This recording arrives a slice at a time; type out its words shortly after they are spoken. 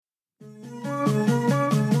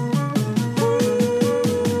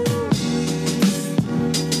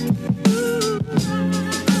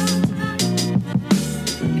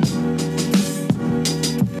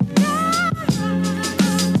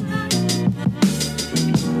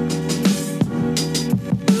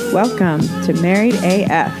Welcome to Married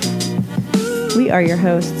AF. We are your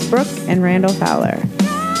hosts, Brooke and Randall Fowler.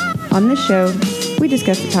 On this show, we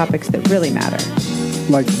discuss the topics that really matter.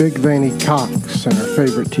 Like big veiny cocks and our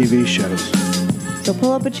favorite TV shows. So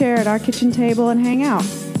pull up a chair at our kitchen table and hang out.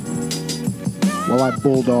 While I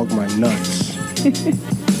bulldog my nuts. First,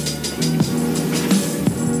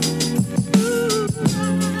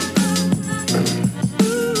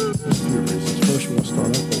 we're going to start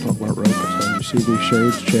off. We'll talk about Roka. So you see these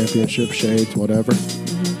shades, championship shades, whatever.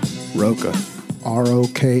 Roka.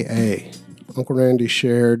 R-O-K-A. Uncle Randy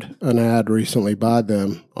shared an ad recently by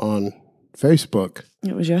them on Facebook.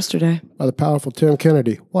 It was yesterday. By the powerful Tim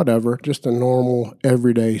Kennedy. Whatever. Just a normal,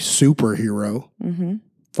 everyday superhero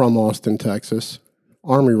from Austin, Texas.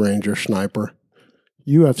 Army Ranger sniper.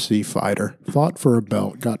 UFC fighter. Fought for a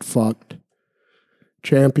belt. Got fucked.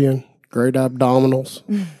 Champion. Great abdominals.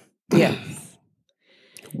 Yeah.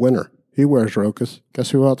 Winner. He wears Rokas. Guess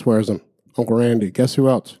who else wears them? Uncle Randy. Guess who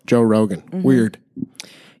else? Joe Rogan. Weird.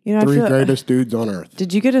 You know, Three greatest dudes on earth.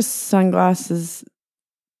 Did you get a sunglasses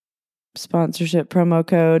sponsorship promo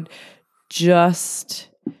code just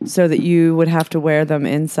so that you would have to wear them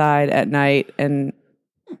inside at night and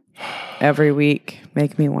every week?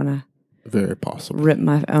 Make me want to Very possible. rip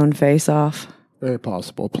my own face off. Very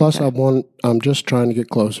possible. Plus, I'm just trying to get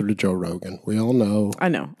closer to Joe Rogan. We all know. I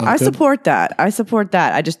know. I support that. I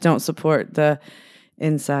just don't support the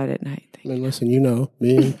inside at night thing. I mean, listen, you know,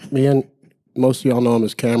 me and most of y'all know him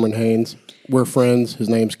as Cameron Haynes. We're friends. His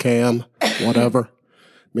name's Cam, whatever.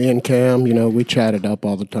 Me and Cam, you know, we chat it up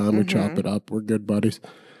all the time. We chop it up. We're good buddies.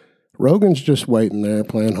 Rogan's just waiting there,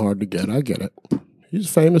 playing hard to get. I get it. He's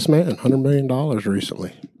a famous man, $100 million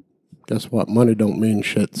recently. Guess what? Money don't mean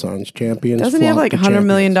shit, sons. Champions. Doesn't he have like $100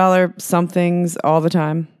 million somethings all the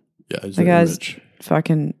time? Yeah, he's That very guy's rich.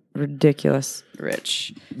 fucking ridiculous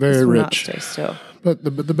rich. Very Just will not rich. stay still. But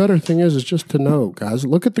the better thing is just to know, guys,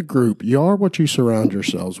 look at the group. You are what you surround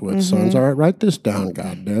yourselves with, sons. All right, write this down,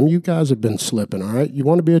 goddamn. You guys have been slipping, all right? You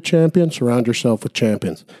want to be a champion? Surround yourself with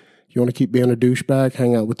champions. You want to keep being a douchebag?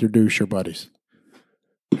 Hang out with your doucher buddies.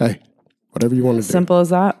 Hey, whatever you want to do. Simple as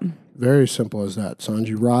that. Very simple as that, sons.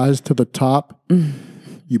 You rise to the top.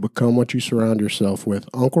 You become what you surround yourself with.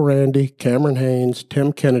 Uncle Randy, Cameron Haynes,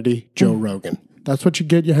 Tim Kennedy, Joe Rogan. That's what you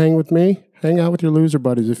get. You hang with me. Hang out with your loser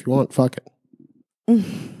buddies if you want. Fuck it. We're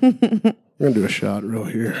going to do a shot real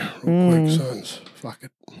quick, sons. Fuck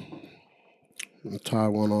it. I'm going to tie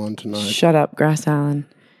one on tonight. Shut up, Grass Allen.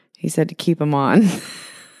 He said to keep him on.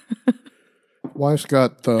 Wife's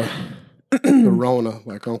got the Rona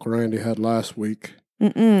like Uncle Randy had last week.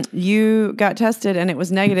 You got tested and it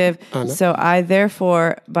was negative. So I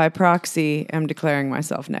therefore, by proxy, am declaring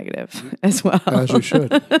myself negative as well. As you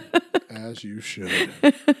should. As you should.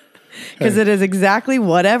 Because it is exactly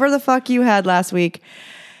whatever the fuck you had last week.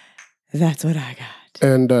 That's what I got.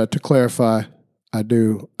 And to clarify, I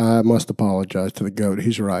must apologize to the GOAT.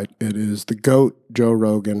 He's right. It is the GOAT, Joe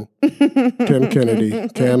Rogan, Tim Kennedy,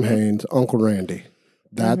 Cam Haynes, Uncle Randy.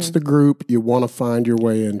 That's the group you want to find your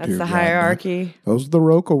way into. That's the hierarchy. Those are the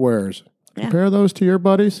Roka wearers. Yeah. Compare those to your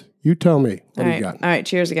buddies. You tell me. What do you got? All right,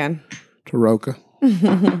 cheers again. To Roka.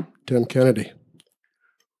 Tim Kennedy.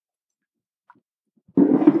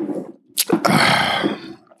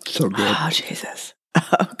 So good. Oh, Jesus.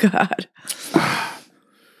 Oh, God.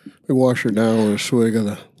 We wash her down with a swig of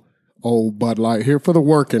the old Bud Light here for the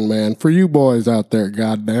working man. For you boys out there,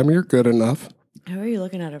 goddamn, you're good enough. Who are you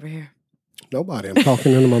looking at over here? Nobody. I'm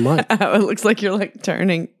talking into my mic. It looks like you're like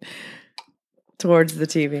turning towards the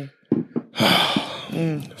TV.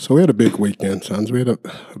 So we had a big weekend, sons. We had a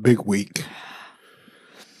big week.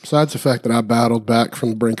 Besides the fact that I battled back from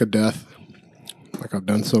the brink of death, like I've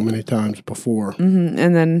done so many times before. And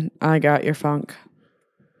then I got your funk.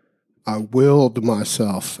 I willed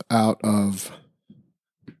myself out of,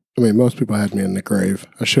 most people had me in the grave.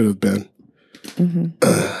 I should have been.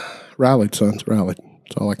 Rallied, sons, rallied.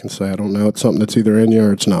 That's all I can say. I don't know. It's something that's either in you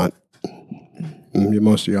or it's not. And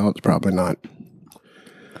most of y'all, it's probably not.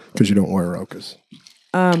 Because you don't wear Rokas.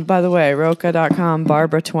 By the way, Roka.com,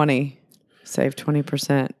 Barbara20. Save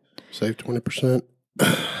 20%. Save 20%.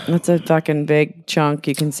 That's a fucking big chunk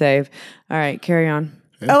you can save. All right, carry on.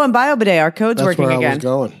 Yeah. Oh, and BioBidet, our code's working again.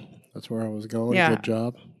 That's where I was going. Yeah. Good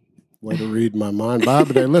job. Way to read my mind.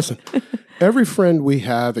 BioBidet, listen. Every friend we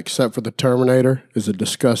have, except for the Terminator, is a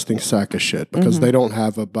disgusting sack of shit because they don't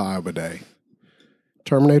have a BioBidet.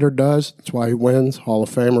 Terminator does. That's why he wins. Hall of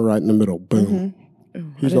Famer right in the middle. Boom.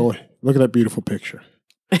 He's only, look at that beautiful picture.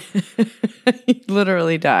 He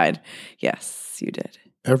literally died. Yes, you did.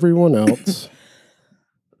 Everyone else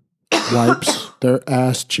wipes their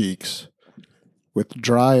ass cheeks with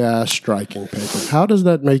dry ass striking paper. How does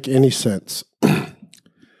that make any sense?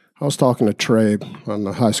 I was talking to Trey on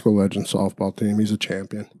the high school legend softball team. He's a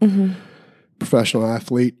champion, professional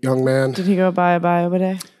athlete, young man. Did he go buy a bio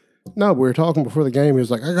bidet? No, we were talking before the game. He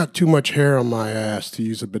was like, I got too much hair on my ass to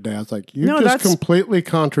use a bidet. I was like, you just completely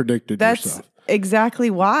contradicted yourself. That's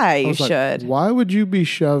exactly why you should. Like, why would you be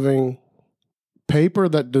shoving paper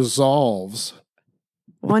that dissolves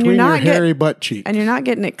between your hairy butt cheek? And you're not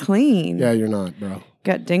getting it clean. Yeah, you're not, bro.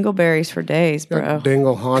 Got dingleberries for days, bro. Got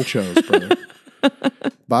dingle honchos, bro.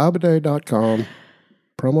 Biobidet.com.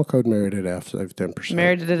 Promo code Married to Death. Save 10%.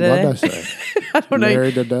 Married to Death? What did I say? I don't know.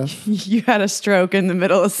 Married to Death? You had a stroke in the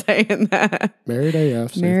middle of saying that. Married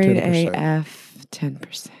AF. Save Married 10%. AF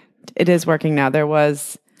 10%. It is working now. There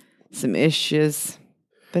was some issues,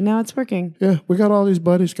 but now it's working. Yeah, we got all these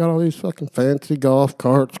buddies, got all these fucking fancy golf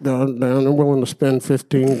carts going down. They're willing to spend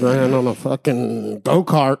 $15,000 on a fucking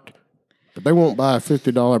go-kart. But they won't buy a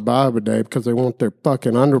 $50 Biobidet because they want their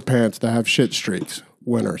fucking underpants to have shit streaks.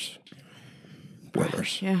 Winners.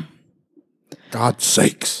 Yeah. God's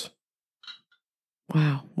sakes.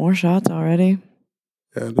 Wow. More shots already.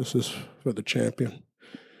 Yeah, this is for the champion.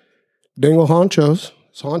 Dingle honchos.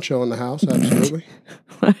 It's honcho in the house, absolutely.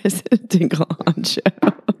 What is it? Dingle honcho.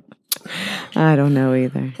 I don't know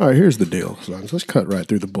either. All right, here's the deal, sons. Let's cut right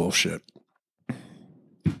through the bullshit.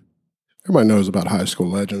 Everybody knows about High School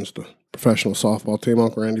Legends, the professional softball team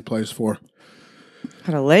Uncle Randy plays for.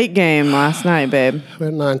 Had a late game last night, babe. We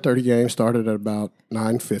had a 9:30 game, started at about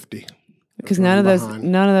 9:50. Because none of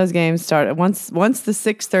those games start once the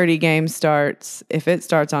 6:30 game starts. If it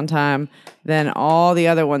starts on time, then all the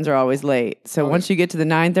other ones are always late. So once you get to the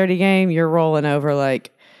 9:30 game, you're rolling over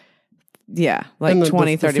like 20, 30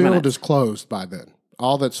 minutes. The field is closed by then.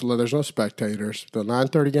 There's no spectators. The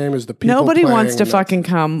 9:30 game is the people. Nobody wants to fucking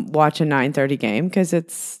come watch a 9:30 game because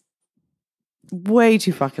it's way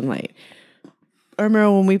too fucking late. I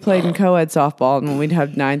remember when we played in co-ed softball and when we'd have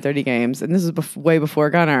 9:30 games, and this is way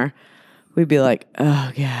before Gunner, we'd be like,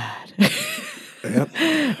 oh, God. Yep.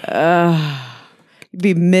 It'd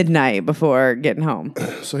be midnight before getting home.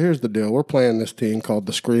 So here's the deal. We're playing this team called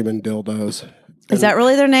the Screaming Dildos. Is that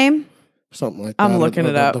really their name? Something like that. I'm looking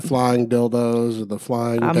it up. The Flying Dildos or the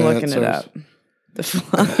Flying Dancers. I'm looking it up. The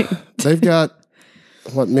Flying They've got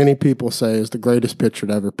what many people say is the greatest pitcher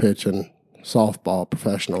to ever pitch in softball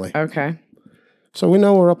professionally. Okay. So we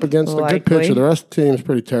know we're up against a good Likely. pitcher. The rest of the team's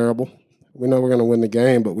pretty terrible. We know we're going to win the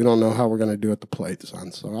game, but we don't know how we're going to do at the plate,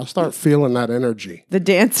 son. So I start feeling that energy. The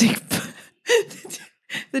dancing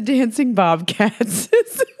Bobcats.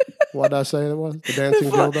 What did I say it was? The dancing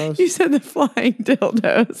dildos? You said the flying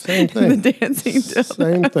dildos. Same thing. The dancing dildos.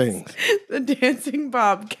 Same thing. The dancing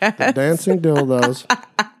Bobcats. The dancing dildos.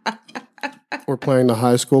 We're playing the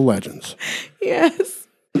High School Legends. Yes.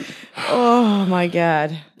 Oh, my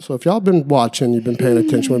God. So if y'all been watching, you've been paying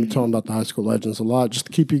attention, we've been talking about the High School Legends a lot, just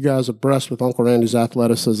to keep you guys abreast with Uncle Randy's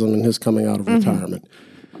athleticism and his coming out of retirement.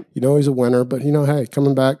 You know he's a winner, but hey,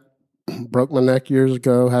 coming back, broke my neck years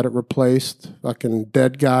ago, had it replaced, fucking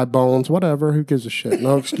dead guy bones, whatever, who gives a shit,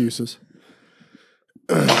 no excuses.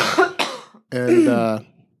 And,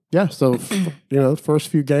 so, the first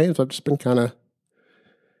few games, I've just been kind of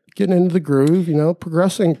getting into the groove,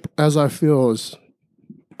 progressing as I feel is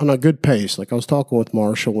on a good pace. Like I was talking with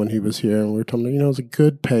Marshall when he was here, and we were talking, it's a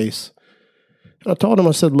good pace. And I told him,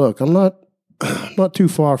 I said, look, I'm not too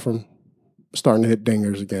far from starting to hit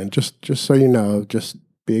dingers again. Just so you know, just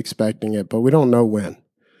be expecting it, but we don't know when.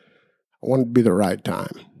 I want it to be the right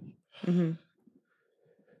time. Mm-hmm.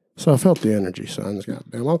 So I felt the energy, sons.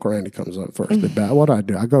 Goddamn, Uncle Randy comes up first at bat. What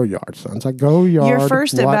do? I go yard, sons. I go yard. Your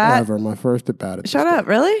first at bat? My first at bat. Shut up,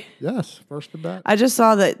 really? Yes, first at bat. I just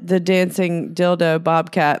saw that the dancing dildo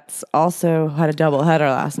Bobcats also had a doubleheader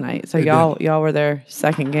last night. So y'all were their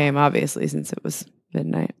second game, obviously, since it was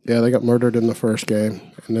midnight. Yeah, they got murdered in the first game,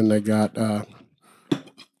 and then they got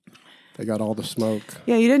all the smoke.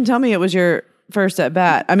 Yeah, you didn't tell me it was your first at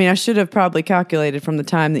bat. I mean, I should have probably calculated from the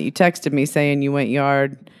time that you texted me saying you went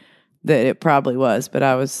yard that it probably was, but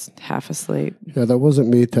I was half asleep. Yeah, that wasn't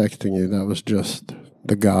me texting you. That was just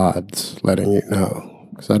the gods letting you know,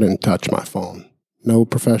 because I didn't touch my phone. No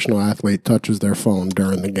professional athlete touches their phone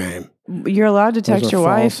during the game. You're allowed to text your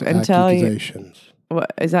wife and tell you.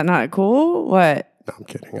 What, is that not cool? What? No, I'm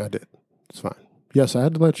kidding. I did. It's fine. Yes, I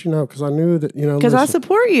had to let you know because I knew that, Because I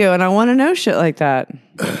support you and I want to know shit like that.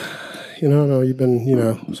 No, you've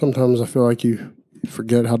been, sometimes I feel like you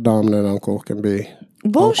forget how dominant Uncle can be.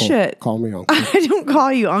 Bullshit. Uncle. Call me Uncle. I don't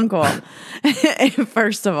call you Uncle,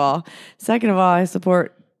 first of all. Second of all, I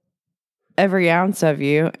support every ounce of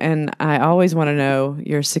you, and I always want to know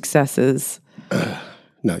your successes.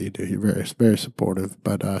 No, you do. You're very, very supportive,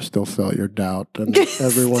 but I still felt your doubt, and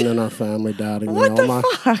everyone in our family doubting me. What the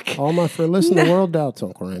fuck? All my friends. Listen, the world doubts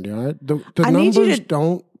Uncle Randy. All right, the I need you numbers to-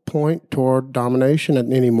 don't point toward domination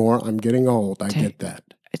anymore. I'm getting old. I get that.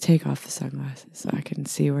 Take off the sunglasses so I can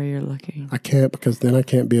see where you're looking. I can't because then I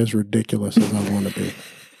can't be as ridiculous as I want to be.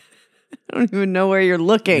 I don't even know where you're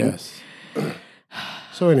looking. Yes.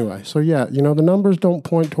 So anyway, yeah, the numbers don't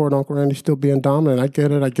point toward Uncle Randy still being dominant. I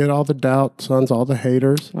get it. I get all the doubt, sons, all the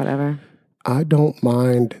haters. Whatever. I don't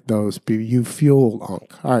mind those people. You fuel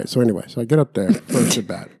Unc. All right, so anyway, I get up there, first at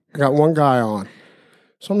bat. I got one guy on.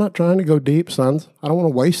 So I'm not trying to go deep, sons. I don't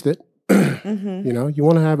want to waste it. Mm-hmm. You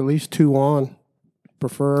want to have at least 2 on.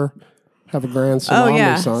 Prefer have a grand salami,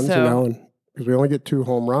 sons, and because we only get 2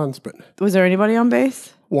 home runs, but Was there anybody on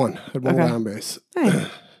base? one had one Okay. guy on base. Hey,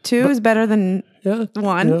 2 is better than Yeah,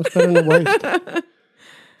 1. it's better than waste.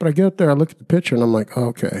 But I get up there, I look at the pitcher, and I'm like,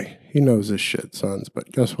 okay, he knows this shit, sons.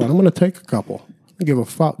 But guess what? I'm going to take a couple. I give a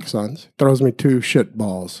fuck, sons. Throws me 2 shit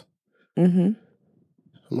balls. Mm-hmm.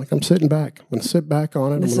 I'm like, I'm sitting back. I'm going to sit back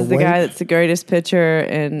on it. This I'm is the wait. guy that's the greatest pitcher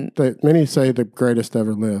in Many say the greatest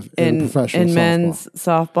ever lived in professional softball. men's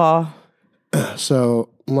softball. So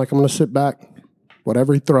I'm like, I'm going to sit back.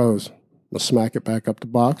 Whatever he throws, I'm going to smack it back up the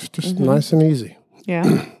box. Just nice and easy.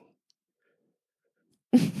 Yeah.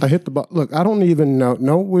 I hit the ball. Look, I don't even know.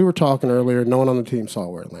 No, we were talking earlier. No one on the team saw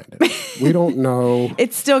where it landed. We don't know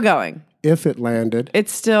It's still going. if it landed.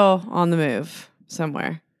 It's still on the move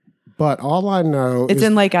somewhere. But all I know It's is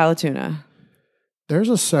in Lake Allatoona. there's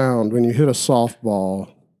a sound when you hit a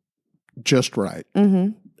softball just right. Mm-hmm.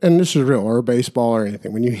 And this is real, or a baseball or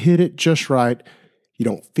anything. When you hit it just right, you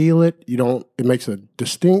don't feel it. It makes a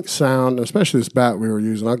distinct sound, especially this bat we were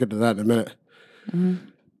using. I'll get to that in a minute.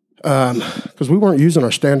 Because we weren't using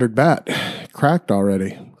our standard bat. It cracked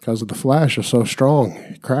already because of the flash is so strong.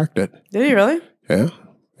 It cracked it. Did he really? Yeah.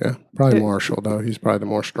 Yeah. Probably Marshall, though. He's probably the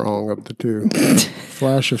more strong of the two.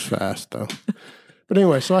 Flash is fast, though. But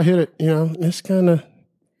anyway, so I hit it, and it's kind of,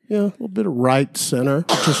 a little bit of right center.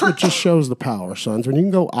 It just shows the power, sons. When you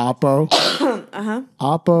can go oppo,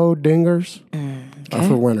 oppo dingers are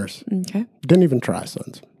for winners. Okay. Didn't even try,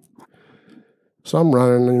 sons. So I'm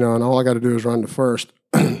running, and all I got to do is run to first.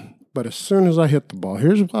 But as soon as I hit the ball,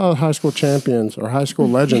 here's why high school champions or high school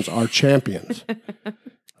legends are champions.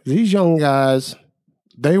 These young guys,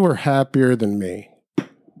 they were happier than me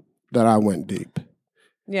that I went deep.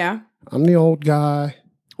 Yeah. I'm the old guy.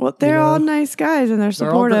 Well, they're all nice guys and they're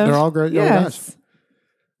supportive. They're all great young guys. Yes.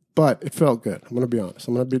 But it felt good. I'm going to be honest.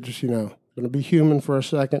 I'm going to be just, going to be human for a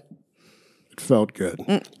second. It felt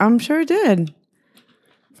good. I'm sure it did.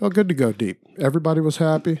 Felt good to go deep. Everybody was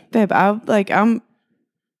happy. Babe, I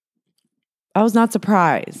was not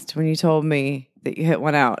surprised when you told me that you hit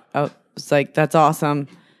one out. I was like, that's awesome.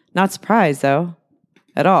 Not surprised, though,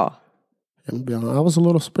 at all. I'm gonna be honest, I was a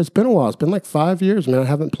little surprised. It's been a while. It's been like 5 years, man. I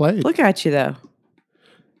haven't played. Look at you, though.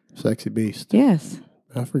 Sexy beast. Yes.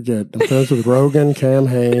 I forget. I'm friends with Rogan, Cam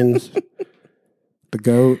Haynes, the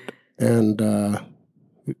GOAT, and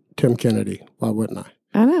Tim Kennedy. Why wouldn't I?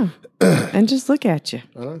 I know. And just look at you.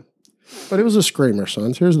 I know. But it was a screamer,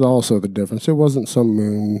 sons. Here's also the difference. It wasn't some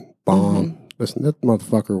moon bomb. Listen, that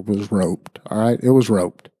motherfucker was roped. All right? It was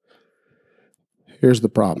roped. Here's the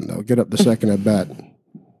problem, though. Get up the second at bat.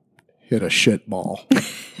 Hit a shit ball.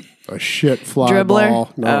 A shit fly Dribbler?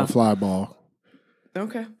 ball. No, Oh. a fly ball.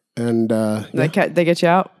 Okay. And, They get you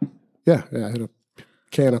out? I hit a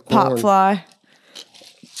can of corn. Pop fly.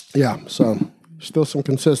 Yeah, so still some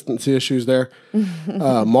consistency issues there.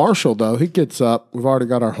 Marshall, though, he gets up. We've already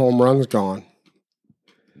got our home runs gone.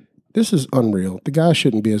 This is unreal. The guy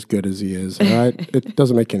shouldn't be as good as he is, all right? It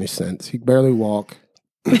doesn't make any sense. He barely walk.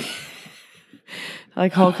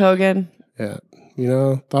 Like Hulk Hogan. Yeah.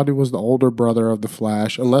 Thought he was the older brother of the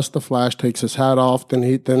Flash. Unless the Flash takes his hat off,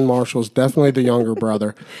 then Marshall's definitely the younger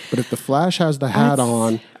brother. But if the Flash has the hat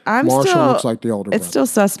on, Marshall looks like the older brother. It's still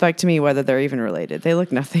suspect to me whether they're even related. They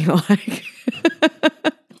look nothing alike.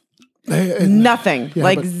 Nothing. Yeah,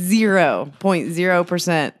 like but-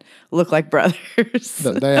 0.0% look like brothers.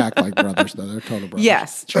 They act like brothers, though. They're total brothers.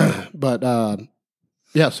 Yes, true. But, so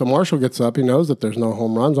Marshall gets up. He knows that there's no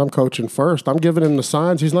home runs. I'm coaching first. I'm giving him the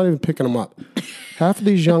signs. He's not even picking them up. Half of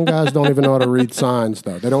these young guys don't even know how to read signs,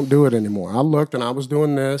 though. They don't do it anymore. I looked, and I was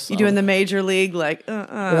doing this. You doing the major league like,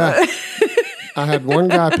 Yeah. I had one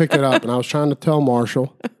guy pick it up, and I was trying to tell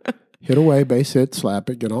Marshall, hit away, base hit, slap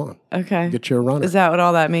it, get on. Okay. Get you a runner. Is that what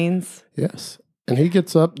all that means? Yes. And he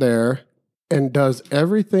gets up there and does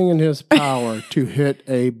everything in his power to hit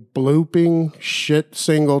a blooping shit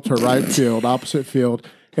single to right field, opposite field,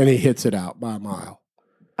 and he hits it out by a mile.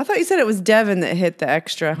 I thought you said it was Devin that hit the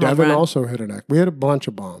extra home Devin run. also hit an act. We had a bunch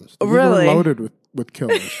of bombs. Really? We were loaded with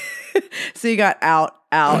killers. So you got out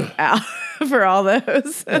for all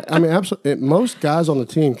those. I mean, absolutely. Most guys on the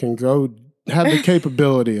team can have the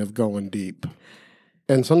capability of going deep.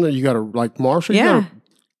 And sometimes you got to, like Marshall, you got to,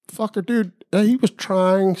 fucker, dude, he was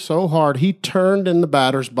trying so hard. He turned in the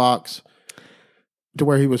batter's box to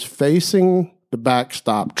where he was facing the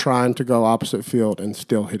backstop, trying to go opposite field and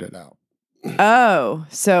still hit it out. Oh,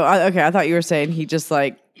 so, okay, I thought you were saying he just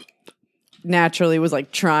like naturally was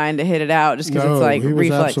like trying to hit it out just because it's like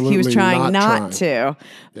reflex. He was trying not to,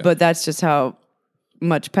 but that's just how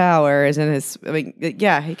much power is in his. I mean,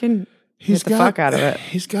 yeah, he can hit the fuck out of it.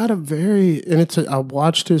 He's got a very, and I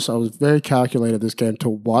watched this. I was very calculated this game to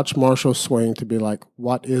watch Marshall swing to be like,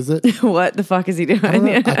 what is it? What the fuck is he doing?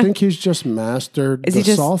 I think he's just mastered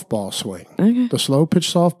softball swing, the slow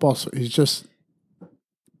pitch softball. He's just,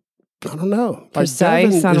 I don't know,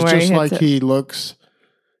 precise on where he hits like it. He looks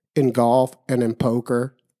in golf and in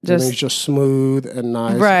poker. He's just smooth and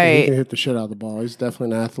nice. Right. And he can hit the shit out of the ball. He's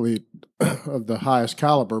definitely an athlete of the highest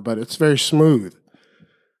caliber, but it's very smooth.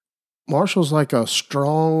 Marshall's like a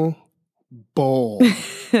strong bull.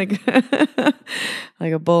 like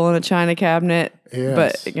a bull in a china cabinet,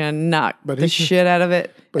 Yes. but gonna knock the shit out of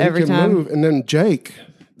it every time. Move. And then Jake,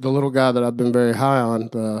 the little guy that I've been very high on,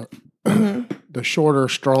 the shorter,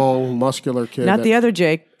 strong, muscular kid. Not the other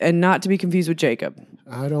Jake, and not to be confused with Jacob.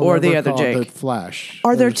 I don't or the other Jake. The Flash.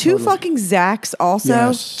 Are there two fucking Zachs also?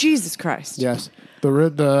 Yes. Jesus Christ. Yes.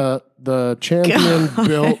 The champion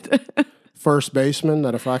built first baseman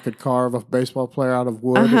that if I could carve a baseball player out of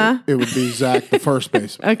wood, it would be Zach, the first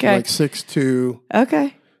baseman. Okay. Like 6'2".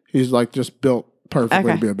 Okay. He's like just built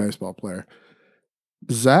perfectly to be a baseball player.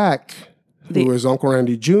 Zach, who is Uncle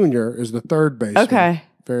Randy Jr., is the third baseman. Okay.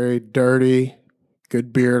 Very dirty,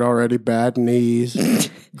 good beard already, bad knees,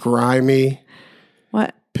 grimy.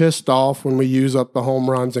 What? Pissed off when we use up the home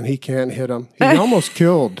runs and he can't hit them. He almost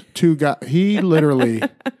killed two guys. He literally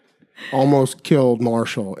almost killed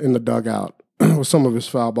Marshall in the dugout with some of his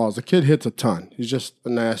foul balls. The kid hits a ton. He's just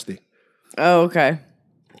nasty. Oh, okay.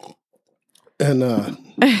 And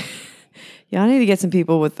y'all need to get some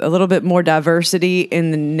people with a little bit more diversity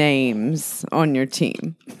in the names on your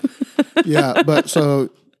team. yeah, but so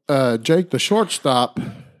Jake, the shortstop,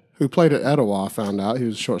 who played at Etowah, found out he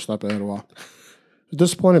was a shortstop at Etowah.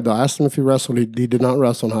 Disappointed though. I asked him if he wrestled. He did not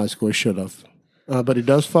wrestle in high school. He should have. But he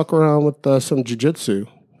does fuck around with some jiu-jitsu.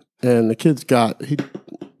 And the kid's he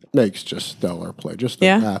makes just stellar play. Just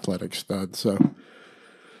an athletic stud. So,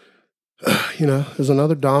 there's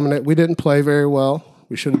another dominant. We didn't play very well.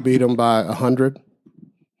 We should have beat him by 100.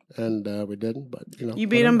 And we didn't. But, You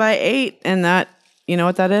beat him by 8. And that, you know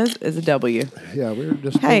what that is? Is a W. Yeah, we were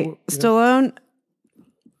just. Hey, Stallone,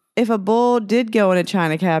 if a bull did go in a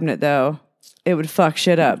china cabinet, though, it would fuck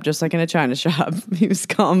shit up, just like in a china shop. He was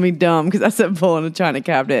calling me dumb because I said bull in a china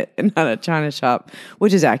cabinet and not a china shop,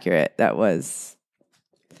 which is accurate. That is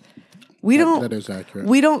accurate.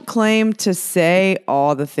 We don't claim to say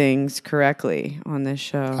all the things correctly on this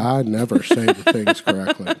show. I never say the things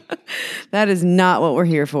correctly. That is not what we're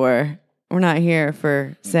here for. We're not here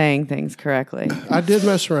for saying things correctly. I did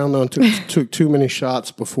mess around though and took too many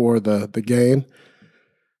shots before the game.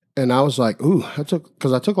 And I was like, ooh, I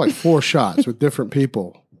took like 4 shots with different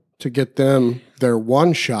people to get them their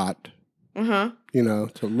one shot, to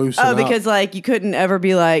loosen up. Oh, because like you couldn't ever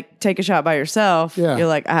be like, take a shot by yourself. Yeah. You're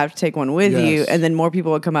like, I have to take one with you. And then more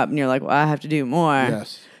people would come up and you're like, well, I have to do more.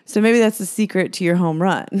 Yes. So maybe that's the secret to your home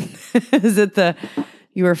run. Is it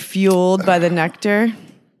you were fueled by the nectar?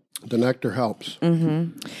 The nectar helps.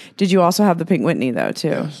 Mm-hmm. Did you also have the Pink Whitney though, too?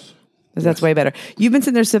 Yes. Because that's way better. You've been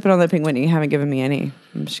sitting there sipping on the Pink Whitney. You haven't given me any.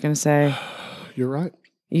 I'm just going to say. You're right.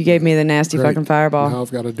 You gave me the nasty fucking fireball. Now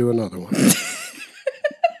I've got to do another one.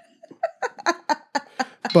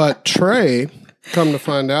 But Trey, come to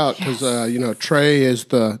find out, because, Trey is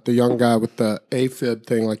the young guy with the AFib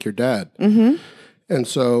thing like your dad. Mm-hmm. And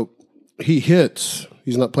so he hits.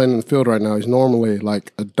 He's not playing in the field right now. He's normally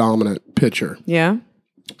like a dominant pitcher. Yeah.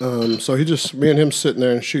 So me and him sitting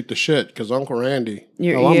there and shoot the shit because Uncle Randy,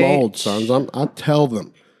 I'm old, sons. I tell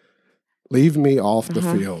them, leave me off the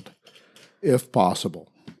field if possible.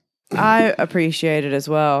 I appreciate it as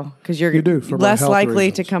well because you're less likely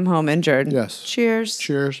to come home injured. Yes. Cheers.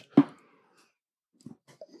 Cheers.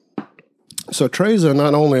 So Trey's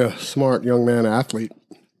not only a smart young man athlete,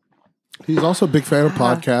 he's also a big fan of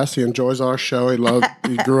podcasts. He enjoys our show. He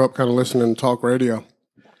grew up kind of listening to talk radio.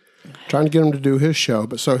 Trying to get him to do his show.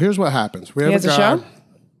 But so here's what happens. We have a show?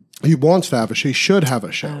 He wants to have a show. He should have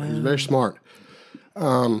a show. He's very smart.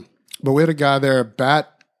 But we had a guy there, Bat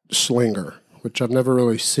Slinger, which I've never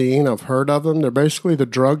really seen. I've heard of them. They're basically the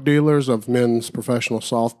drug dealers of men's professional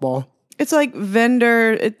softball. It's like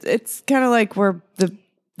vendor. It's kind of like we're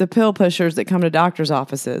the pill pushers that come to doctors'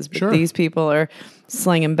 offices. But Sure. these people are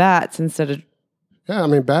slinging bats instead of... Yeah, I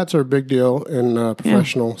mean, bats are a big deal in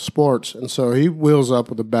professional sports. And so he wheels up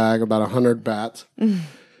with a bag, about 100 bats.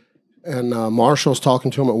 And Marshall's talking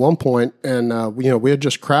to him at one point, and we had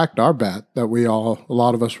just cracked our bat that a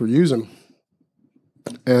lot of us were using.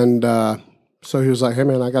 And so he was like, "Hey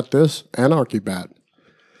man, I got this Anarchy bat.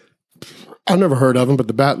 I never heard of him, but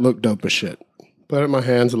the bat looked dope as shit. Put it in my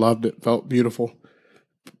hands, loved it, felt beautiful."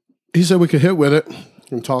 He said we could hit with it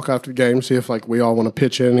and talk after the game, see if like we all want to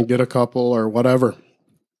pitch in and get a couple or whatever.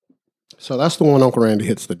 So that's the one Uncle Randy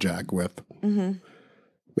hits the jack with. I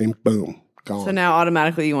mean, boom. Gone. So now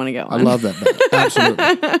automatically you want to go I on. love that bat.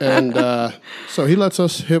 Absolutely. And so he lets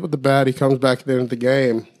us hit with the bat. He comes back at the end of the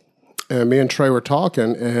game, and me and Trey were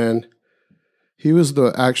talking, and he was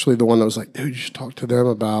actually the one that was like, "Dude, you should talk to them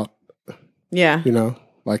about, Yeah.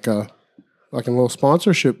 like a little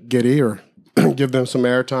sponsorship giddy, or give them some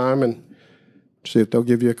airtime and see if they'll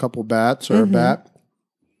give you a couple bats or a bat."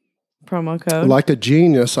 Promo code. Like a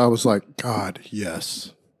genius, I was like, "God,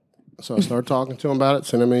 yes." So I started talking to him about it,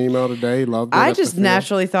 sent him an email today. He loved it. I at the just field.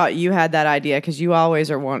 naturally thought you had that idea because you always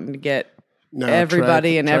are wanting to get No,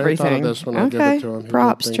 everybody and Trey everything. Thought of this when I give Okay. it to him. He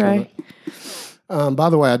Props, didn't think of it. By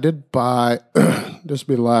the way, I did buy, this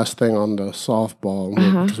will be the last thing on the softball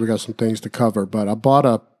because we got some things to cover, but I bought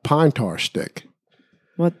a pine tar stick.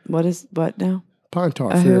 What now? Pine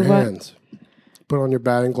tar for your what? hands. Put on your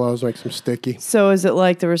batting gloves, make them sticky. So is it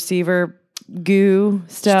like the receiver goo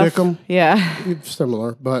stuff? Stick 'em. Yeah.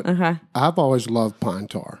 Similar, but I've always loved pine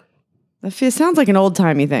tar. It sounds like an old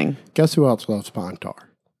timey thing. Guess who else loves pine tar?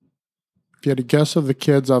 If you had a guess of the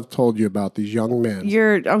kids I've told you about, these young men.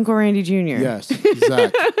 Your Uncle Randy Jr. Yes,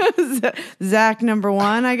 Zach. Zach number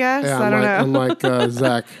one, I guess. Yeah, I don't know. I'm like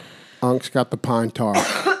Zach. Unc's got the pine tar.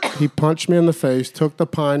 He punched me in the face, took the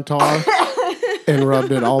pine tar, and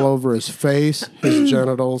rubbed it all over his face, his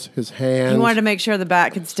genitals, his hands. He wanted to make sure the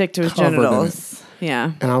bat could stick to his Covered in genitals.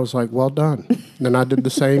 Yeah. And I was like, "Well done." Then I did the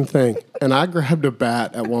same thing. And I grabbed a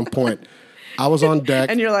bat at one point. I was on deck.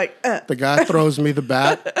 And you're like, The guy throws me the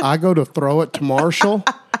bat. I go to throw it to Marshall,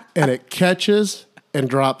 and it catches and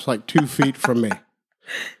drops like 2 feet from me.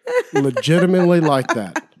 Legitimately like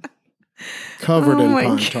that. Covered in my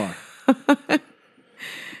pine tar.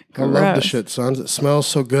 I love the Gross. shit, sons. It smells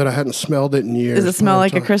so good. I hadn't smelled it in years. Does it smell Pine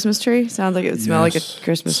like a tar. Christmas tree? Sounds like it would smell like a Yes.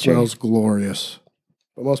 Christmas tree. Smells glorious.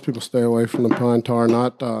 But most people stay away from the pine tar,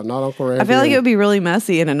 not Uncle Randy. I feel like it would be really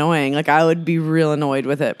messy and annoying. Like I would be real annoyed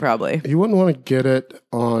with it probably. You wouldn't want to get it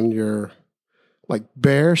on your like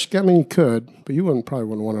bare skin. I mean, you could, but you probably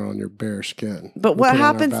wouldn't want it on your bare skin. But We what put it on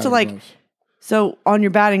our happens to batting like gloves. so on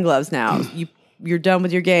your batting gloves now, you're done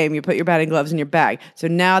with your game, you put your batting gloves in your bag. So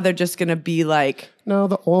now they're just gonna be like No,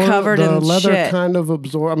 the oil, covered the in leather shit. kind of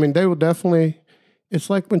absorb. I mean, they will definitely. It's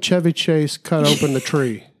like when Chevy Chase cut open the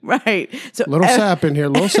tree. right. So Little sap in here,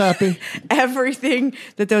 little sappy. everything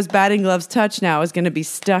that those batting gloves touch now is gonna be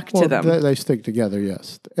stuck to them. They stick together,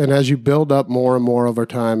 yes. And as you build up more and more over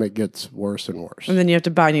time, it gets worse and worse. And then you have to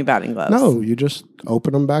buy new batting gloves. No, you just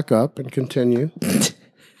open them back up and continue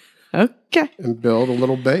Okay. and build a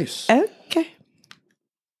little base. Okay.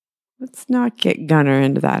 Let's not get Gunner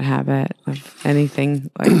into that habit of anything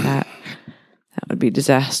like that. That would be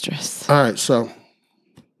disastrous. All right, so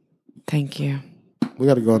Thank you. we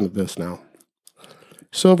got to go into this now.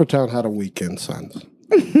 Silvertown had a weekend, sons.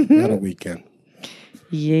 Had a weekend.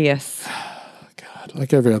 Yes. God,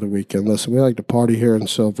 like every other weekend. Listen, we like to party here in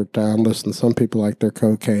Silvertown. Listen, some people like their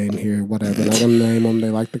cocaine here, whatever. Not gonna name them. They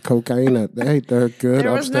like the cocaine. They're good,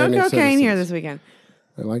 There was no upstanding cocaine here citizens. this weekend.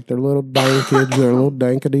 They like their little dankage, their little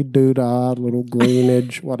dankety doodah, little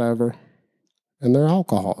greenage, whatever. And their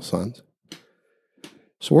alcohol, sons.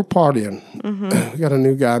 So we're partying. We got a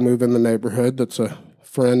new guy move in the neighborhood that's a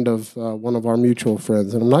friend of one of our mutual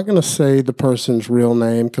friends. And I'm not going to say the person's real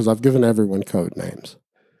name because I've given everyone code names.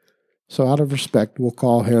 So out of respect, we'll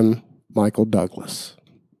call him Michael Douglas.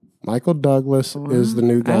 Michael Douglas is the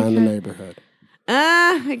new guy in the neighborhood.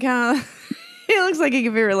 It kind of. He looks like he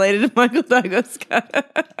could be related to Michael Douglas.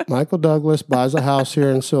 Michael Douglas buys a house here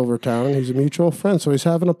in Silvertown, and he's a mutual friend. So he's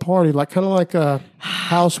having a party, kind of like a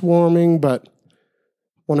housewarming, but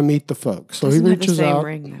want to meet the folks. So Doesn't he have the reaches same out.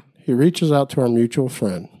 ring, though. He reaches out to our mutual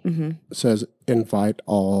friend. Says, "Invite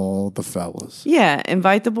all the fellas Yeah,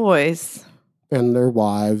 invite the boys, and their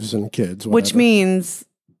wives and kids." which whatever. means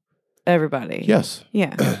everybody. Yes.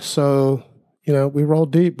 Yeah. So we roll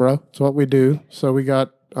deep, bro. It's what we do. So we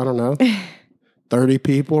got 30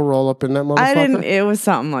 people roll up in that motherfucker. It was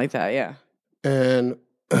something like that, yeah. And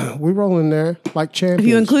we roll in there like champions. If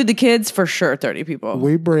you include the kids, for sure, 30 people.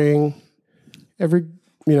 We bring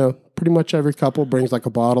pretty much every couple brings like a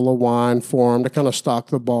bottle of wine for them to kind of stock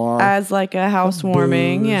the bar. As like a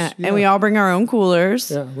housewarming. Booze, Yeah. yeah. And we all bring our own coolers.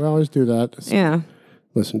 Yeah, we always do that. Yeah.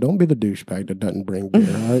 Listen, don't be the douchebag that doesn't bring beer.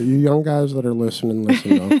 All right? You young guys that are listening,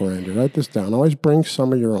 listen to Uncle Randy. Write this down. Always bring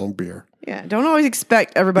some of your own beer. Yeah. Don't always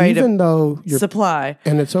expect everybody Even to though you're supply.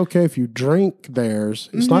 And it's okay if you drink theirs.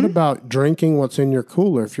 It's not about drinking what's in your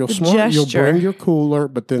cooler. If you're smart, you'll gesture. bring your cooler,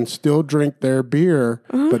 but then still drink their beer,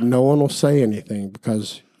 but no one will say anything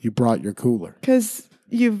because you brought your cooler. Because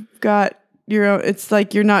you've got your own. It's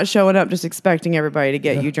like you're not showing up just expecting everybody to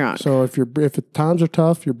get you drunk. So if times are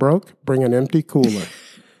tough, you're broke, bring an empty cooler.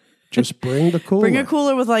 Just bring the cooler. Bring a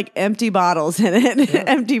cooler with like empty bottles in it,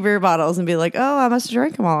 empty beer bottles, and be like, oh, I must have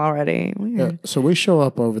drank them all already. Weird. Yeah, so we show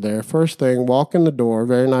up over there. First thing, walk in the door.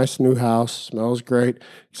 Very nice new house. Smells great,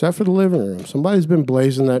 except for the living room. Somebody's been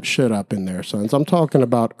blazing that shit up in there, sons. I'm talking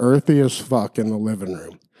about earthy as fuck in the living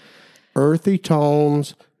room. Earthy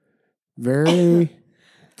tones, very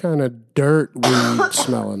kind of dirt weed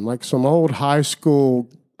smelling, like some old high school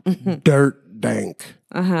dirt dank.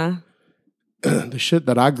 Uh-huh. The shit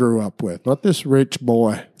that I grew up with, not this rich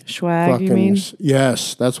boy. Swag, you mean?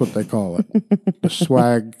 Yes, that's what they call it. The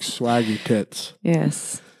swaggy tits.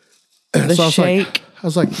 Yes. The So shake. I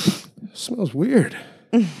was like, smells weird.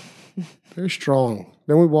 Very strong.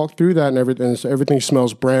 Then we walked through that and everything. So everything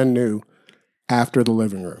smells brand new after the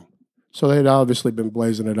living room. So they'd obviously been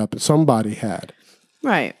blazing it up, and somebody had.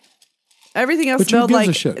 Right. Everything else But who smelled gives a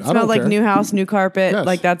like shit? it I smelled don't like care. new house, new carpet. Yes.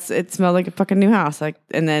 Like it smelled like a fucking new house. Like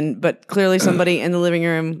but clearly somebody in the living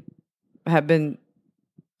room had been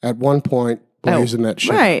At one point, blazing that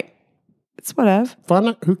shit. right. It's whatever. Find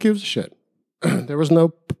out who gives a shit. There was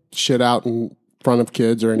no shit out in front of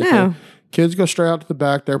kids or anything. No. Kids go straight out to the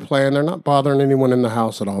back. They're playing. They're not bothering anyone in the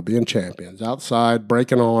house at all, being champions. Outside,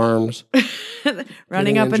 breaking arms.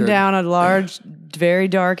 Running up and injured. down a large, very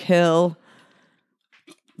dark hill.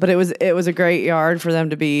 But it was a great yard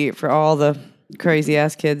for all the crazy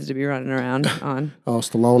ass kids to be running around on. Oh,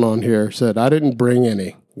 Stallone on here said, I didn't bring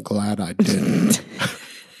any. Glad I didn't.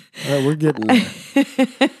 All right, we're getting there.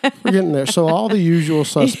 We're getting there. So all the usual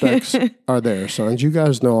suspects are there, sons. You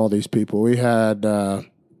guys know all these people. We had,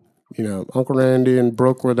 Uncle Randy and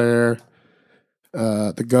Brooke were there.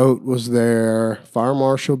 The GOAT was there. Fire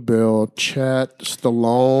Marshal Bill, Chet,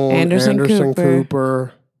 Stallone, Anderson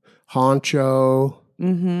Cooper, Honcho.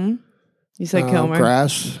 Mm-hmm. You said Kilmer.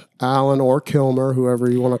 Grass Allen or Kilmer, whoever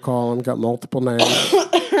you want to call him, got multiple names.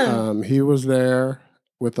 He was there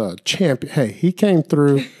with a champion. Hey, he came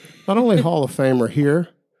through, not only Hall of Famer here.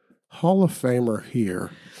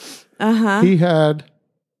 Uh-huh. He had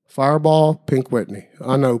Fireball Pink Whitney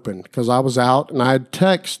unopened because I was out and I had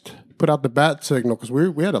put out the bat signal because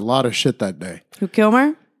we had a lot of shit that day. Who,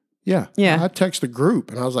 Kilmer? Yeah. Yeah. I texted the group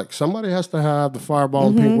and I was like, somebody has to have the Fireball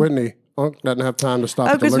and Pink Whitney. Unc doesn't have time to stop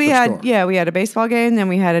at the Because liquor store. we had a baseball game, then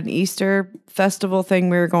we had an Easter festival thing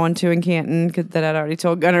we were going to in Canton that I'd already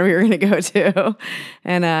told Gunnar we were going to go to,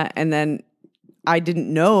 and then I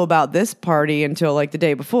didn't know about this party until like the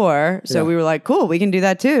day before, so Yeah. we were like, cool, we can do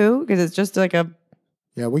that too because it's just like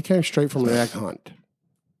Yeah, we came straight from the egg hunt.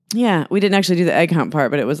 yeah, we didn't actually do the egg hunt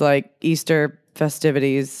part, but it was like Easter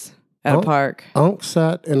festivities at a park, Unc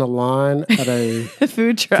sat in a line at a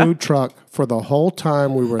food truck. food truck for the whole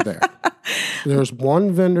time we were there. There was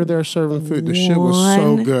one vendor there serving food. The shit was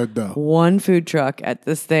so One- good, though. One food truck at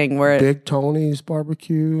this thing where Big Tony's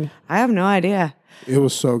barbecue. I have no idea. It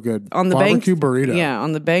was so good. On the barbecue bank burrito. Yeah,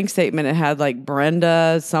 on the bank statement it had like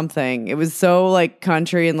Brenda something. It was so like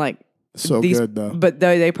country and like So good, though. But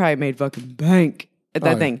they probably made fucking bank at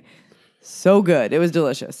that Oh, thing. So good. It was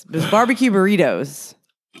delicious. It was barbecue burritos.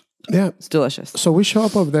 Yeah. It's delicious. So we show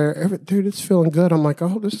up over there. Dude, it's feeling good. I'm like,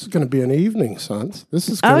 oh, this is going to be an evening, sons. This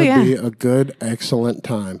is going to be a good, excellent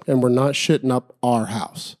time. And we're not shitting up our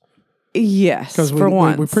house. Yes, Because for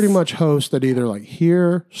once. we pretty much host at either like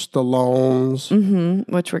here, Stallone's,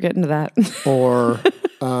 which we're getting to that. or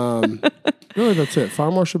really that's it.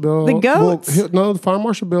 Fire Marshal Bill. The Goats? The Fire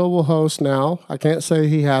Marshal Bill will host now. I can't say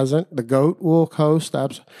he hasn't. The GOAT will host.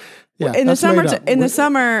 Yeah, in the that's made summer, up. in the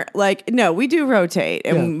summer, like no, we do rotate,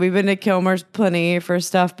 and we've been to Kilmer's plenty for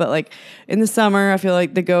stuff. But like in the summer, I feel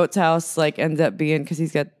like the Goat's house like ends up being because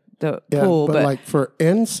he's got the pool. but like for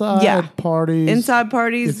inside parties,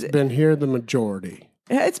 parties, it's been here the majority.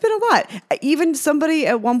 it's been a lot. Even somebody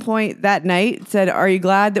at one point that night said, "Are you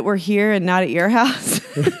glad that we're here and not at your house?"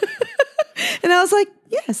 And I was like,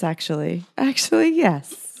 "Yes, actually,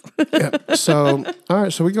 yes." Yeah. So all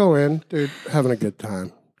right, so we go in, dude, having a good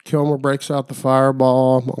time. Kilmer breaks out the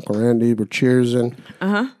fireball. Uncle Randy, we're cheersing.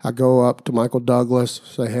 I go up to Michael Douglas,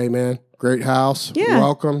 say, hey, man, great house. Yeah.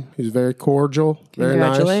 Welcome. He's very cordial, very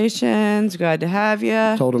nice. Congratulations. Glad to have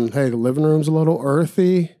you. Told him, hey, the living room's a little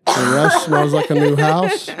earthy. The rest smells like a new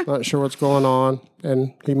house. Not sure what's going on.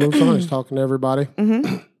 And he moves on. He's talking to everybody.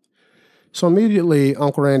 So immediately,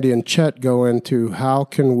 Uncle Randy and Chet go into how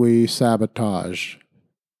can we sabotage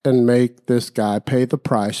and make this guy pay the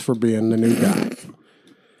price for being the new guy.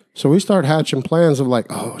 So we start hatching plans of like,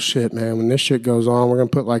 oh, shit, man, when this shit goes on, we're going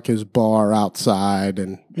to put like his bar outside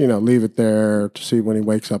and, leave it there to see when he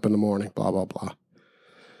wakes up in the morning, blah, blah, blah.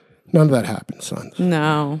 None of that happens, sons.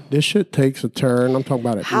 No. This shit takes a turn. I'm talking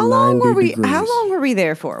about it. How long were we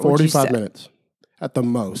there for? 45 minutes at the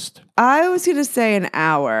most. I was going to say an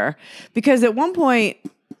hour because at one point,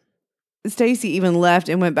 Stacy even left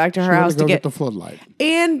and went back to her house to get the floodlight.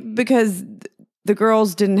 And because the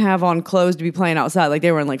girls didn't have on clothes to be playing outside. Like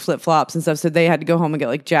they were in like flip flops and stuff. So they had to go home and get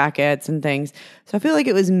like jackets and things. So I feel like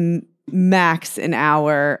it was max an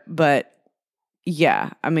hour, but yeah,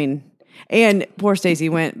 I mean, and poor Stacy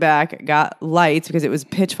went back, got lights because it was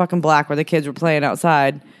pitch fucking black where the kids were playing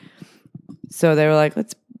outside. So they were like,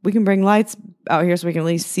 we can bring lights out here so we can at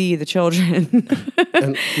least see the children.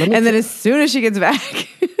 and then as soon as she gets back.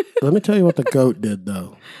 Let me tell you what the goat did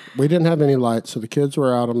though. We didn't have any lights. So the kids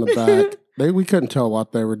were out on the back. We couldn't tell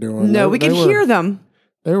what they were doing. No, we could hear them.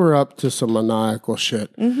 They were up to some maniacal shit.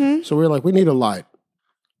 So we were like, we need a light.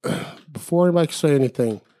 Before anybody could say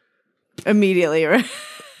anything. Immediately, right?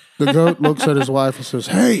 The goat looks at his wife and says,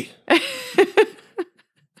 hey,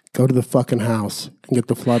 go to the fucking house and get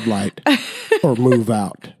the floodlight or move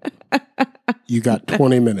out. You got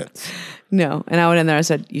 20 minutes. No. And I went in there and I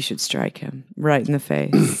said, you should strike him right in the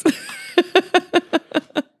face.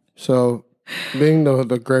 So being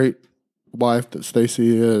the great wife that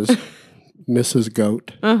Stacy is, Mrs.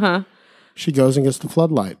 Goat, she goes and gets the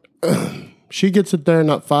floodlight. She gets it there,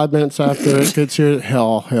 not 5 minutes after it gets here,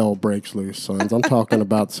 hell breaks loose, sons. I'm talking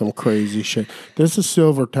about some crazy shit. This is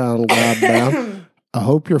Silvertown, goddamn. I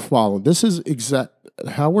hope you're following. This is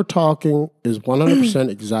how we're talking is 100%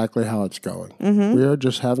 exactly how it's going. We are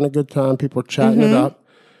just having a good time. People are chatting it up.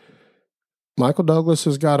 Michael Douglas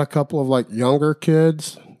has got a couple of like younger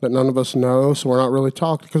kids that none of us know, so we're not really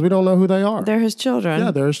talking because we don't know who they are. They're his children. Yeah,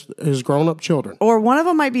 they're his grown-up children. Or one of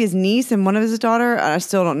them might be his niece and one of his daughter. I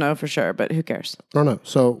still don't know for sure, but who cares? I don't know.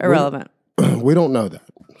 So irrelevant. We don't know that.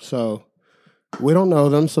 So we don't know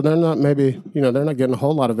them, so they're not they're not getting a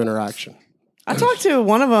whole lot of interaction. I talked to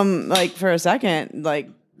one of them like for a second, like.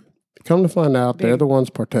 Come to find out, they're the ones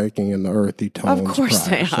partaking in the earthy tones. Of course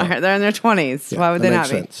they are. They're in their 20s. Why would they not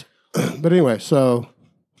be? But anyway, so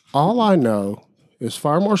all I know is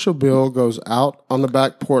Fire Marshal Bill goes out on the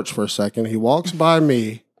back porch for a second. He walks by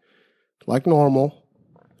me like normal,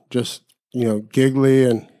 just, giggly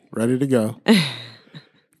and ready to go.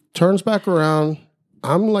 Turns back around.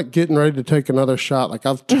 I'm like getting ready to take another shot. Like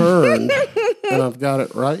I've turned and I've got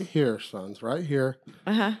it right here, sons, right here.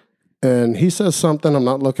 And he says something. I'm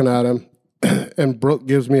not looking at him. And Brooke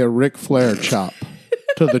gives me a Ric Flair chop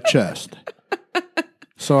to the chest.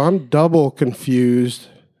 So I'm double confused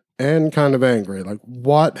and kind of angry. Like,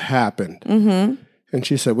 what happened? And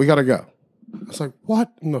she said, we got to go. I was like,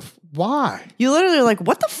 what in the why? You literally were like,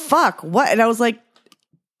 what the fuck? What? And I was like,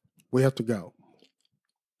 we have to go.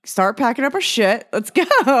 Start packing up our shit. Let's go.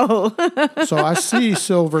 So I see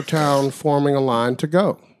Silvertown forming a line to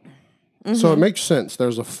go. So it makes sense.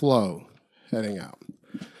 There's a flow heading out.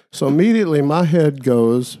 So immediately my head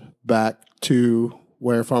goes back to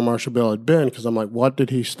where Fire Marshal Bill had been because I'm like, what did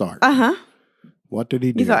he start? What did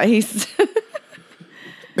he do? You thought he's...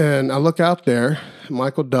 And I look out there.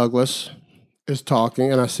 Michael Douglas is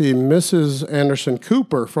talking, and I see Mrs. Anderson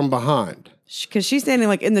Cooper from behind. Because she's standing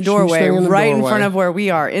like in the doorway, in front of where we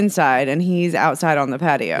are inside, and he's outside on the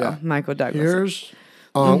patio. Yeah. Michael Douglas. Here's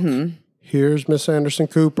Unc. Here's Miss Anderson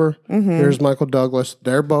Cooper. Here's Michael Douglas.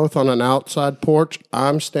 They're both on an outside porch.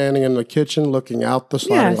 I'm standing in the kitchen looking out the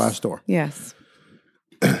sliding glass door. Yes.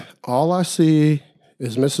 All I see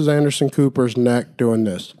is Mrs. Anderson Cooper's neck doing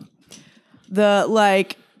this. The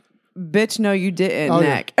bitch, no, you didn't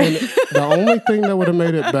neck. Yeah. And the only thing that would have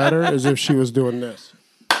made it better is if she was doing this.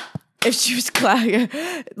 If she was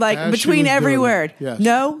between every word. Yes.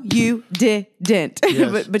 No, you didn't.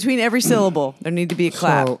 Yes. Between every syllable, there need to be a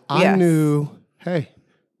clap. So I knew, hey,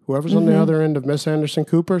 whoever's on the other end of Miss Anderson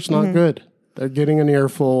Cooper, it's not good. They're getting an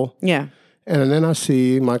earful. Yeah. And then I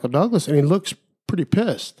see Michael Douglas, and he looks pretty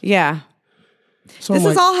pissed. Yeah. So this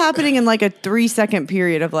is all happening in like a 3-second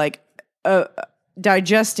period of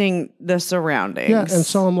digesting the surroundings. Yeah, and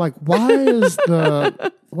so I'm like, why is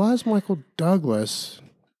Michael Douglas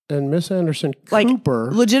and Miss Anderson like Cooper.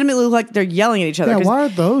 legitimately look like they're yelling at each other. Yeah, why are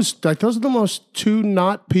those? Like, those are the most two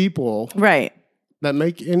not people Right. that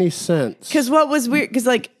make any sense. Because what was weird, because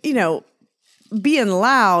like, you know, being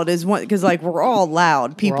loud is one, because like we're all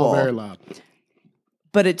loud people. We're all very loud.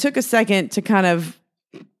 But it took a second to kind of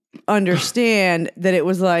understand that it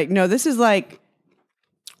was like, no, this is like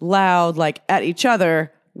loud, like at each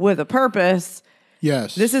other with a purpose.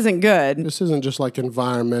 Yes. This isn't good. This isn't just like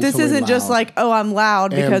environmentally This isn't just loud. like, oh, I'm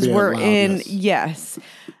loud because Ambient we're loudness. in. Yes.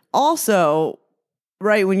 Also,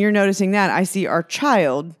 right when you're noticing that, I see our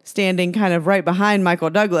child standing kind of right behind Michael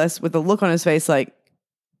Douglas with a look on his face like,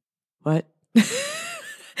 what?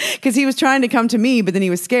 Because he was trying to come to me, but then he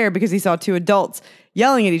was scared because he saw two adults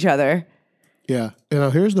yelling at each other. Yeah. You know,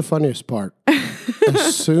 here's the funniest part.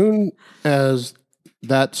 As soon as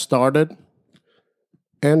that started,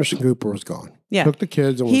 Anderson Cooper was gone. Yeah. Took the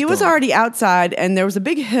kids and He was gone. already outside, and there was a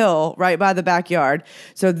big hill right by the backyard.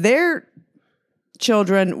 So their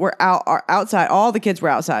children were outside. All the kids were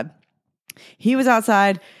outside. He was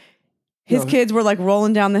outside. His kids were like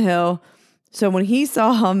rolling down the hill. So when he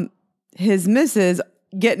saw his missus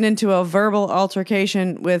getting into a verbal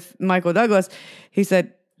altercation with Michael Douglas, he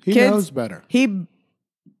said, He kids, knows better. He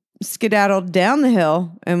skedaddled down the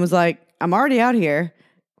hill and was like, I'm already out here.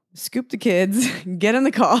 Scoop the kids, get in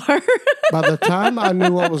the car. By the time I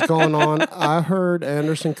knew what was going on, I heard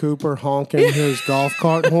Anderson Cooper honking his golf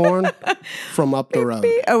cart horn from up the road.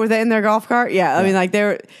 Oh, were they in their golf cart? Yeah. I mean, like they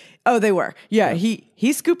were. Oh, they were. Yeah.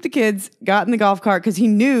 He scooped the kids, got in the golf cart because he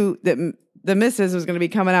knew that the missus was going to be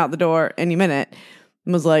coming out the door any minute,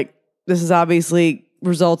 and was like, this is obviously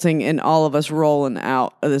resulting in all of us rolling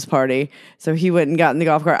out of this party. So he went and got in the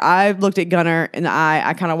golf cart. I looked at Gunnar in the eye.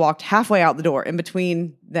 I kind of walked halfway out the door in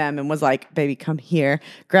between them and was like, baby, come here.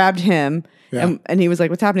 Grabbed him. Yeah. And he was like,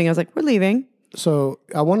 what's happening? I was like, we're leaving. So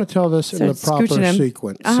I want to tell this in the Started proper scooching him.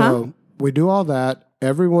 sequence. Uh-huh. So we do all that.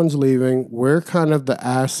 Everyone's leaving. We're kind of the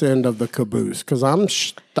ass end of the caboose because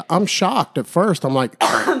I'm shocked at first. I'm like,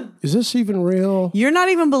 is this even real? You're not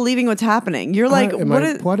even believing what's happening. You're like,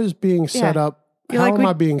 What is being set Yeah. up? You're How like, am we-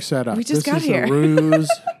 I being set up? we just this got is here. a ruse.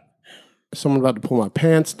 Someone about to pull my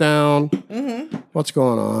pants down. Mm-hmm. What's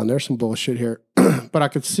going on? There's some bullshit here. But I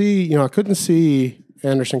could see, I couldn't see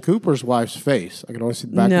Anderson Cooper's wife's face. I could only see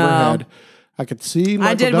the back of her No. head. I could see Michael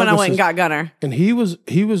I did when I went and Douglas's- got Gunnar. and he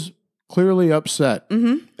was clearly upset.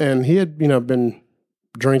 Mm-hmm. And he had, been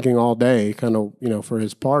drinking all day kind of, for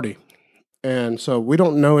his party. And so we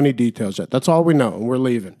don't know any details yet. That's all we know. And we're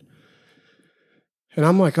leaving. And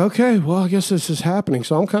I'm like, okay, well, I guess this is happening.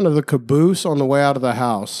 So I'm kind of the caboose on the way out of the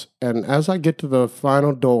house. And as I get to the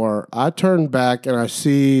final door, I turn back and I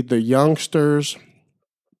see the youngsters,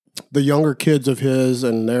 the younger kids of his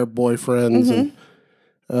and their boyfriends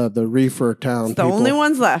and the reefer town The people. only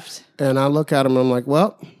ones left. And I look at them and I'm like,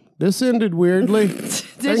 well, this ended weirdly.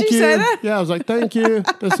 Did you say that? Yeah, I was like, thank you.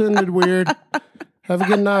 This ended weird. Have a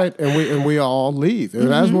good night. And we all leave.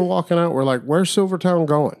 And as we're walking out, we're like, where's Silvertown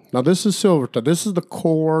going? Now, this is Silvertown. This is the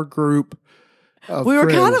core group of We were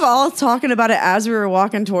kind friends. of all talking about it as we were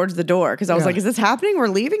walking towards the door because I was Yeah. like, is this happening? We're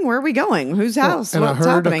leaving? Where are we going? Whose house? And I What's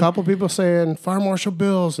heard happening? a couple people saying Fire Marshal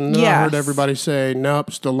Bill's. And then I heard Yes. everybody say,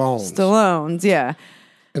 nope, Stallone's. Stallone's, yeah.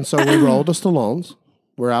 And so we rolled to Stallone's.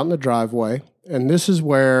 We're out in the driveway. And this is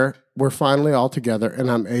where we're finally all together and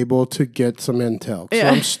I'm able to get some intel. So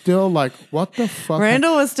Yeah. I'm still like, what the fuck?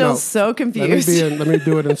 Randall was still No, so confused. let me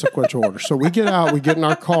do it in sequential order. So we get out, we get in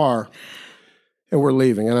our car, and we're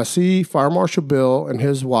leaving. And I see Fire Marshal Bill and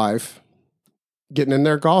his wife getting in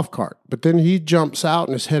their golf cart. But then he jumps out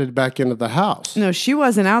and is headed back into the house. No, she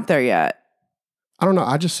wasn't out there yet. I don't know.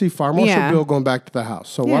 I just see Fire Marshal Yeah. Bill going back to the house.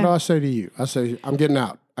 So Yeah. what do I say to you? I say, I'm getting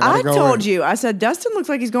out. I gotta go told in. you. I said, Dustin looks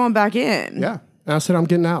like he's going back in. Yeah. And I said, I'm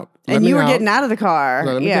getting out. Let And me you were getting out of the car.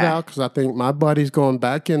 Let me yeah. get out because I think my buddy's going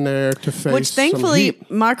back in there to face Which some thankfully heat.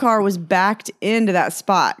 my car was backed into that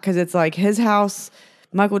spot because it's like his house,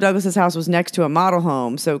 Michael Douglas's house was next to a model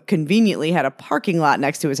home, so conveniently had a parking lot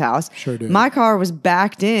next to his house. Sure did. My car was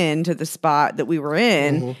backed into the spot that we were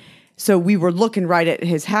in, so we were looking right at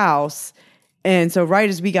his house. And so right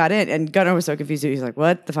as we got in, and Gunnar was so confused. He's like,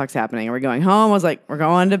 what the fuck's happening? Are we going home? I was like, we're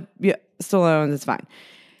going to Stallone's. It's fine.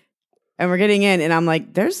 And we're getting in, and I'm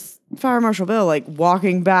like, there's Fire Marshal Bill, like,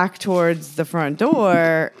 walking back towards the front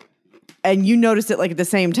door. And you noticed it, like, at the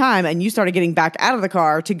same time, and you started getting back out of the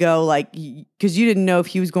car to go, like, because you didn't know if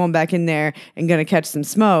he was going back in there and going to catch some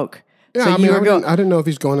smoke. Yeah, so I mean, you were I didn't know if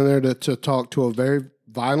he's going in there to talk to a very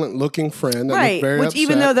violent-looking friend that right, looked very which upset.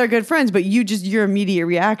 even though they're good friends, but your immediate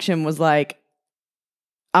reaction was like,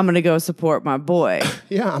 I'm going to go support my boy.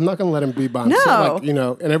 Yeah, I'm not going to let him be by himself.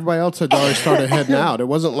 No. Like, and everybody else had already started heading out. It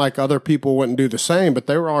wasn't like other people wouldn't do the same, but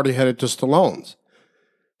they were already headed to Stallone's.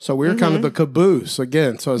 So we were kind of the caboose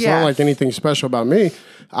again. So it's not like anything special about me.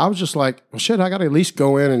 I was just like, well, shit, I got to at least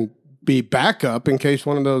go in and be backup in case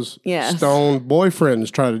one of those stoned boyfriends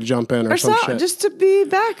try to jump in or some shit. Just to be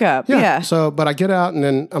backup. Yeah. So, but I get out and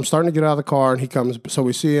then I'm starting to get out of the car and he comes. So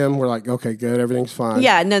we see him. We're like, okay, good. Everything's fine.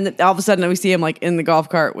 Yeah. And then all of a sudden we see him like in the golf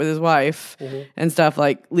cart with his wife and stuff,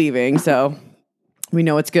 like leaving. So we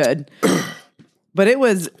know it's good. But it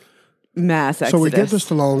was mass exodus. So we get to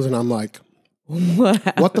Stallone's and I'm like,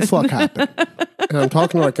 what the fuck happened? And I'm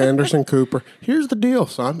talking to like Anderson Cooper. Here's the deal,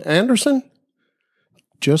 son. Anderson,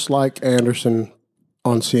 just like Anderson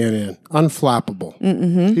on CNN, unflappable.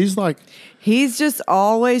 He's like... He's just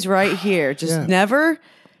always right here. Just never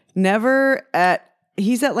at...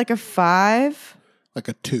 He's at like a 5. Like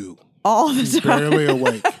a 2. All the time. Barely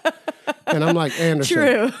awake. And I'm like, Anderson.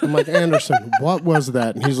 True. I'm like, Anderson, what was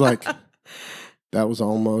that? And he's like... That was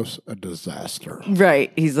almost a disaster.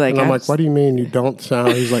 Right. He's like... And I'm like, what do you mean you don't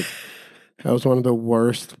sound... He's like, that was one of the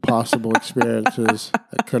worst possible experiences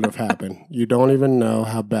that could have happened. You don't even know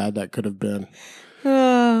how bad that could have been.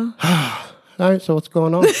 All right, so what's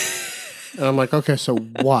going on? And I'm like, okay, so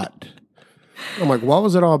what? I'm like, what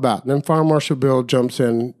was it all about? And then Fire Marshal Bill jumps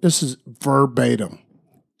in. This is verbatim.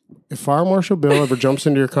 If Fire Marshal Bill ever jumps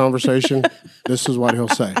into your conversation, this is what he'll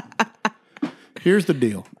say. Here's the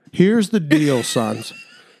deal. Here's the deal, sons.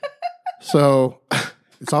 So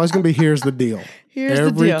it's always going to be here's the deal.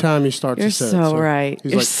 Every time he starts You're a sentence. so right.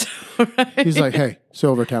 He's You're like, so right. He's like, hey,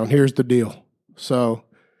 Silvertown, here's the deal. So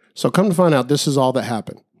come to find out, this is all that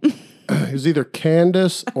happened. It was either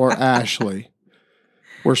Candace or Ashley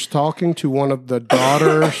were talking to one of the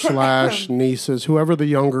daughter/nieces, whoever the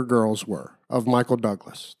younger girls were, of Michael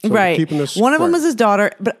Douglas. So right. Keeping this one of them square. was his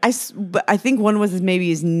daughter, but I think one was maybe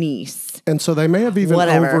his niece. And so they may have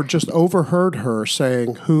even just overheard her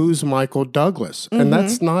saying, who's Michael Douglas? And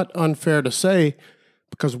that's not unfair to say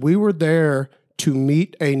because we were there to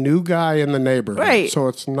meet a new guy in the neighborhood. Right. So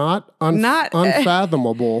it's not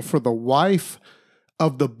unfathomable for the wife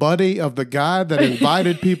of the buddy of the guy that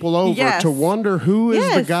invited people over to wonder who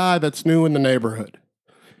is the guy that's new in the neighborhood.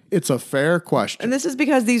 It's a fair question. And this is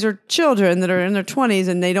because these are children that are in their 20s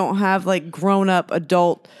and they don't have like grown-up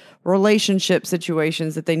adult relationship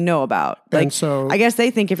situations that they know about. Like, and so, I guess they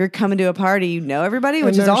think if you're coming to a party, you know everybody,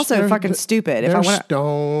 which is also fucking stupid. They're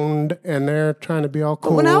stoned and they're trying to be all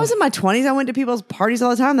cool. But when I was in my 20s, I went to people's parties all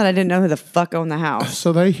the time that I didn't know who the fuck owned the house.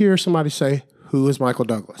 So they hear somebody say, who is Michael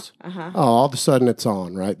Douglas? Oh, all of a sudden it's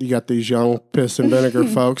on, right? You got these young piss and vinegar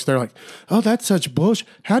folks. They're like, oh, that's such bullshit.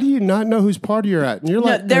 How do you not know whose party you're at? And you're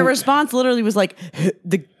like... their response literally was like,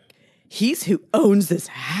 he's who owns this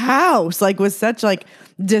house. Like, with such like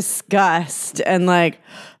disgust and like...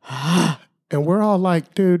 And we're all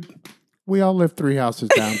like, dude... We all live 3 houses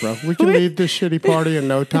down, bro. We can leave this shitty party in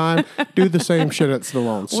no time. Do the same shit at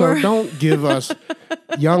Stallone. So don't give us...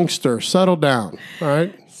 Youngster, settle down, all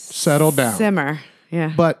right? Settle down. Simmer.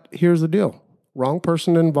 Yeah. But here's the deal. Wrong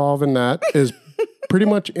person involved in that is pretty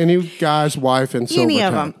much any guy's wife in Silvertown. Any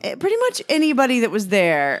of them. Pretty much anybody that was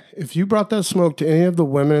there. If you brought that smoke to any of the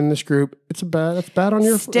women in this group, it's bad on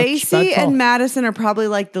your... Stacy and Madison are probably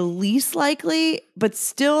like the least likely, but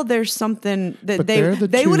still there's something that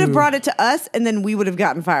they would have brought it to us and then we would have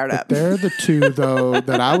gotten fired up. They're the two, though,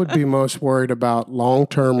 that I would be most worried about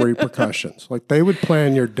long-term repercussions. Like, they would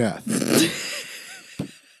plan your death.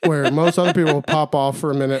 Where most other people will pop off for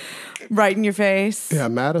a minute. Right in your face. Yeah,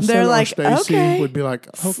 Madison They're or like, Stacy would be like,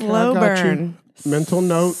 okay, slow I got burn. You. Mental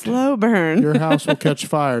note. Slow burn. Your house will catch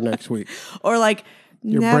fire next week. Or like...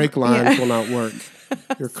 Your brake lines will not work.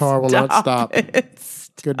 Your car will not stop.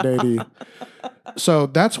 Good day to you. So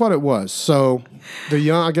that's what it was. So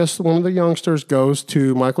I guess one of the youngsters goes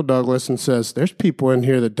to Michael Douglas and says, there's people in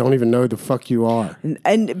here that don't even know who the fuck you are.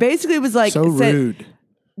 And basically it was like... So rude.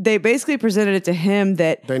 They basically presented it to him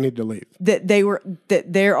that they need to leave. That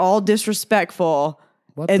they're all disrespectful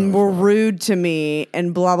and were rude to me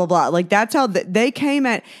and blah blah blah. Like, that's how they came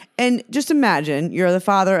at. And just imagine you're the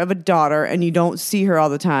father of a daughter and you don't see her all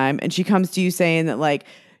the time, and she comes to you saying that, like,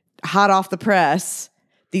 hot off the press,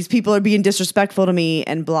 these people are being disrespectful to me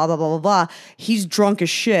and blah blah blah blah blah. He's drunk as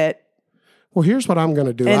shit. Well, here's what I'm going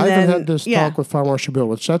to do. I haven't had this talk with Fire Marshal Bill,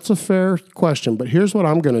 which that's a fair question. But here's what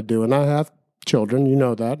I'm going to do, and I have children, you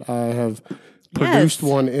know that. I have produced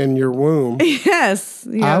one in your womb. Yes.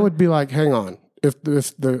 Yeah. I would be like, hang on.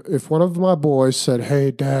 If one of my boys said,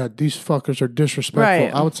 hey, Dad, these fuckers are disrespectful,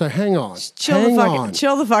 right, I would say, hang on. Chill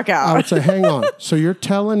the fuck out. I would say, hang on. So you're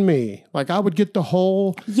telling me, like, I would get the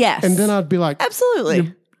whole... Yes. And then I'd be like...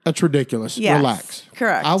 Absolutely. That's ridiculous. Yes, Relax.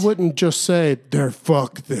 correct. I wouldn't just say they're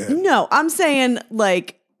fucked then. No, I'm saying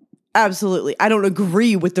like, absolutely. I don't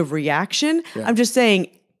agree with the reaction. Yeah. I'm just saying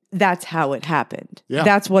that's how it happened. Yeah.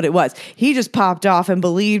 That's what it was. He just popped off and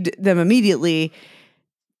believed them immediately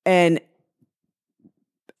and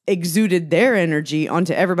exuded their energy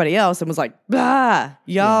onto everybody else and was like, bah,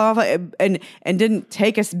 y'all, and didn't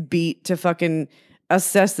take a beat to fucking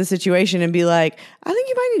assess the situation and be like, I think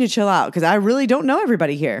you might need to chill out because I really don't know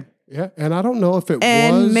everybody here. Yeah, and I don't know if it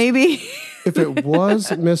And was maybe if it was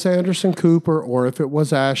Miss Anderson Cooper or if it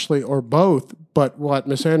was Ashley or both. But what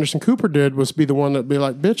Miss Anderson Cooper did was be the one that'd be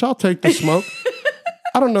like, bitch, I'll take the smoke.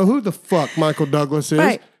 I don't know who the fuck Michael Douglas is,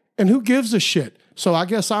 Right. and who gives a shit. So I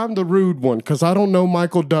guess I'm the rude one because I don't know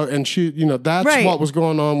Michael Douglas. And she, that's Right. what was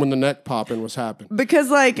going on when the neck popping was happening. because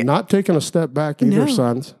like Not taking a step back either, No.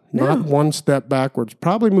 sons. Not one step backwards.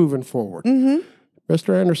 Probably moving forward.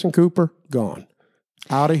 Mr. Anderson Cooper, gone.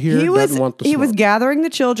 Out of here. Doesn't want the he was smoke. gathering the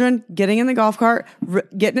children, getting in the golf cart,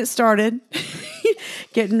 getting it started,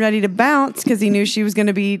 getting ready to bounce because he knew she was going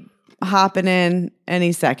to be hopping in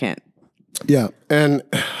any second. Yeah, and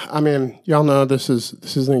I mean, y'all know this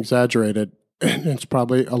isn't exaggerated. It's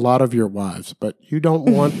probably a lot of your wives, but you don't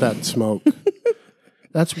want that smoke.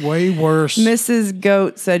 That's way worse. Mrs.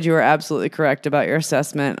 Goat said you were absolutely correct about your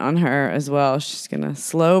assessment on her as well. She's going to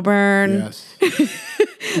slow burn. Yes.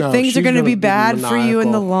 No, Things she's are going to gonna be bad for you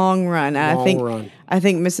in the maniacal. long run. And Long run. I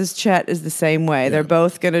think Mrs. Chet is the same way. They're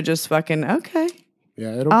both going to just fucking, okay,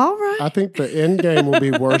 Yeah, it'll. all right. I think the end game will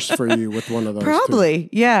be worse for you with one of those. two. Probably,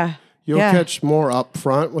 yeah. You'll yeah. catch more up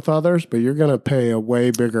front with others, but you're going to pay a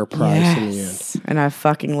way bigger price in the end. Yes. And I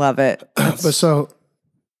fucking love it. But so,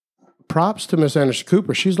 props to Miss Anderson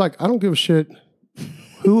Cooper. She's like, I don't give a shit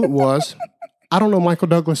who it was. I don't know Michael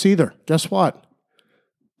Douglas either. Guess what?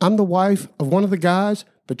 I'm the wife of one of the guys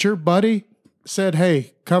that your buddy said,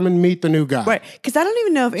 hey, come and meet the new guy. Right. Because I don't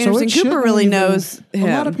even know if So Anderson it Cooper shouldn't really even- knows him.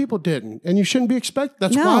 A lot of people didn't. And you shouldn't be expected.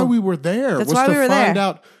 That's No. why we were there. That's was why to we were find there.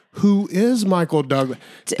 out who is Michael Douglas.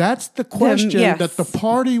 That's the question yes. that the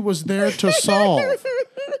party was there to solve.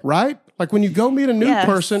 Right? Like when you go meet a new Yes.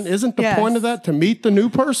 person, isn't the Yes. point of that to meet the new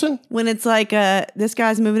person? When it's like, this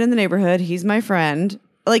guy's moving in the neighborhood. He's my friend.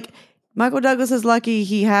 Like, Michael Douglas is lucky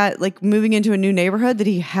he had, like, moving into a new neighborhood that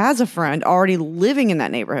he has a friend already living in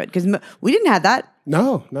that neighborhood. Because we didn't have that.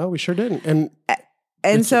 No, we sure didn't. And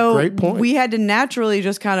And It's a so great point. we had to naturally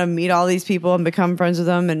just kind of meet all these people and become friends with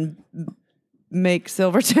them and make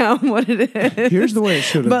Silvertown what it is. here's the way it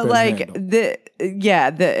should have But been like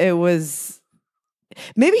handled. it was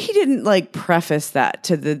maybe he didn't like preface that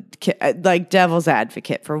to the like devil's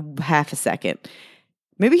advocate for half a second.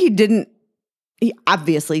 Maybe he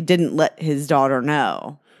obviously didn't let his daughter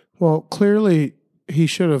know. Well, clearly he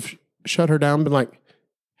should have shut her down and been like,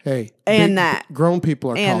 hey, And that. grown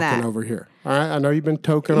people are And talking that. over here. All right, I know you've been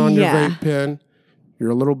toking on your Yeah. vape pen. You're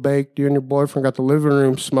a little baked. You and your boyfriend got the living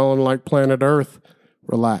room smelling like planet Earth.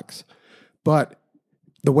 Relax. But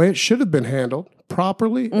the way it should have been handled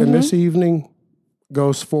properly, and this evening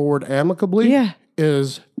goes forward amicably, Yeah.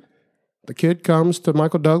 is the kid comes to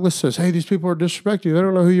Michael Douglas, says, hey, these people are disrespecting you. They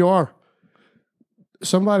don't know who you are.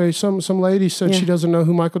 Some lady said she doesn't know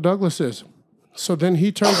who Michael Douglas is. So then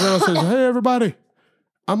he turns around and says, hey, everybody,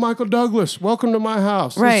 I'm Michael Douglas. Welcome to my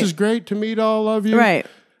house. Right. This is great to meet all of you. Right.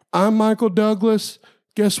 I'm Michael Douglas.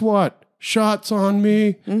 Guess what? Shots on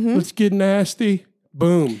me. Let's get nasty.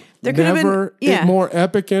 Boom. There could have been- Never yeah. a more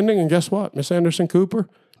epic ending. And guess what? Miss Anderson Cooper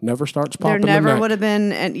never starts There popping the never neck. would have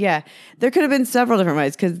been, and yeah, there could have been several different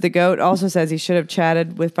ways because the goat also says he should have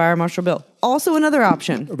chatted with Fire Marshal Bill. Also, another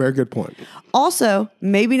option. A very good point. Also,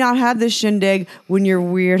 maybe not have this shindig when your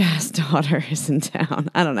weird ass daughter is in town.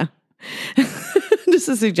 I don't know. Just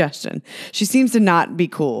a suggestion. She seems to not be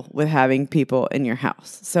cool with having people in your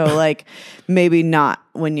house. So, like, maybe not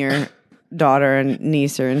when your daughter and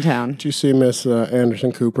niece are in town. Did you see Miss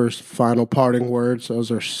Anderson Cooper's final parting words? Those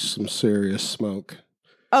are some serious smoke.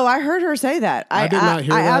 Oh, I heard her say that. I did not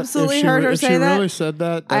hear I that. absolutely If she heard her if say she that. really said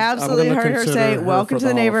that, I absolutely I'm gonna heard her consider say, her welcome for to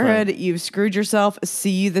the Hall of Fame." neighborhood. You've screwed yourself.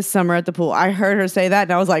 See you this summer at the pool. I heard her say that,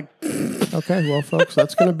 and I was like, Okay, well, folks,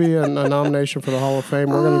 that's going to be a nomination for the Hall of Fame.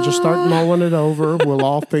 We're going to just start mulling it over. We'll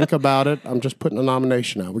all think about it. I'm just putting a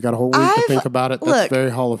nomination out. We got a whole week to I've- think about it. That's look, very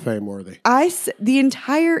Hall of Fame worthy. the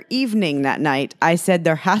entire evening that night, I said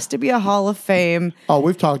there has to be a Hall of Fame. Oh,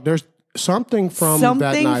 we've talked. There's something from that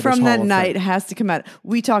night. is from Hall that of night Fame. has to come out.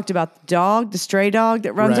 We talked about the dog, the stray dog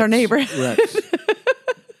that runs our Rex, neighborhood.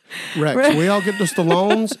 Rex. We all get the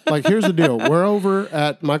Stallones. Like, here's the deal. We're over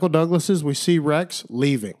at Michael Douglas's. We see Rex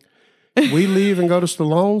leaving. We leave and go to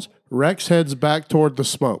Stallone's. Rex heads back toward the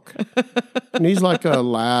smoke. And he's like a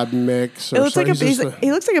lab mix. Or It looks like something.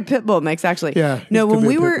 he looks like a pit bull mix, actually. Yeah. No, he could when be a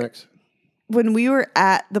we pit were mix. when we were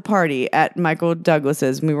at the party at Michael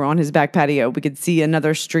Douglas's, and we were on his back patio, we could see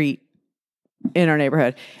another street in our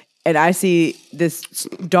neighborhood. And I see this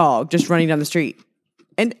dog just running down the street.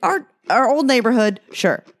 And our old neighborhood,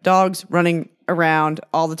 sure, dogs running around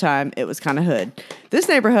all the time. It was kind of hood. This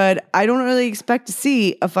neighborhood, I don't really expect to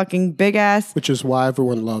see a fucking big ass Which is why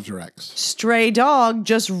everyone loves Rex. stray dog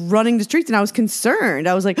just running the streets. And I was concerned.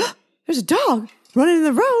 I was like, oh, there's a dog running in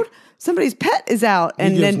the road. Somebody's pet is out.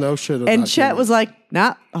 And gives then no shit and about Chet doing was like,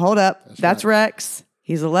 nah, hold up. That's right. Rex.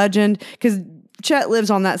 He's a legend. Because Chet lives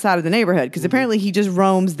on that side of the neighborhood. Because apparently he just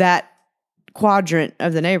roams that quadrant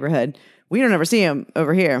of the neighborhood. We don't ever see him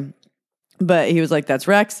over here. But he was like, that's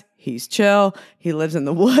Rex. He's chill. He lives in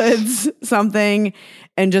the woods, something,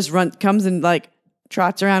 and just comes and like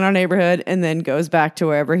trots around our neighborhood and then goes back to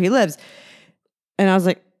wherever he lives. And I was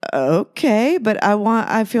like, okay, but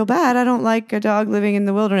I feel bad. I don't like a dog living in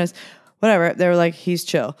the wilderness. Whatever. They were like, he's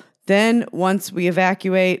chill. Then once we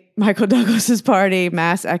evacuate Michael Douglas's party,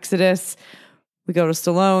 mass exodus, we go to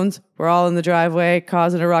Stallone's. We're all in the driveway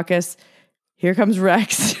causing a ruckus. Here comes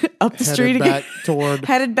Rex up the street again.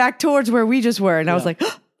 Headed back towards where we just were. And I was like,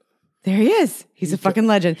 oh, there he is. He's a fucking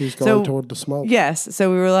legend. He's going toward the smoke. Yes.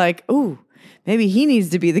 So we were like, ooh, maybe he needs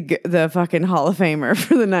to be the fucking Hall of Famer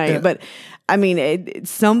for the night. Yeah. But I mean, it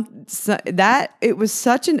was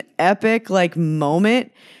such an epic like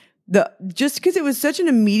moment. Just because it was such an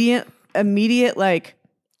immediate like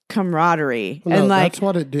camaraderie No, and like that's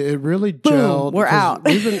what it did. It really boom, gelled. we're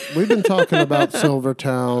because out. we've been talking about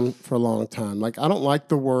Silvertown for a long time. Like I don't like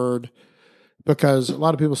the word because a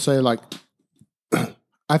lot of people say like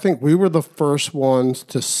I think we were the first ones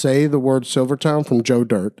to say the word Silvertown from Joe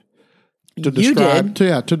Dirt to describe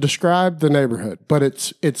the neighborhood. But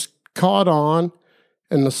it's caught on,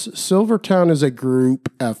 and the Silvertown is a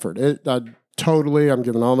group effort. I'm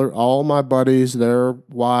giving all my buddies, their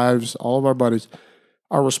wives, all of our buddies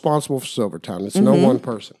are responsible for Silvertown. It's no one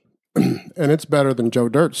person. And it's better than Joe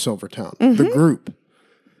Dirt's Silvertown, the group.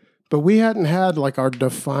 But we hadn't had like our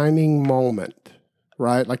defining moment,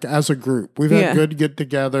 right? Like as a group. We've had good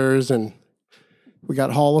get-togethers and we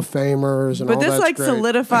got Hall of Famers and all that. But this like great.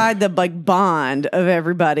 solidified the like bond of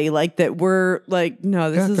everybody. Like that we're like,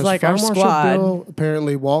 no, this is 'cause like Fire our Marshal squad. Bill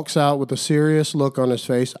apparently walks out with a serious look on his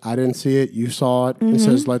face. I didn't see it. You saw it. And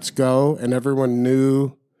says, let's go. And everyone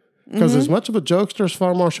knew. Because as much of a jokester as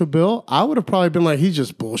Fire Marshal Bill, I would have probably been like, he's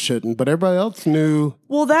just bullshitting. But everybody else knew.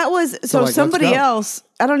 Well, that was so like, somebody let's go. else.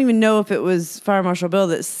 I don't even know if it was Fire Marshal Bill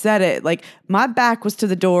that said it. Like my back was to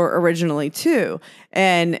the door originally too,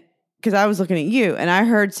 and because I was looking at you, and I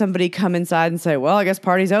heard somebody come inside and say, "Well, I guess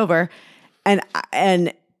party's over," and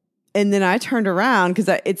then I turned around because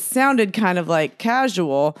it sounded kind of like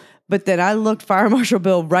casual, but then I looked Fire Marshal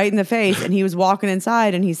Bill right in the face, and he was walking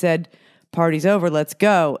inside, and he said, "Party's over, let's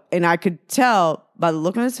go," and I could tell by the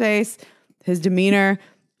look on his face, his demeanor.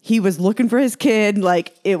 He was looking for his kid,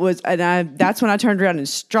 like it was, and that's when I turned around and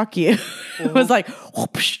struck you. It was like,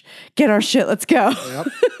 whoosh, get our shit, let's go. Yep.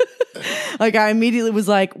 Like I immediately was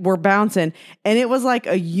like, we're bouncing. And it was like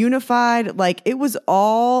a unified, like it was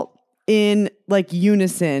all in like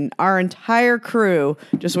unison. Our entire crew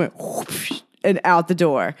just went whoosh, and out the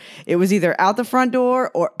door. It was either out the front door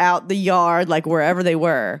or out the yard, like wherever they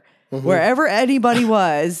were. Wherever anybody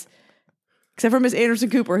was, except for Miss Anderson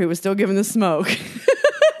Cooper, who was still giving the smoke.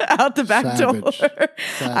 Out the back door.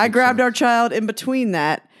 I grabbed our child in between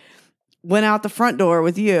that, went out the front door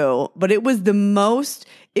with you. But it was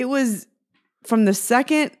from the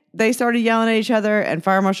second they started yelling at each other and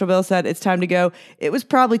Fire Marshal Bill said, it's time to go. It was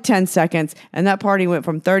probably 10 seconds. And that party went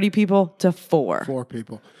from 30 people to 4. 4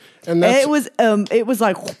 people. And that's, it was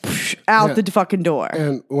like whoosh, out the fucking door.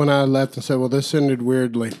 And when I left and said, well, this ended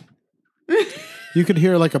weirdly, you could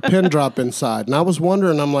hear like a pin drop inside. And I was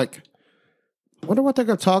wondering, I'm like, I wonder what they're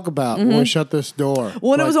going to talk about when we shut this door.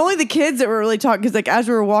 Well, and it was only the kids that were really talking because, like, as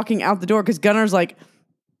we were walking out the door, because Gunner's like,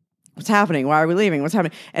 "What's happening? Why are we leaving? What's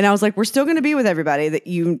happening?" And I was like, "We're still going to be with everybody that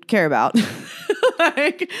you care about.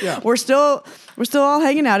 We're still all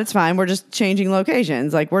hanging out. It's fine. We're just changing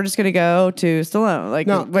locations. Like, we're just going to go to Stallone. Like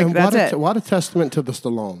that's it. What a testament to the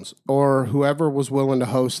Stallones or whoever was willing to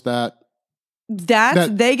host that.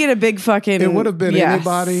 They get a big fucking. It would have been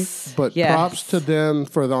anybody, but yes. props to them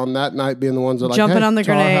for on that night being the ones that like jumping on the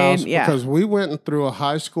to our grenade. house, Yeah, because we went and threw a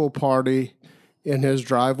high school party in his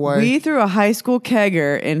driveway. We threw a high school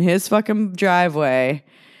kegger in his fucking driveway.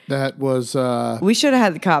 That was. We should have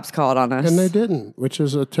had the cops called on us, and they didn't, which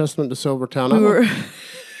is a testament to Silvertown.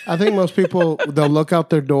 I think most people, they'll look out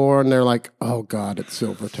their door and they're like, "Oh God, it's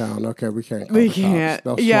Silvertown. Okay, we can't. Call the can't.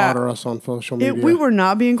 Cops. They'll slaughter us on social media." We were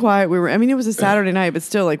not being quiet. I mean, it was a Saturday night, but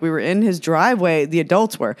still, like, we were in his driveway. The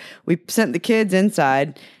adults were. We sent the kids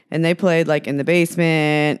inside, and they played like in the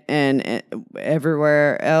basement and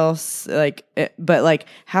everywhere else. But like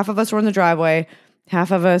half of us were in the driveway,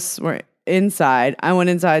 half of us were inside. I went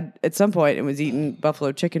inside at some point and was eating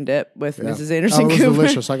buffalo chicken dip with Mrs. Anderson It was Cooper.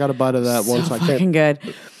 delicious. I got a bite of that once. So I can't. fucking good.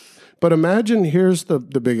 But imagine, here's the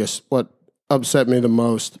biggest, what upset me the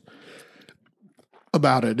most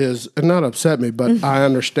about it is, and not upset me, but I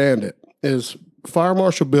understand it, is Fire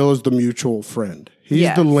Marshal Bill is the mutual friend.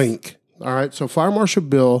 He's the link. All right. So Fire Marshal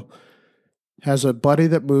Bill has a buddy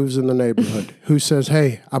that moves in the neighborhood who says,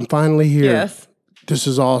 "Hey, I'm finally here. Yes. This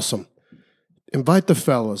is awesome. Invite the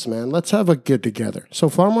fellas, man. Let's have a get together." So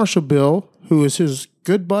Fire Marshal Bill, who is his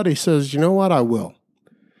good buddy, says, "You know what? I will."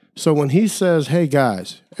 So when he says, "Hey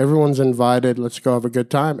guys, everyone's invited. Let's go have a good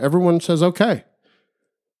time," everyone says, "Okay."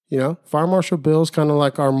 You know, Fire Marshal Bill is kind of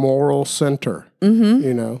like our moral center. Mm-hmm.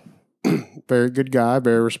 You know, very good guy,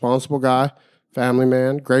 very responsible guy, family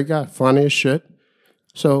man, great guy, funny as shit.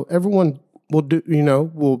 So everyone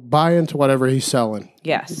will buy into whatever he's selling.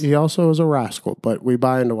 Yes. He also is a rascal, but we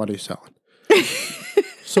buy into what he's selling.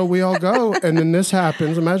 So we all go, and then this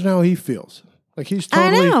happens. Imagine how he feels. Like he's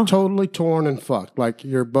totally torn and fucked. Like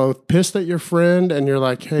you're both pissed at your friend, and you're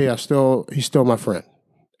like, "Hey, he's still my friend."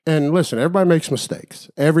 And listen, everybody makes mistakes.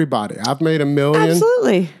 Everybody. I've made a million.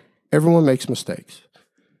 Absolutely. Everyone makes mistakes.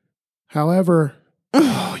 However,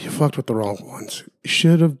 you fucked with the wrong ones. You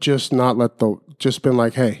should have just just been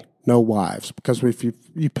like, "Hey, no wives," because if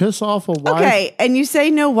you piss off a wife, okay, and you say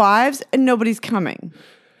no wives, and nobody's coming.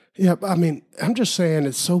 Yeah, I mean, I'm just saying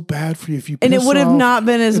it's so bad for you if you piss and it would have off, not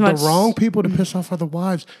been as much. The wrong people to piss off are the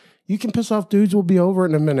wives. You can piss off dudes. We'll be over it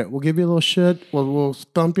in a minute. We'll give you a little shit. We'll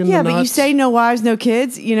thump you in the nuts. Yeah, but you say no wives, no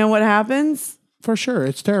kids. You know what happens? For sure,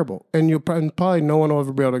 it's terrible, and probably no one will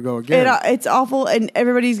ever be able to go again. It's awful, and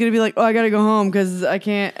everybody's gonna be like, "Oh, I gotta go home because I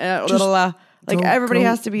can't." Like everybody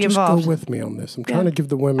has to be involved. Just go with me on this. I'm trying to give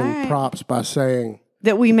the women props by saying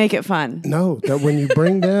that we make it fun. No, that when you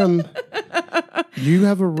bring them, you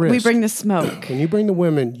have a risk. We bring the smoke. When you bring the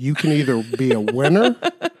women, you can either be a winner.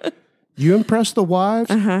 You impress the wives,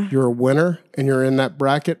 you're a winner, and you're in that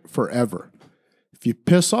bracket forever. If you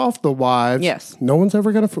piss off the wives, no one's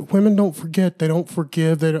ever going to... Women don't forget. They don't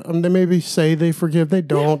forgive. They maybe say they forgive. They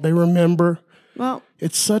don't. They remember. Well...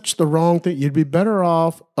 It's such the wrong thing. You'd be better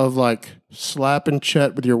off of like slapping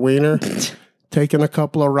Chet with your wiener, taking a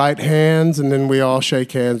couple of right hands, and then we all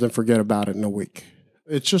shake hands and forget about it in a week.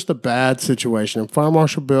 It's just a bad situation. And Fire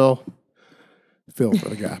Marshal Bill, feel for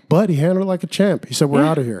the guy. But he handled it like a champ. He said, "We're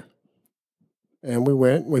out of here." And we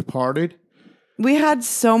went, we partied. We had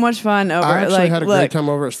so much fun over. I actually had a great time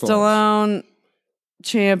over at Stallone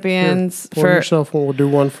champions. Pour yourself one. We'll do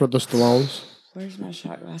one for the Stallones. Where's my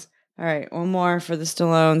shot glass? All right, one more for the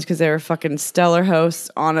Stallones because they were fucking stellar hosts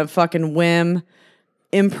on a fucking whim.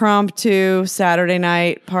 Impromptu Saturday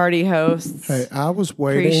night party hosts. Hey, I was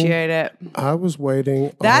waiting. Appreciate it. I was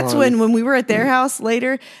waiting. That's when we were at their house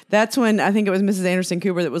later, that's when I think it was Mrs. Anderson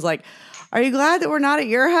Cooper that was like, "Are you glad that we're not at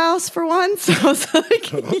your house for once?" I was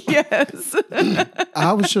like, yes.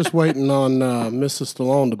 I was just waiting on Mrs.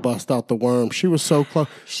 Stallone to bust out the worm. She was so close.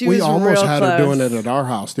 We almost had her doing it at our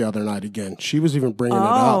house the other night again. She was even bringing it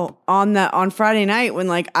up. On Friday night when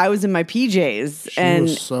like I was in my PJs. She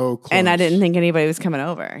was so close. And I didn't think anybody was coming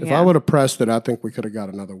over. If I would have pressed it, I think we could have got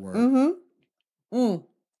another worm. Mm-hmm.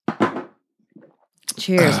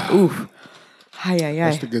 Cheers. Ooh.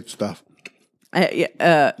 That's the good stuff.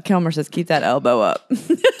 Kilmer says, "Keep that elbow up."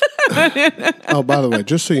 Oh, by the way,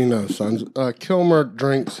 just so you know, sons, Kilmer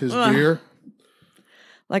drinks his beer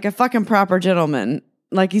like a fucking proper gentleman,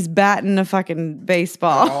 like he's batting a fucking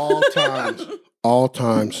baseball. All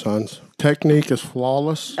times, sons. Technique is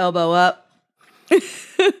flawless. Elbow up,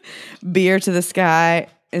 beer to the sky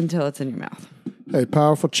until it's in your mouth. Hey,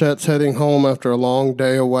 Powerful Chet's heading home after a long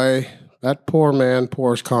day away. That poor man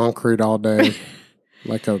pours concrete all day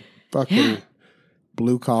like a fucking...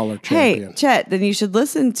 blue-collar champion. Hey, Chet, then you should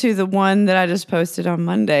listen to the one that I just posted on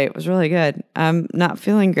Monday. It was really good. I'm not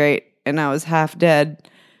feeling great, and I was half dead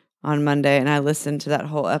on Monday, and I listened to that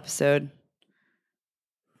whole episode.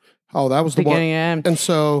 Oh, that was the one. And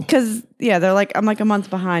so... Because, they're like, I'm like a month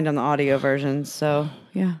behind on the audio version, so,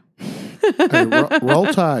 yeah. Hey, roll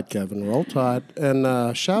tide, Kevin. Roll tide.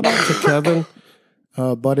 And shout out to Kevin,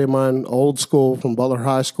 a buddy of mine, old school from Butler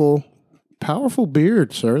High School. Powerful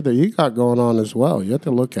beard, sir, that you got going on as well. You have to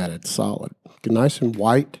look at it. It's solid. Nice and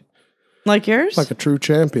white. Like yours? Like a true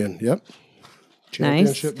champion. Yep.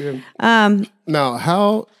 Championship beard. Um, Now,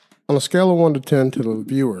 how on a scale of 1 to 10 to the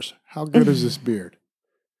viewers, how good is this beard?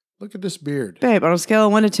 Look at this beard. babe, on a scale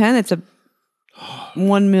of 1 to 10, it's a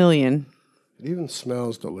 1 million. It even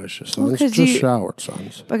smells delicious. Sons. 'cause Just you- showered,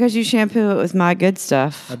 sons. Because you shampoo it with my good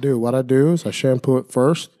stuff. I do. What I do is I shampoo it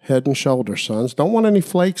first, head and shoulders, sons. Don't want any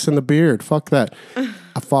flakes in the beard. Fuck that.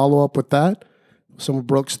 I follow up with that. Some of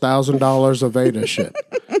Brooks' $1,000 of Aveda shit.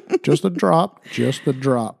 Just a drop. Just a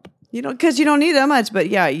drop. You know, because you don't need that much, but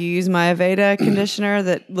yeah, you use my Aveda conditioner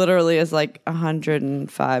that literally is like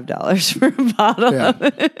 $105 for a bottle.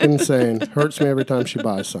 Yeah. Insane. Hurts me every time she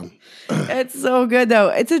buys some. It's so good though.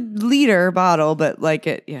 It's a liter bottle, but like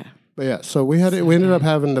it, yeah. But yeah, so we ended up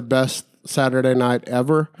having the best Saturday night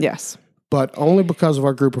ever, Yes. but only because of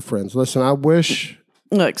our group of friends. Listen, I wish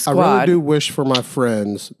Look, I squad. really do wish for my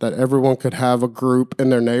friends that everyone could have a group in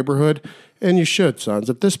their neighborhood. And you should, sons.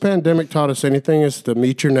 If this pandemic taught us anything, is to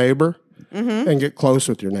meet your neighbor and get close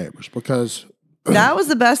with your neighbors. Because That was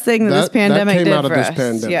the best thing that this That pandemic came did out of for this us.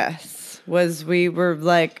 pandemic. Yes. Was we were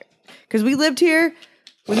like, because we lived here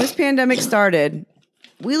when this pandemic started,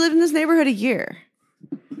 we lived in this neighborhood a year.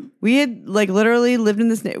 We had like literally lived in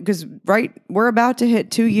this because we're about to hit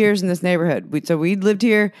 2 years in this neighborhood. So we lived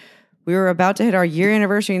here. We were about to hit our year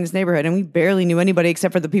anniversary in this neighborhood, and we barely knew anybody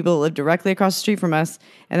except for the people that lived directly across the street from us,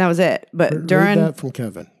 and that was it. But read during that from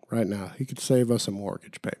Kevin right now. He could save us a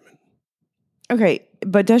mortgage payment. okay,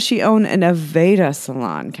 but does she own an Aveda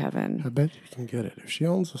salon, Kevin? I bet you can get it. If she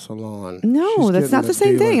owns a salon. No, she's that's getting not the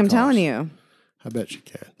same dealer thing. I'm cost. telling you. I bet you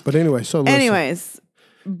can. But anyway, so listen. Anyways,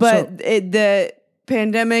 but the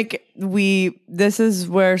pandemic, this is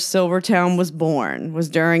where Silvertown was born. Was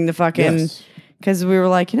during the fucking Yes. because we were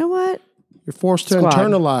like, you know what? You're forced to Squad.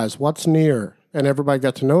 internalize what's near, and everybody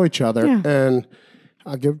got to know each other. Yeah. And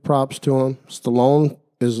I give props to him. Stallone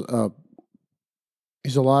is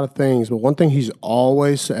he's a lot of things, but one thing he's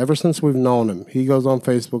always, ever since we've known him, he goes on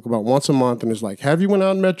Facebook about once a month and is like, "Have you went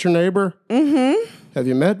out and met your neighbor? Mm-hmm. Have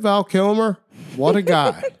you met Val Kilmer? What a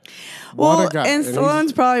guy! Well, what a guy!" and he's-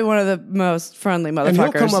 Stallone's probably one of the most friendly motherfuckers. and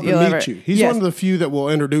he'll come up you'll and meet ever- you. He's Yes. one of the few that will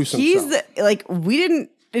introduce himself. He's the like we didn't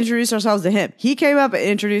introduce ourselves to him. He came up and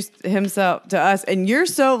introduced himself to us, and you're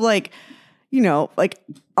so like, you know, like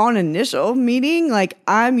on initial meeting, like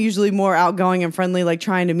I'm usually more outgoing and friendly, like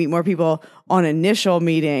trying to meet more people on initial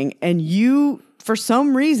meeting, and you, for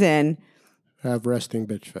some reason, Have resting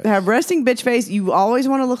bitch face. have resting bitch face. You always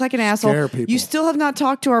want to look like an asshole. Scare people. You still have not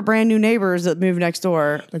talked to our brand new neighbors that moved next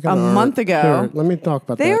door They a got an month art. ago. Here, let me talk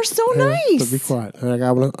about that. They are so Here, nice. So be quiet.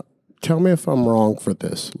 I wanna, tell me if I'm wrong for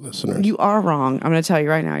this, listeners. You are wrong. I'm going to tell you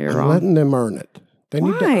right now, you're I'm wrong. letting them earn it. They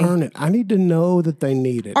need to Why? earn it. I need to know that they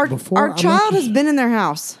need it. Our I make child you- has been in their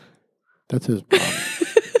house. That's his problem.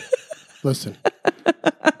 Listen,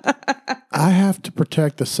 I have to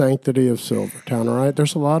protect the sanctity of Silvertown. All right,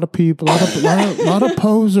 there's a lot of people, a lot of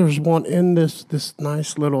posers want in this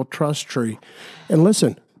nice little trust tree. And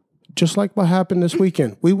listen, just like what happened this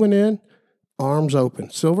weekend, we went in, arms open.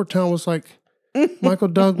 Silvertown was like, Michael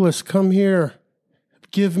Douglas, come here,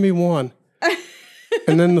 give me one.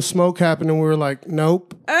 And then the smoke happened, and we were like,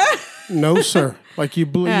 nope, no, sir. Like you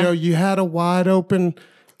blew, you know, you had a wide open.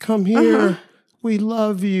 Come here, we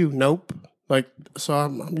love you. Nope. Like so,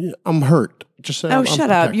 I'm hurt. Just say. Oh, I'm shut up.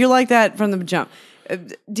 protected. You're like that from the jump.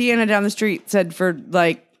 Deanna down the street said for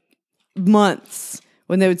like months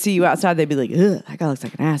when they would see you outside, they'd be like, ugh, that guy looks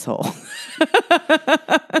like an asshole.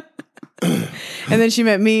 And then she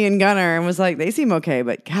met me and Gunner and was like, they seem okay,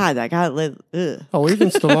 but God, that guy lived, ugh. Oh, even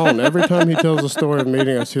Stallone. Every time he tells a story of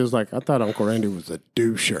meeting us, he was like, "I thought Uncle Randy was a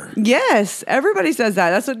doucher." Yes, everybody says that.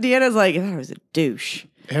 That's what Deanna's like. I thought he was a douche.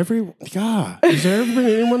 Is there ever been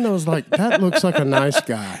anyone that was like, "That looks like a nice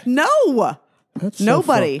guy"? No, That's so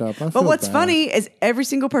nobody. fucked up. I But feel what's bad. funny is every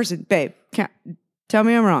single person, babe, tell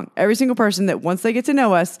me I'm wrong. Every single person that once they get to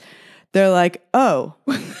know us, they're like, oh,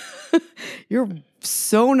 you're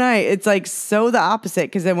so nice. It's like so the opposite.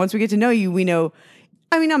 Because then once we get to know you, we know,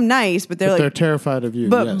 I mean, I'm nice, but they're They're like, terrified of you.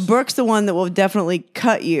 but yes. Brooke's the one that will definitely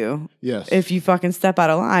cut you Yes. if you fucking step out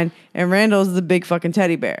of line. And Randall's the big fucking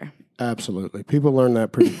teddy bear. Absolutely. People learn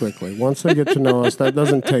that pretty quickly. Once they get to know us, that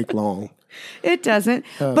doesn't take long. It doesn't.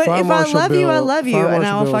 But Fire if Marshal I love you, I Bill- love you. Fire And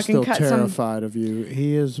I will Marshal Bill's fucking still cut some. terrified of you.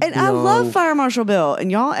 He is And I love beyond- Fire Marshal Bill.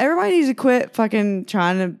 And y'all, everybody needs to quit fucking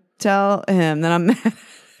trying to tell him that I'm mad.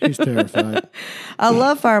 He's terrified. I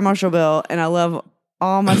love Fire Marshal Bill and I love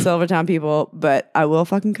all my Silvertown people, but I will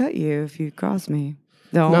fucking cut you if you cross me.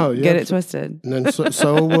 Don't No, you get have it to- twisted. And then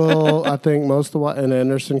so will I think most of and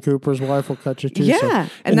Anderson Cooper's wife will cut you too. Yeah,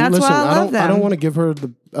 so. and that's why I love I don't them. want to give her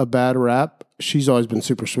a bad rap. She's always been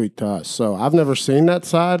super sweet to us. So I've never seen that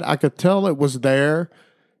side. I could tell it was there,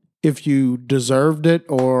 if you deserved it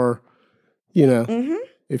or,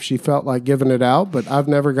 if she felt like giving it out. But I've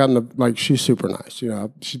never gotten the, like, she's super nice.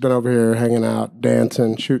 She's been over here hanging out,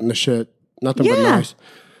 dancing, shooting the shit. Nothing but nice.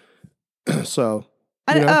 So.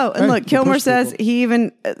 And look, Kilmer says he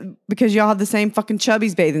even, because y'all have the same fucking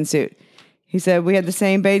Chubby's bathing suit. He said, we had the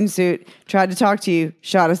same bathing suit, tried to talk to you,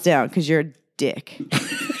 shot us down because you're a dick.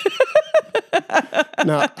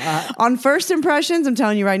 No, on first impressions, I'm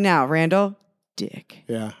telling you right now, Randall, dick.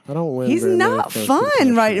 Yeah, I don't win. He's not fun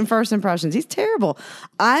in first impressions. He's terrible.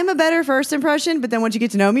 I'm a better first impression, but then once you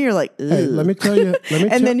get to know me, you're like, ugh. Hey, let me tell you.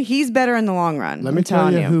 Then he's better in the long run. Let me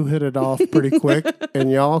tell you who hit it off pretty quick,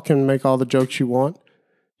 and y'all can make all the jokes you want,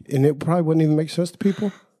 and it probably wouldn't even make sense to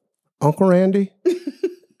people. Uncle Randy,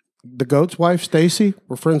 the goat's wife, Stacy,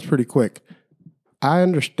 we're friends pretty quick. I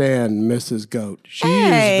understand Mrs. Goat. She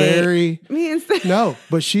is very no,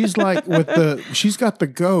 but she's like she's got the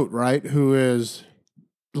goat, right? Who is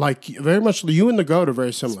like very much you and the goat are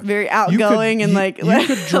very similar. Very outgoing you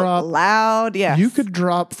could drop loud. Yeah, you could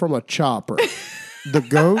drop from a chopper. The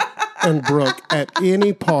goat and Brooke at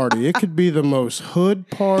any party. It could be the most hood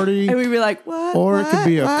party. And we'd be like, what? Or it could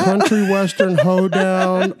be a country western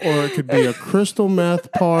hoedown, or it could be a crystal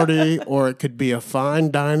meth party, or it could be a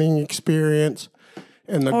fine dining experience.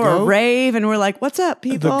 And the goat, a rave, and we're like, what's up,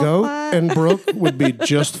 people? The goat and Brooke would be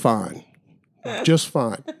just fine. Just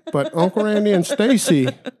fine. But Uncle Randy and Stacy,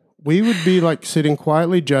 we would be like sitting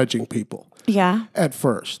quietly judging people. Yeah. At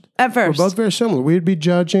first. We're both very similar. We'd be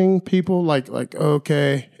judging people like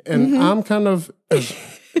okay. And I'm kind of,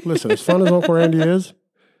 listen, as fun as Uncle Randy is,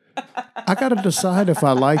 I got to decide if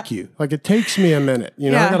I like you. Like, it takes me a minute. I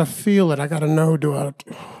got to feel it. I got to know, do I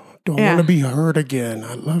want to be hurt again?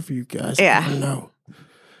 I love you guys. Yeah. I don't know.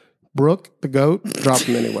 Brooke, the goat, drop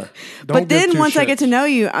him anywhere. But then once I get to know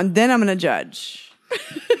you, then I'm going to judge.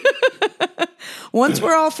 Once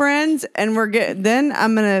we're all friends and then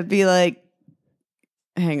I'm going to be like,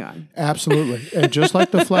 hang on. Absolutely. And just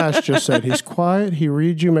like the Flash just said, he's quiet. He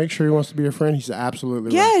reads you, make sure he wants to be your friend. He's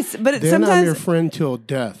absolutely right. Yes, but then sometimes I'm your friend till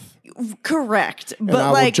death. Correct. And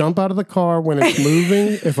I will jump out of the car when it's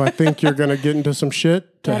moving if I think you're going to get into some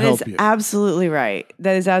shit to help you. Absolutely right.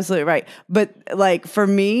 That is absolutely right. But like for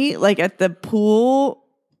me, like at the pool.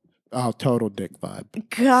 Oh, total dick vibe.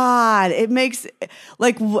 God, it makes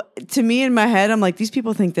like to me in my head, I'm like, these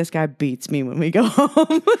people think this guy beats me when we go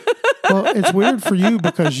home. Well, it's weird for you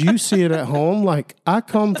because you see it at home. Like I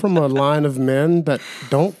come from a line of men that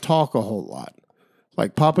don't talk a whole lot.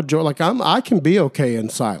 Like Papa Joe, like I can be okay in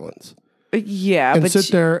silence. Yeah, and sit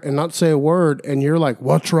there and not say a word, and you're like,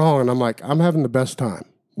 "What's wrong?" And I'm like, "I'm having the best time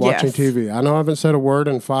watching TV. I know I haven't said a word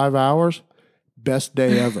in 5 hours. Best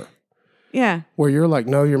day ever." Yeah. Where you're like,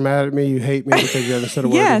 "No, you're mad at me. You hate me because you haven't said a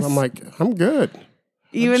word." Yes. I'm like, "I'm good."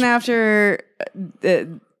 Even after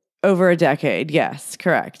over a decade, yes,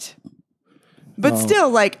 correct. But still,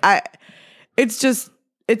 like it's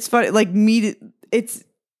funny. Like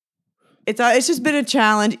it's just been a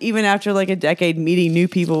challenge even after like a decade meeting new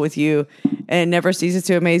people with you, and it never ceases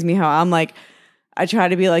to amaze me how I'm like, I try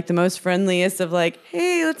to be like the most friendliest of like,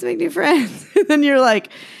 hey, let's make new friends. And then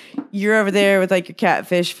you're over there with like your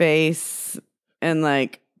catfish face and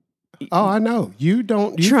like, oh, I know. You've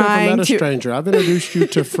never met a stranger. I've introduced you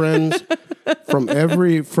to friends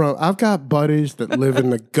I've got buddies that live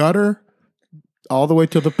in the gutter all the way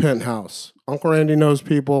to the penthouse. Uncle Randy knows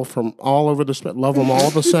people from all over the love them all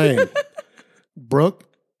the same. Brooke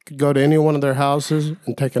could go to any one of their houses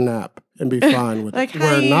and take a nap and be fine with like, it.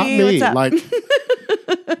 Where not me. Like,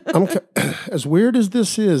 as weird as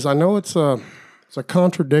this is, I know it's a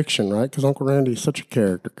contradiction, right? Because Uncle Randy is such a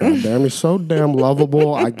character. God damn, he's so damn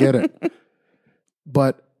lovable. I get it,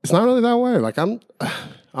 but it's not really that way. Like I'm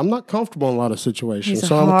not comfortable in a lot of situations,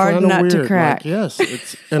 so I'm kind of weird. To crack. Like,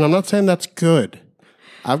 yes, and I'm not saying that's good.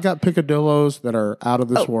 I've got picadillos that are out of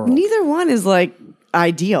this world. Neither one is like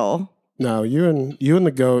ideal. No, you and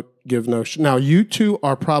the goat give no shit. Now, you two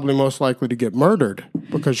are probably most likely to get murdered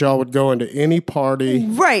because y'all would go into any party.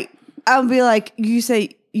 Right. I'll be like, you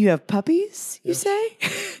say you have puppies, you say?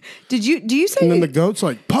 Do you say? And then the goat's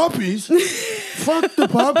like, puppies? Fuck the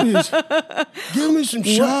puppies. Give me some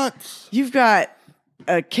shots. You've got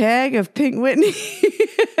a keg of Pink Whitney.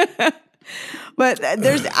 But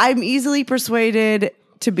I'm easily persuaded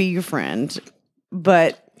to be your friend.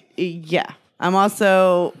 But yeah, I'm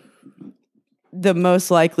also the most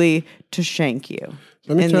likely to shank you.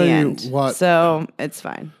 Let me tell you what. So it's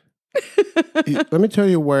fine. Let me tell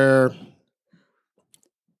you where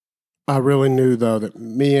I really knew, though, that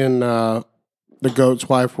me and the goat's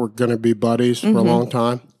wife were going to be buddies for a long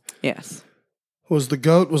time. Yes. Was the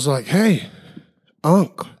goat was like, hey,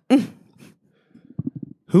 Unc,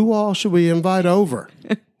 who all should we invite over?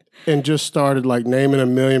 And just started like naming a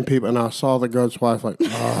million people. And I saw the goat's wife like,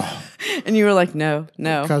 oh. And you were like, no.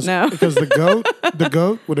 Because the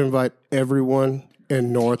goat would invite everyone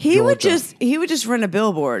in North Georgia. He would just run a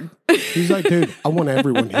billboard. He's like, dude, I want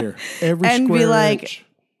everyone here. Every and square be like, inch.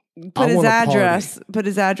 put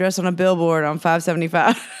his address on a billboard on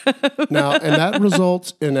 575. Now, and that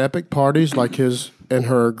results in epic parties like his and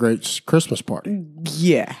her great Christmas party.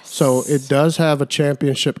 Yes. So it does have a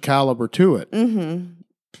championship caliber to it. Mm-hmm.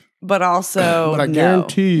 But also, but I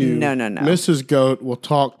guarantee you, no. Mrs. Goat will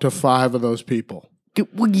talk to 5 of those people.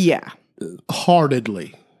 Well, yeah.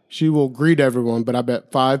 Heartedly. She will greet everyone, but I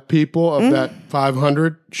bet 5 people of that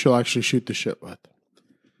 500 she'll actually shoot the shit with.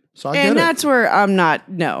 So I get it. And that's where I'm not,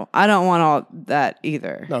 no, I don't want all that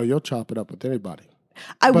either. No, you'll chop it up with anybody.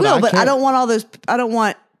 I don't want all those, I don't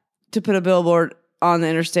want to put a billboard on the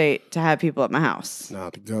interstate to have people at my house.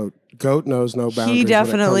 No, the goat knows no boundaries. He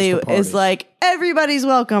definitely when it comes to is like, everybody's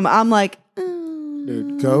welcome. I'm like,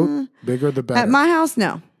 dude, goat, bigger the better. At my house,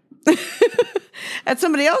 no. At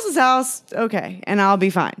somebody else's house, okay. And I'll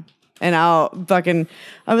be fine. And I'll be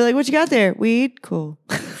like, what you got there? Weed? Cool.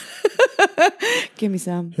 Give me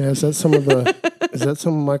some. Yeah, is that some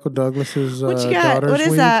of Michael Douglas's what you got? daughter's What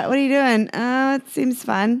is weed? that? What are you doing? It seems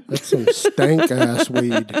fun. That's some stank ass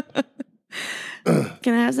weed.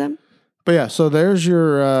 Can I have some? But yeah, so there's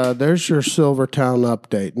your Silvertown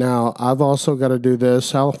update. Now I've also got to do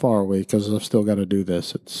this. How far are we? Because I've still got to do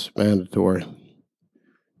this. It's mandatory.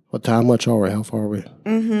 What time? Much are we? How far are we?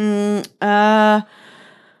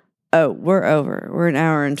 We're over. We're an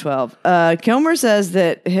hour and 12. Kilmer says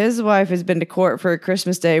that his wife has been to court for a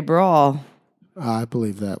Christmas Day brawl. I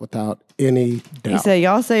believe that without any doubt. He said,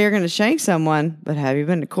 y'all say you're going to shank someone, but have you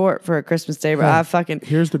been to court for a Christmas Day brawl? I fucking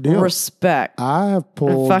here's the deal. Respect. I have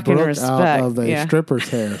pulled Brooke out of a stripper's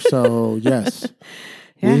hair. So yes,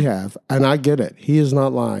 we have. And I get it. He is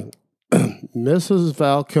not lying. Mrs.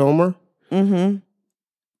 Val Kilmer. Mm-hmm.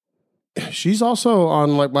 She's also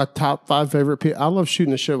on like my top 5 favorite people. I love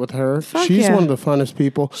shooting the shit with her. She's one of the funnest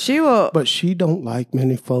people. She will. But she don't like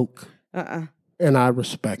many folk. And I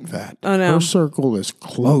respect that. Oh, no. Her circle is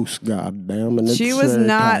close, goddamn. And she was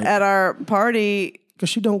not at our party. Because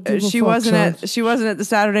she don't give a she fuck, wasn't She wasn't at the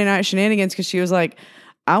Saturday night shenanigans because she was like,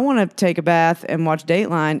 I want to take a bath and watch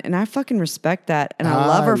Dateline. And I fucking respect that. And I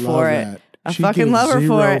love her for it. I fucking love her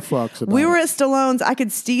for it. We were at Stallone's. I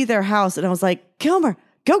could see their house. And I was like, Kilmer,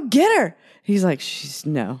 go get her. He's like, she's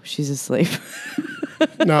asleep.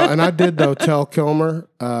 No, and I did, though, tell Kilmer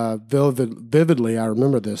vividly, I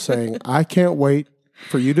remember this, saying, I can't wait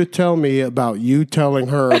for you to tell me about you telling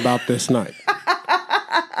her about this night.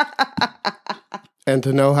 And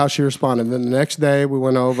to know how she responded. Then the next day, we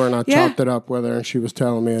went over and I chopped it up with her, and she was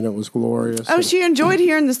telling me, and it was glorious. Oh, she enjoyed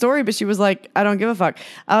hearing the story, but she was like, I don't give a fuck.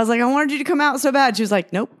 I was like, I wanted you to come out so bad. She was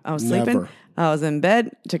like, nope, I was sleeping. I was in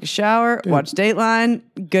bed, took a shower, watched Dateline,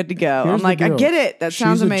 good to go. I'm like, I get it. That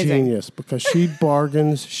sounds amazing. She's a genius because she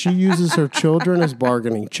bargains. She uses her children as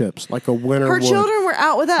bargaining chips, like a winner would. Her children were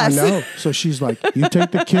out with us. I know. So she's like, you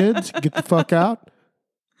take the kids, get the fuck out,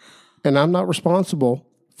 and I'm not responsible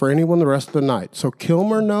for anyone the rest of the night. So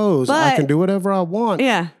Kilmer knows I can do whatever I want.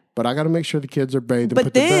 Yeah. But I got to make sure the kids are bathed and but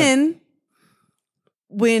put to bed. But then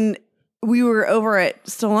when we were over at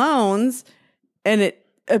Stallone's and it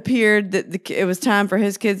appeared that it was time for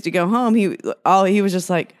his kids to go home, he was just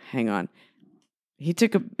like, hang on. He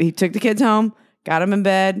took the kids home, got them in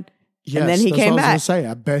bed, and then he came back. I was going to say,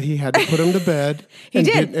 I bet he had to put them to bed. He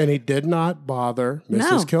did. And he did not bother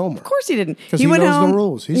Mrs. Kilmer. Of course he didn't. Because he knows the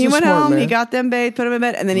rules. He went home, he got them bathed, put them in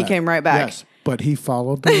bed, and then he came right back. Yes, but he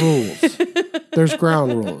followed the rules. There's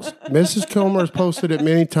ground rules. Mrs. Kilmer has posted it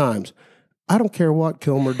many times. I don't care what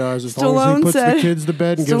Kilmer does as long as he puts the kids to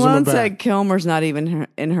bed and gives them a bath. Stallone said Kilmer's not even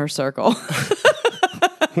in her circle.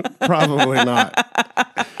 Probably not.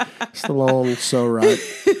 Stallone's so right.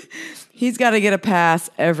 He's got to get a pass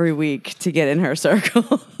every week to get in her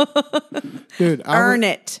circle. Dude, earn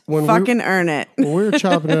it. Earn it. When we were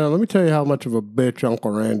chopping it up, let me tell you how much of a bitch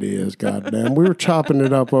Uncle Randy is, goddamn. We were chopping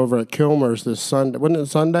it up over at Kilmer's this Sunday. Wasn't it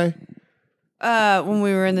Sunday? When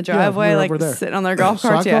we were in the driveway, sitting on their golf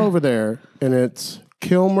carts. So I go over there, and it's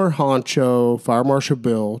Kilmer, Honcho, Fire Marshal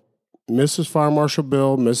Bill, Mrs. Fire Marshal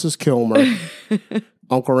Bill, Mrs. Kilmer,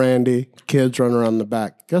 Uncle Randy, kids running around the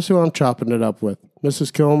back. Guess who I'm chopping it up with?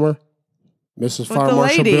 Mrs. Kilmer, Mrs. Fire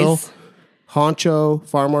Marshal Bill, Honcho,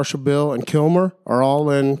 Fire Marshal Bill, and Kilmer are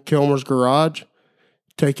all in Kilmer's garage,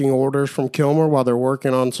 taking orders from Kilmer while they're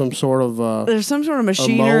working on some sort of there's some sort of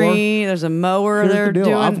machinery. There's a mower. Here's they're the deal.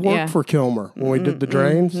 doing. I've worked for Kilmer when we did the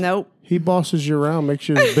drains. Nope. He bosses you around, makes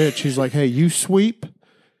you his bitch. He's like, hey, you sweep,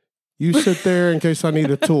 You sit there in case I need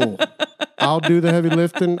a tool. I'll do the heavy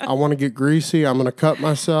lifting. I want to get greasy. I'm going to cut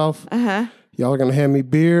myself. Y'all are going to hand me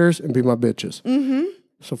beers and be my bitches.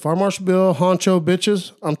 So Fire Marshal Bill, honcho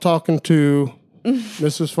bitches, I'm talking to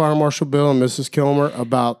Mrs. Fire Marshal Bill and Mrs. Kilmer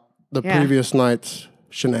about the previous night's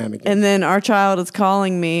shenanigans. And then our child is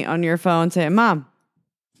calling me on your phone saying, Mom,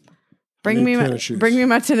 bring me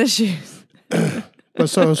my tennis shoes. But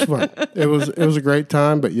so it was fun. It was a great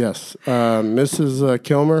time. But yes, Mrs.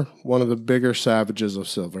 Kilmer, one of the bigger savages of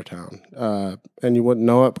Silvertown, and you wouldn't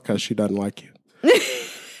know it because she doesn't like you.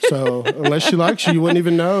 So unless she likes you, you wouldn't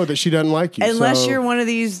even know that she doesn't like you. Unless you're one of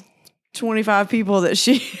these 25 people that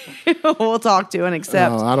she will talk to and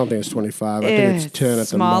accept. No, I don't think it's 25. I think it's 10 at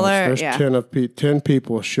smaller, the most. There's 10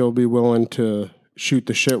 people she'll be willing to shoot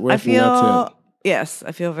the shit with, and that's it. Yes,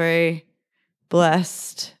 I feel very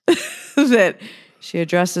blessed that she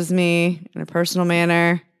addresses me in a personal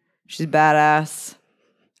manner. She's badass.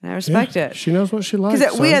 And I respect it. She knows what she likes.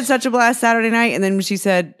 Because we had such a blast Saturday night, and then she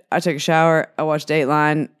said, I took a shower, I watched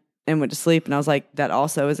Dateline, and went to sleep. And I was like, that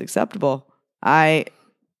also is acceptable. I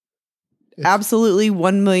absolutely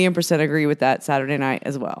 1,000,000% agree with that Saturday night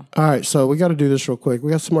as well. All right, so we got to do this real quick.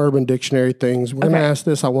 We got some Urban Dictionary things. We're going to ask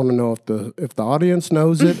this. I want to know if the audience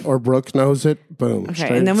knows it or Brooks knows it. Boom.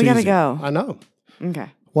 Okay, and then we got to go. I know.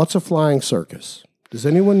 Okay. What's a flying circus? Does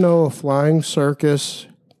anyone know a flying circus?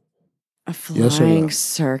 A flying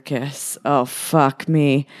circus. Oh, fuck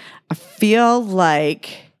me. I feel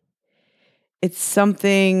like it's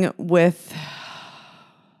something with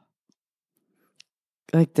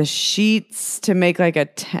like the sheets to make like a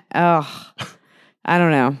I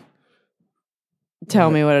don't know. Tell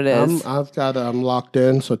me what it is. I'm locked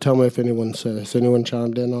in, so tell me if anyone says. Has anyone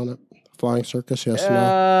chimed in on it? Flying circus, yes or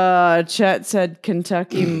no? Chet said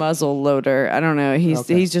Kentucky muzzle loader. I don't know.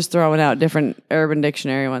 He's just throwing out different Urban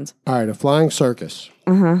Dictionary ones. All right, a flying circus.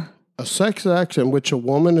 A sex act in which a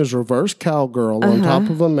woman is reverse cowgirl on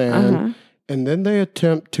top of a man, and then they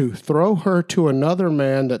attempt to throw her to another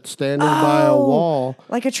man that's standing by a wall.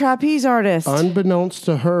 Like a trapeze artist. Unbeknownst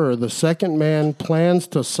to her, the second man plans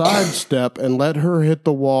to sidestep and let her hit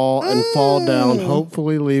the wall and fall down,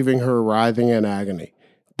 hopefully leaving her writhing in agony.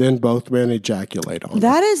 Then both men ejaculate on her.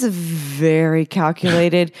 That is very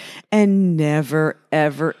calculated and never,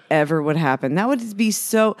 ever, ever would happen. That would be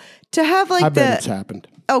so... To have like I bet it's happened.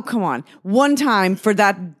 Oh, come on. One time for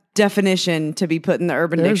that definition to be put in the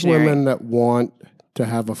Urban Dictionary. There's women that want to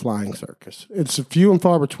have a flying circus. It's few and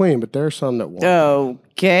far between, but there are some that want.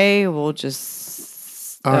 Okay, we'll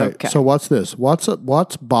just... All right, so what's this? What's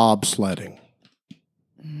bobsledding?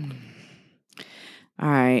 All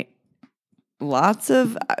right. Lots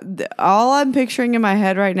of... all I'm picturing in my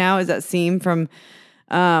head right now is that scene from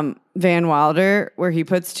Van Wilder where he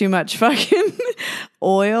puts too much fucking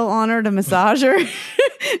oil on her to massage her.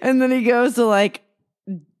 And then he goes to like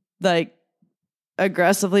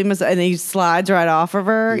aggressively and he slides right off of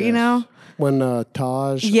her, you know? When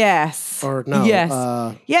Taj... Yes. Or no. Yes.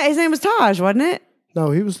 Yeah, his name was Taj, wasn't it?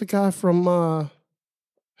 No, he was the guy from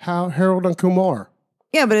Harold and Kumar.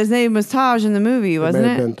 Yeah, but his name was Taj in the movie, wasn't it?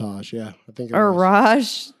 May have been Taj, yeah. I think it or was.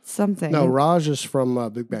 Raj something. No, Raj is from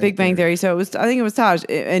Big Bang Big Bang Theory. So I think it was Taj.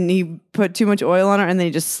 And he put too much oil on her and then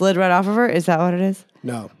he just slid right off of her. Is that what it is?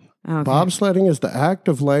 No. Okay. Bobsledding is the act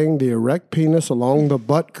of laying the erect penis along the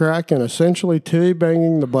butt crack and essentially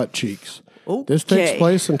titty-banging the butt cheeks. Okay. This takes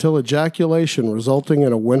place until ejaculation, resulting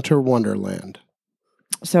in a winter wonderland.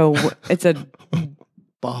 So it's a...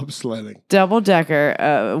 Bobsledding.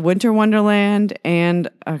 Double-decker, winter wonderland, and...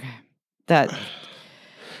 Okay. That...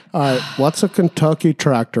 All right. What's a Kentucky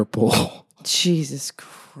tractor pull? Jesus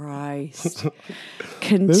Christ.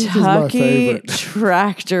 Kentucky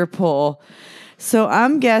tractor pull. So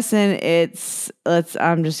I'm guessing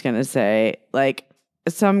I'm just going to say, like,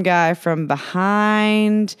 some guy from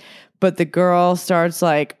behind, but the girl starts,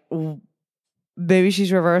 like, maybe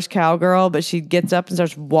she's reverse cowgirl, but she gets up and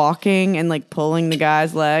starts walking and, like, pulling the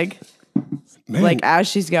guy's leg. Man, like, as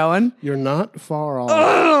she's going. You're not far off.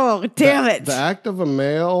 Oh, damn it. The act of a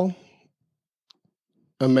male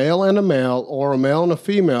and a male, or a male and a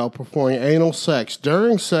female performing anal sex.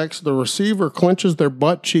 During sex, the receiver clenches their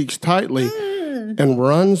butt cheeks tightly and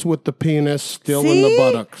runs with the penis still in the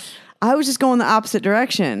buttocks. I was just going the opposite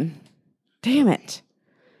direction. Damn it.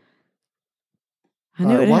 I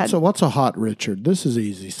knew what's a hot Richard? This is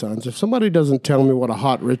easy, sons. If somebody doesn't tell me what a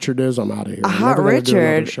hot Richard is, I'm out of here. A hot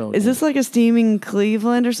Richard? Is this like a steaming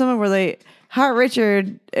Cleveland or something where they... Hot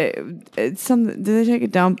Richard, it's something... Do they take a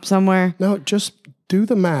dump somewhere? No, just do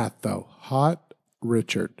the math, though. Hot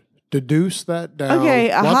Richard. deduce that down. Okay,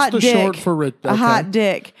 a What's hot the dick. short for rich? A hot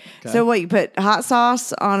dick. Okay. So what, you put hot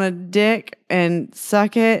sauce on a dick and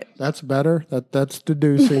suck it? That's better. That's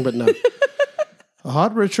deducing, but no. A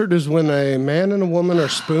hot Richard is when a man and a woman are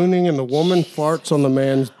spooning and the woman farts on the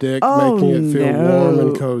man's dick, making it feel warm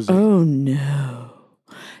and cozy. Oh, no.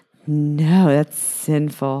 No, that's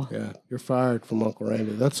sinful. Yeah, you're fired from Uncle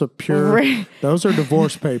Randy. That's a pure, those are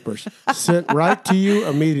divorce papers sent right to you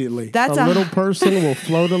immediately. That's a little person will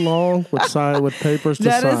float along with papers to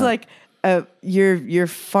sign. That is like your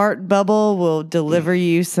fart bubble will deliver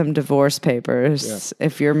you some divorce papers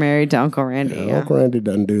if you're married to Uncle Randy. Yeah, Uncle Randy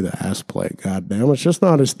doesn't do the ass play, goddamn. It's just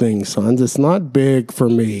not his thing, sons. It's not big for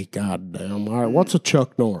me, goddamn. All right, what's a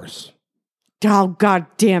Chuck Norris? Oh, god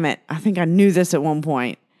damn it. I think I knew this at one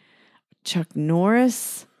point. Chuck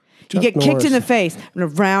Norris? You get kicked in the face. I'm going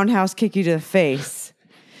to roundhouse kick you to the face.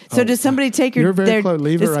 So does somebody take your... You're very close.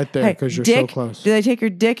 Leave it right there because you're so close. Do they take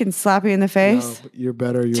your dick and slap you in the face? No, but you're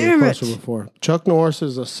better. You were closer before. Chuck Norris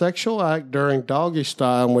is a sexual act during doggy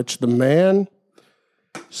style in which the man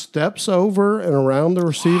steps over and around the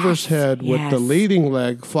receiver's head with the leading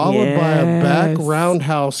leg, followed by a back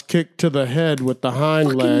roundhouse kick to the head with the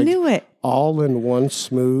hind leg. Knew it. All in one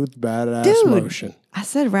smooth, badass motion. I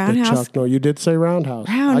said roundhouse. No, you did say roundhouse.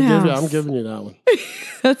 I'm giving you that one.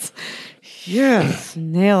 That's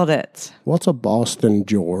nailed it. What's a Boston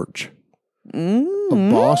George? A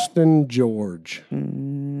Boston George.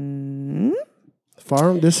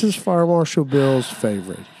 This is Fire Marshal Bill's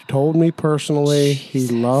favorite. He told me personally he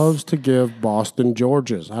loves to give Boston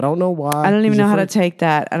Georges. I don't know why. I don't even know how to take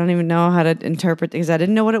that. I don't even know how to interpret because I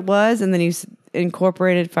didn't know what it was, and then you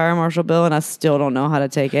incorporated Fire Marshal Bill, and I still don't know how to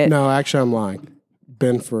take it. No, actually, I'm lying.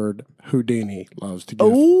 Benford Houdini loves to give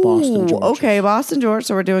Boston Georges. Okay, Boston George.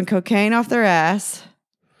 So we're doing cocaine off their ass.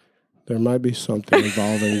 There might be something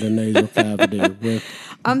involving the nasal cavity with.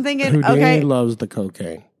 I'm thinking. Houdini loves the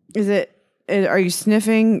cocaine. Are you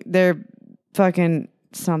sniffing their fucking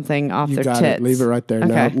something off their tits? You got it. Leave it right there.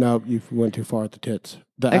 Okay. No, you went too far at the tits.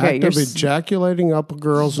 The act of ejaculating up a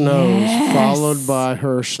girl's nose, followed by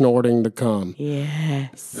her snorting the cum.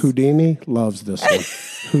 Yes. Houdini loves this one.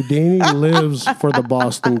 Houdini lives for the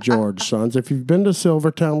Boston George, sons. If you've been to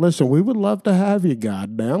Silvertown, listen, we would love to have you,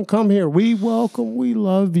 goddamn. Come here. We welcome. We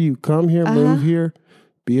love you. Come here, move here,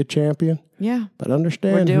 be a champion. Yeah. But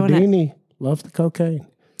understand, Houdini loves the cocaine.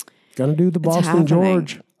 Gonna do the Boston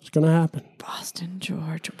George. It's going to happen. Boston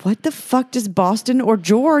George. What the fuck does Boston or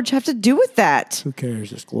George have to do with that? Who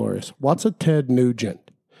cares? It's glorious. What's a Ted Nugent?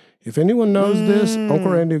 If anyone knows this,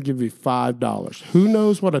 Uncle Randy will give you $5. Who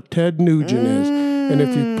knows what a Ted Nugent is? And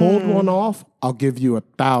if you pulled one off, I'll give you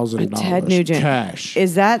 $1,000. Ted Nugent. Cash.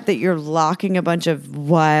 Is that you're locking a bunch of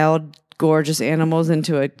wild, gorgeous animals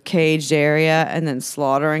into a caged area and then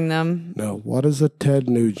slaughtering them? No. What is a Ted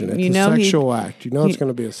Nugent? It's a sexual act. You know it's going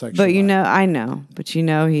to be a sexual act. But I know. But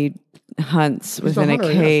he hunts within a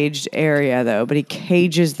caged area, though. But he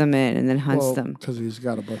cages them in and then hunts them. Because he's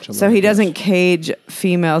got a bunch of... So he doesn't cage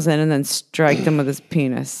females in and then strike them with his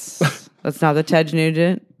penis. That's not the Ted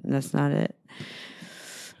Nugent. That's not it.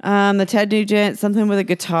 The Ted Nugent, something with a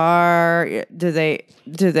guitar. Do they...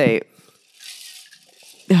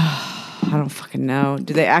 I don't fucking know.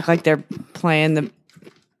 Do they act like they're playing the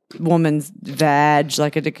woman's vag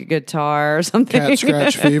like a guitar or something? Cat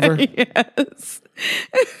scratch fever? Yes.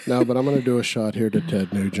 No, but I'm going to do a shot here to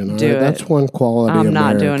Ted Nugent. Do it. That's one quality I'm American.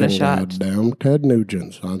 not doing a shot. Goddamn. Ted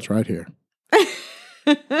Nugent, son's right here.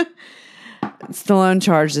 Stallone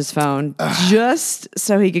charged his phone just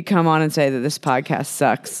so he could come on and say that this podcast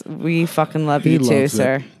sucks. We fucking love you too,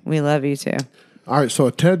 sir. We love you too. All right, so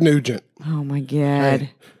a Ted Nugent. Oh my God.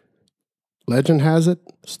 Hey, legend has it,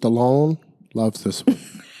 Stallone loves this one.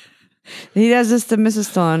 He does this to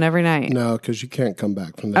Mrs. Stallone every night. No, because you can't come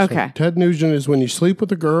back from this Okay. one. Ted Nugent is when you sleep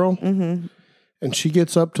with a girl and she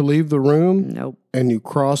gets up to leave the room Nope. and you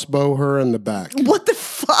crossbow her in the back. What the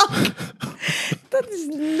fuck? That is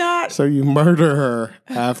not... So you murder her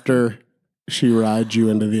after she rides you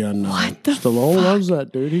into the unknown. What the Stallone loves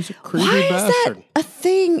that, dude. He's a creepy Why bastard. is that a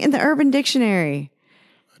thing in the Urban Dictionary?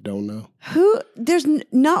 I don't know. There's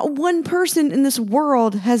not one person in this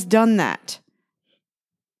world has done that.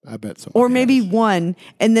 I bet somebody Or maybe has. one,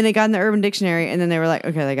 and then it got in the Urban Dictionary, and then they were like,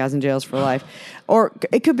 okay, that guy's in jails for life. Or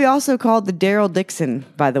it could be also called the Daryl Dixon,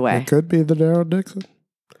 by the way. It could be the Daryl Dixon.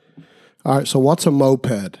 All right, so what's a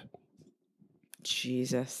moped?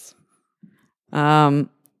 Jesus. I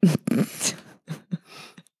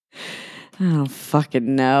don't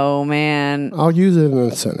fucking know, man. I'll use it in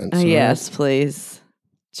a sentence. all Yes, please.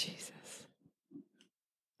 Jesus.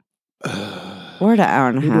 We're at an hour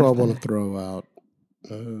and a right? Who half. do I want to throw out?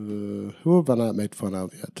 Who have I not made fun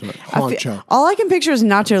of yet tonight? Honcho. All I can picture is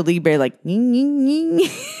Nacho Libre, like, ning, ning, ning.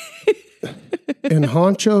 In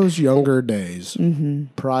Honcho's younger days,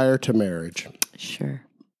 prior to marriage, Sure.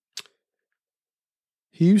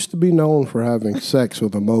 he used to be known for having sex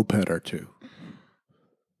with a moped or two.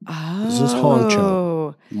 Oh. This is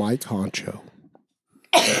Honcho. Mike Honcho.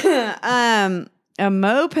 A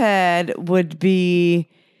moped would be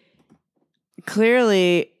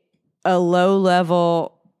clearly a low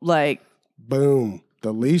level, like, Boom.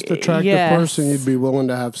 The least attractive Yes. person you'd be willing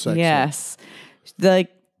to have sex yes. Like,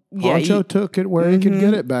 with. yeah. Honcho took it where he could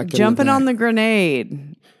get it back in Jumping the day. on the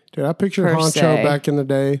grenade. Dude, I picture per Honcho se. back in the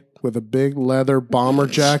day with a big leather bomber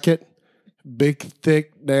jacket, big,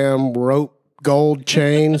 thick, damn rope gold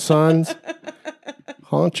chain, sons.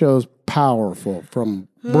 Honcho's powerful from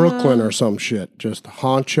Brooklyn or some shit. Just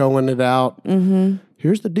honchoing it out.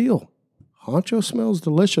 Here's the deal. Honcho smells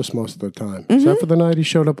delicious most of the time, except for the night he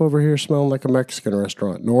showed up over here smelling like a Mexican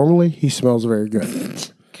restaurant. Normally, he smells very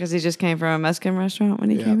good. Because he just came from a Mexican restaurant when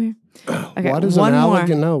he came here. Okay, What is one an more.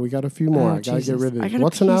 alligator? No, we got a few more. Oh, I got to get Jesus. rid of I these. gotta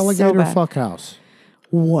What's an pee so alligator bad. fuck house?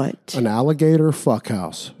 What? An alligator fuck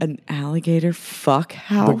house. An alligator fuck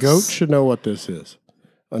house? The goat should know what this is.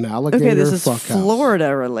 An alligator Okay, this is fuck house.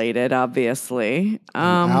 Florida related, obviously.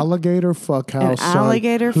 Alligator fuck house. son.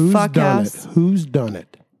 alligator Who's fuck done house? It? Who's done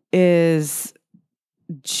it? Is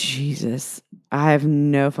Jesus. I have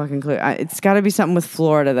no fucking clue. It's got to be something with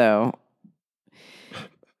Florida, though.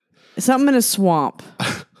 Something in a swamp.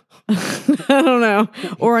 I don't know.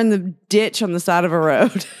 Or in the ditch on the side of a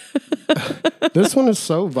road. This one is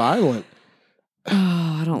so violent. Oh,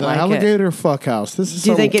 I don't The like it. alligator fuck house. This is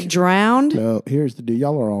Do they something- get drowned? No, here's the deal.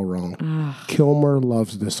 Y'all are all wrong. Kilmer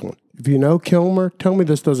loves this one. If you know Kilmer, tell me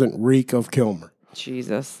this doesn't reek of Kilmer.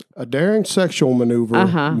 Jesus. A daring sexual maneuver,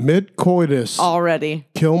 mid-coitus. Already.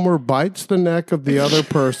 Kilmer bites the neck of the other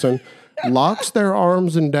person, locks their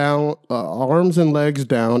arms and legs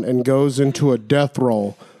down, and goes into a death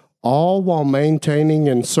roll, all while maintaining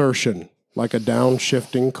insertion like a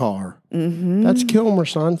downshifting car. That's Kilmer,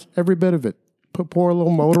 sons. Every bit of it. Pour a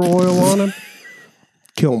little motor oil on him.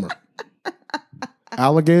 Kilmer.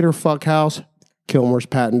 Alligator fuck house. Kilmer's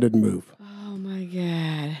patented move. Oh, my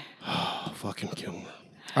God. Oh, fucking Kilmer.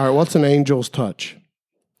 All right, what's an angel's touch?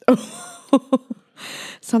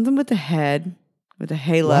 Something with the head, with a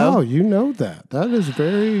halo. Wow, you know that. That is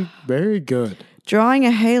very, very good. Drawing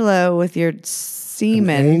a halo with your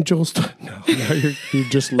semen. Angel's touch. No, you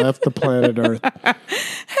just left the planet Earth.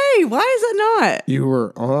 Hey, why is it not? You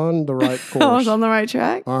were on the right course. I was on the right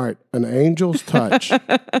track. All right, an angel's touch.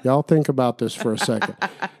 Y'all think about this for a second.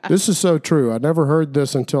 This is so true. I never heard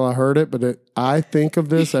this until I heard it, but I think of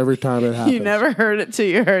this every time it happens. You never heard it till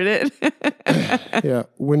you heard it. Yeah,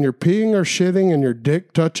 when you're peeing or shitting and your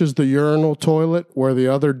dick touches the urinal toilet where the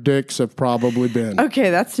other dicks have probably been. Okay,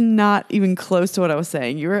 that's not even close to what I was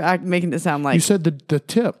saying. You were making it sound like You said the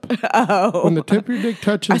tip. Oh. When the tip of your dick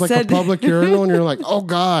touches like a public urinal and you're like, oh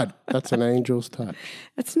God, that's an angel's touch.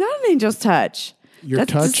 it's not an angel's touch. You're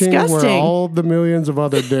That's touching disgusting. where all the millions of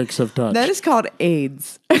other dicks have touched. That is called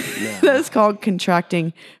AIDS. That is called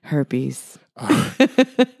contracting herpes.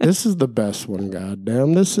 This is the best one,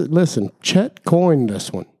 goddamn. Listen, Chet coined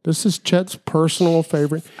this one. This is Chet's personal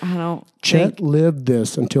favorite. I don't Chet think lived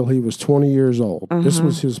this until he was 20 years old. This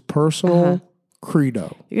was his personal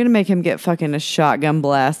credo. you're going to make him get fucking a shotgun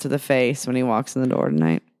blast to the face when he walks in the door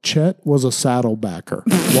tonight. Chet was a saddlebacker.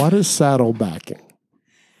 What is saddlebacking?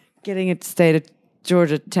 Getting a state of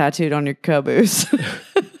Georgia tattooed on your caboose.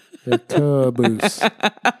 Your caboose.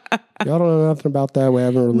 Y'all don't know nothing about that. We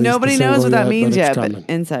haven't released Nobody the knows single what that yet, means but yet, it's but coming.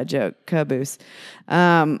 inside joke, caboose.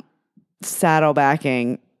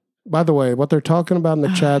 Saddlebacking. By the way, what they're talking about in the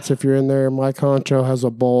chats, if you're in there, Mike Honcho has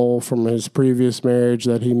a bowl from his previous marriage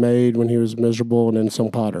that he made when he was miserable and in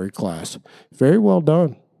some pottery class. Very well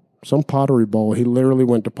done. Some pottery bowl. He literally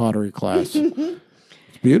went to pottery class.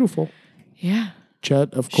 It's beautiful. Yeah.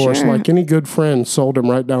 Chet, of course, Sure. like any good friend, sold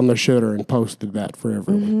him right down the shitter and posted that for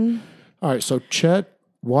everyone. All right, so Chet,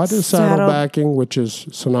 what is saddlebacking, which is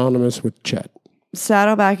synonymous with Chet?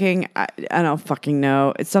 Saddlebacking, I don't fucking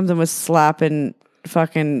know. It's something with slapping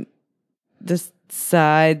fucking the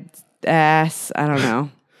side ass. I don't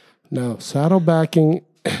know. No, saddlebacking,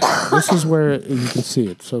 this is where you can see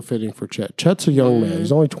it. So fitting for Chet. Chet's a young man.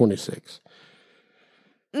 He's only 26.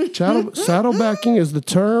 Saddlebacking is the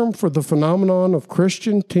term for the phenomenon of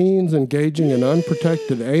Christian teens engaging in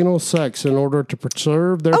unprotected anal sex in order to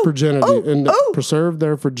preserve their preserve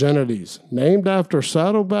their virginities. Named after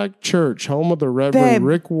Saddleback Church, home of the Reverend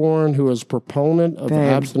Rick Warren, who is proponent of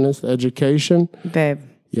abstinence education. Babe,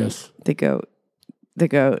 Yes. the goat.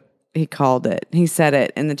 he called it. He said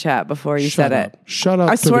it in the chat before you said it. Shut up.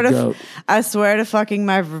 I swear to fucking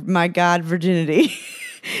my God virginity.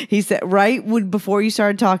 He said before you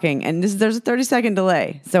started talking, and there's a 30-second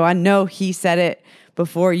delay, so I know he said it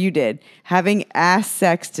before you did. Having ass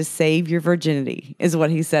sex to save your virginity is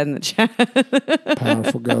what he said in the chat.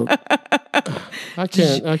 Powerful goat. I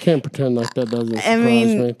can't pretend like that doesn't surprise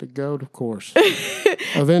me. The goat, of course.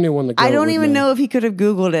 Of anyone, the goat. I don't even know if he could have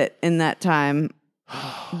Googled it in that time.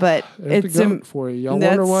 But it's the goat for you. Y'all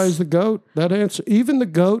wonder why he's the goat? That answer. Even the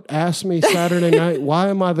goat asked me Saturday night, "Why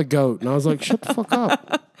am I the goat?" And I was like, "Shut the fuck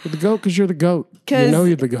up. You're the goat because you're the goat. You know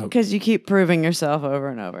you're the goat because you keep proving yourself over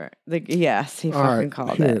and over." Yes, he fucking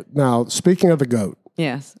called it. Now, speaking of the goat,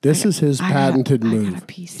 yes, this is his patented move.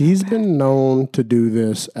 He's been known to do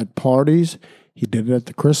this at parties. He did it at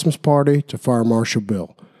the Christmas party to Fire Marshal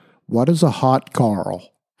Bill. What is a hot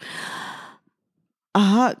Carl? A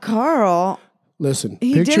hot Carl. Listen,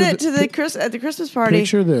 he did it at the Christmas party.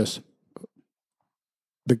 Picture this.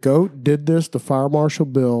 The goat did this to Fire Marshal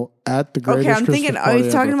Bill at the greatest Christmas party. Okay, I'm thinking, are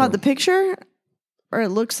you talking about the picture? Or it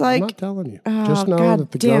looks like... I'm not telling you. Just know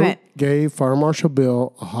that the goat gave Fire Marshal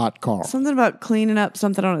Bill a hot Carl. Something about cleaning up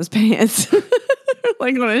something on his pants.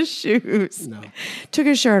 Like on his shoes. No. Took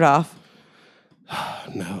his shirt off.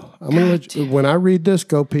 No. I'm going to let you... When I read this,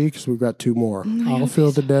 go pee because we've got two more. I'll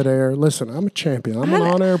fill the dead air. Listen, I'm a champion. I'm an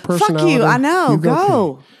on-air personality. Fuck you. I know.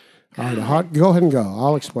 Go. All right, go ahead and go.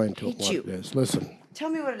 I'll explain to him what it is. Listen. Tell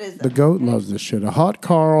me what it is. The goat loves this shit. A hot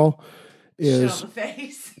Carl is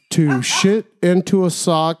to shit into a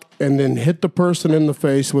sock and then hit the person in the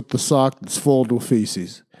face with the sock that's filled with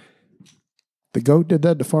feces. The goat did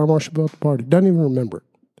that to Fire Marshal Bill at the party. Doesn't even remember it.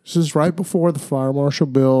 This is right before the Fire Marshal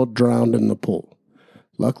Bill drowned in the pool.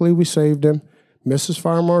 Luckily, we saved him. Mrs.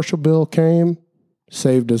 Fire Marshal Bill came,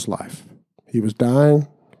 saved his life. He was dying,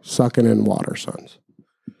 sucking in water, sons.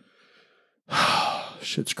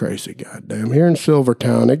 Shit's crazy, goddamn. Here in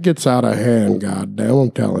Silvertown, it gets out of hand, goddamn.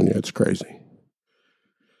 I'm telling you, it's crazy.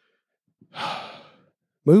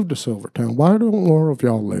 Move to Silvertown. Why don't more of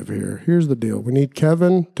y'all live here? Here's the deal. We need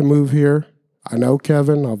Kevin to move here. I know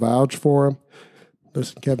Kevin. I'll vouch for him.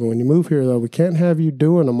 Listen, Kevin, when you move here, though, we can't have you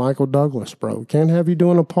doing a Michael Douglas, bro. We can't have you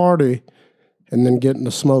doing a party and then getting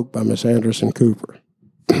the smoke by Miss Anderson Cooper.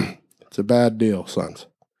 It's a bad deal, sons.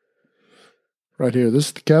 Right here, this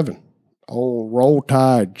is Kevin. Old Roll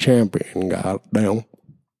Tide champion, goddamn.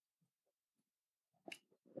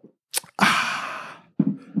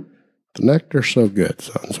 The nectar's so good,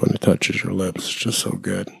 sons, when it touches your lips. It's just so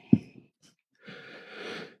good.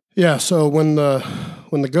 Yeah, so when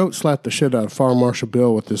the goat slapped the shit out of Fire Marshal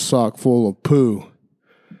Bill with his sock full of poo,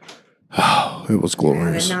 it was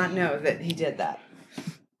glorious. I did not know that he did that.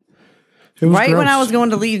 It was right gross. When I was going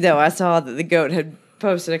to leave, though, I saw that the goat had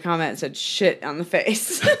posted a comment that said shit on the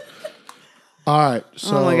face. All right.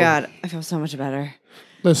 So, oh, my God. I feel so much better.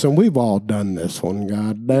 Listen, we've all done this one,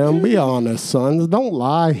 goddamn. Be honest, sons. Don't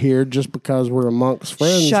lie here just because we're amongst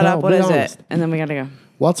friends. Shut up. What is it? And then we got to go.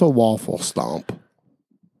 What's a waffle stomp?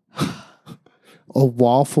 A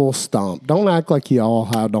waffle stomp. Don't act like you all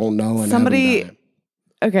don't know. And somebody,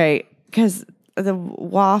 okay, because the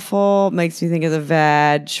waffle makes me think of the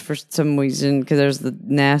vag for some reason, because there's the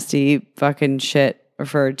nasty fucking shit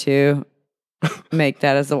referred to. Make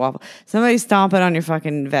that as the waffle. Somebody stomp it on your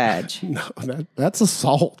fucking vag. No, that's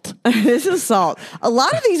assault. This is assault. A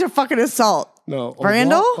lot of these are fucking assault. No,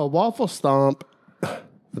 Randall? A waffle stomp.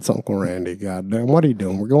 That's Uncle Randy. Goddamn, what are you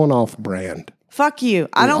doing? We're going off brand. Fuck you.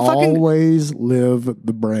 I don't always live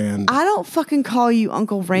the brand. I don't fucking call you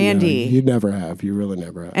Uncle Randy. No, you never have. You really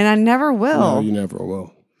never have. And I never will. No, you never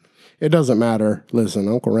will. It doesn't matter. Listen,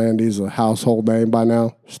 Uncle Randy's a household name by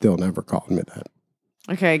now. Still never called me that.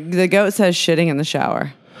 Okay, the goat says shitting in the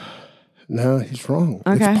shower. No, he's wrong.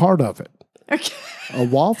 Okay. It's part of it. Okay. A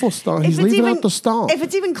waffle stomp. He's leaving out the stomp. If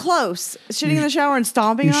it's even close, shitting in the shower and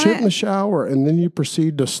stomping on it. You shit in the shower and then you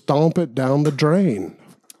proceed to stomp it down the drain.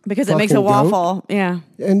 Because it makes a waffle. Yeah.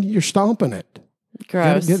 And you're stomping it.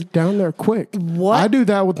 Gross. Get it down there quick. What? I do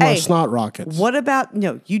that with my snot rockets. What about,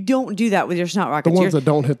 no, you don't do that with your snot rockets. The ones that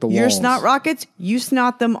don't hit the walls. Your snot rockets, you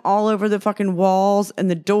snot them all over the fucking walls and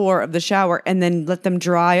the door of the shower and then let them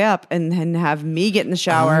dry up and then have me get in the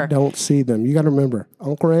shower. I don't see them. You got to remember,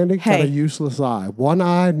 Uncle Randy got a useless eye. One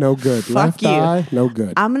eye, no good. Left eye, no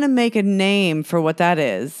good. I'm going to make a name for what that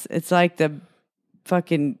is. It's like the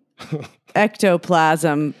fucking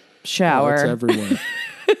ectoplasm shower. It's everywhere.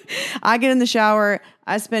 I get in the shower.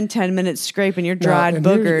 I spend 10 minutes scraping your dried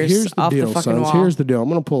boogers off the fucking wall. Here's the deal. I'm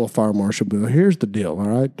going to pull a Fire Marshal Bill. Here's the deal, all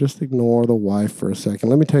right? Just ignore the wife for a second.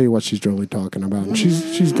 Let me tell you what she's really talking about. And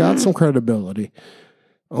she's got some credibility.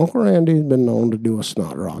 Uncle Randy's been known to do a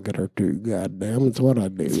snot rocket or two. God damn, it's what I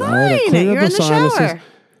do. It's All right, I fine. clean up You're in the sinuses. shower.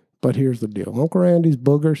 But here's the deal. Uncle Randy's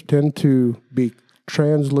boogers tend to be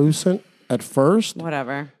translucent at first.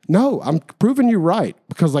 Whatever. No, I'm proving you right.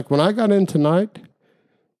 Because like when I got in tonight,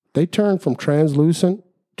 they turned from translucent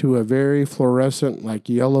to a very fluorescent, like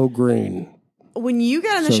yellow-green. When you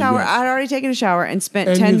got in the shower, yes. I'd already taken a shower and spent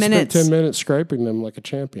And 10 you minutes. spent 10 minutes scraping them like a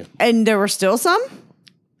champion. And there were still some?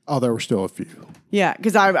 Oh, there were still a few. Yeah,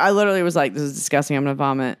 because I literally was like, this is disgusting. I'm going to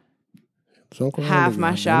vomit. So Uncle Half Randy, my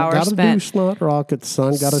goddamn, shower gotta spent do snot rockets,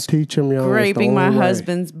 son. Got to teach him, young. Scraping my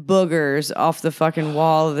husband's boogers off the fucking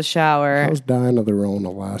wall of the shower. I was dying of the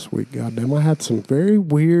Rona last week. Goddamn, I had some very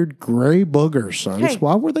weird gray boogers, son. Hey.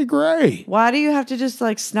 Why were they gray? Why do you have to just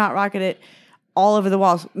like snot rocket it all over the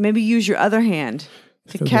walls? Maybe use your other hand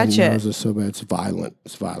to catch My it. nose is so bad. It's violent.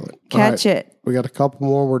 It's violent. Catch All right, it. We got a couple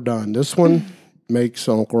more. We're done. This one makes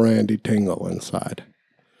Uncle Randy tingle inside.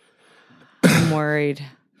 I'm worried.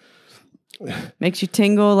 Makes you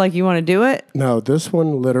tingle like you want to do it? No, this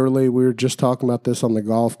one literally, we were just talking about this on the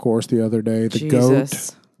golf course the other day. The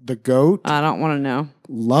Jesus. goat I don't want to know.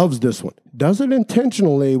 loves this one. Does it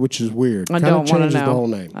intentionally, which is weird. I Kinda don't want to changes know. the whole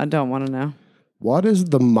name. I don't want to know. What is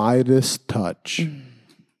the Midas touch?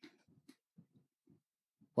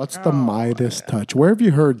 What's the Midas touch? Where have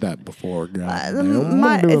you heard that before, guys? I'm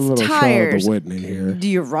gonna do a it's little tires. show of the Whitney here. Do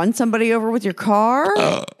you run somebody over with your car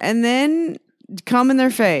and then come in their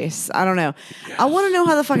face? I don't know. I want to know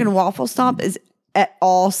how the fucking waffle stomp is at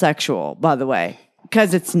all sexual, by the way,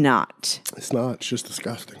 because it's not. It's not. It's just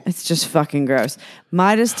disgusting. It's just fucking gross.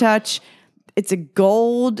 Midas touch. It's a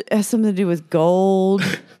gold. It has something to do with gold.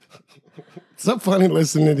 It's so funny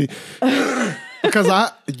listening to you. Because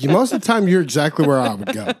most of the time you're exactly where I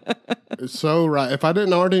would go. It's so right. If I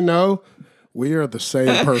didn't already know, we are the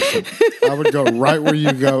same person. I would go right where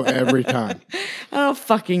you go every time. I don't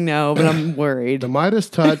fucking know, but I'm worried. The Midas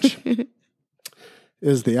touch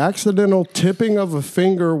is the accidental tipping of a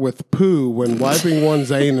finger with poo when wiping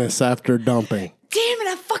one's anus after dumping. Damn it,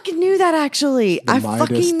 I fucking knew that actually. I Midas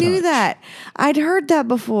fucking knew touch. that. I'd heard that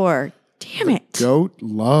before. Damn it. Goat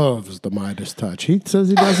loves the Midas touch. He says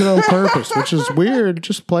he does it on purpose, which is weird.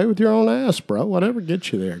 Just play with your own ass, bro. Whatever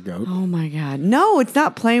gets you there, goat. Oh my God. No, it's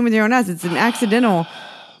not playing with your own ass. It's an accidental.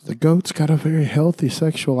 The goat's got a very healthy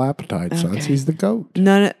sexual appetite, son. Okay. He's the goat.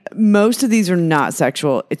 Most of these are not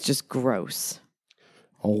sexual. It's just gross.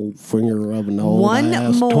 Old finger rubbing old One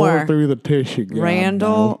ass more. tore through the tissue.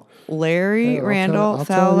 Randall, Larry, I'll Randall,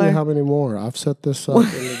 tell Fowler. you how many more. I've set this up in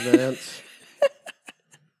advance.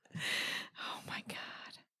 Oh my God.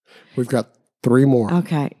 We've got 3 more.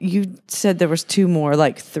 Okay. You said there was 2 more,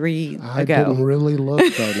 like 3 I ago. didn't really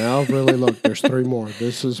look, though. Now I've really looked. There's 3 more.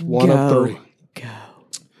 This is one of 3. Go.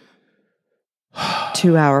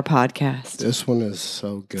 2-hour podcast. This one is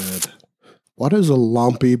so good. What is a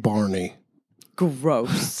lumpy Barney?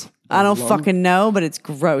 Gross. I don't fucking know, but it's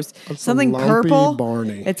gross. What's a Something lumpy purple.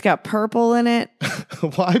 Barney? It's got purple in it.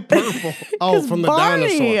 Why purple? Oh, from the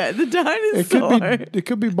Barney, dinosaur. the dinosaur. It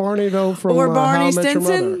could be Barney though from Or How I Barney Met Your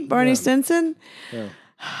Stinson. Mother. Barney Yeah, Stinson. yeah.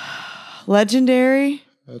 Legendary.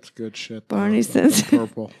 That's good shit. though. Barney That's Stinson.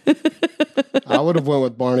 Purple. I would have went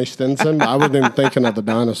with Barney Stinson. I wasn't even thinking of the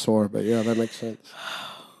dinosaur, but yeah, that makes sense.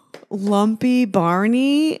 Lumpy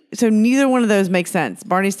Barney. So neither one of those makes sense.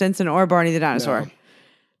 Barney Stinson or Barney the dinosaur. No.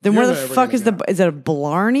 Then You're where the never fuck gonna is is it a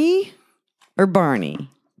Blarney or Barney?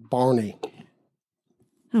 Barney. I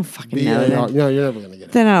don't fucking know. B-A-R. Then. No, you're never gonna get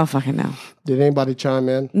it. Then I don't fucking know. Did anybody chime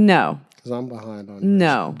in? No. Because I'm behind on this.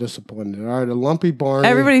 No. I'm disappointed. All right, a lumpy Barney.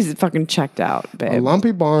 Everybody's fucking checked out, A babe.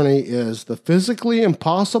 lumpy Barney is the physically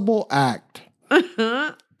impossible act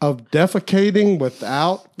of defecating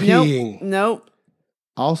without peeing, Nope.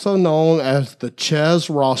 also known as the Ches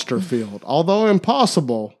Rosterfield. Although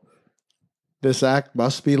impossible, this act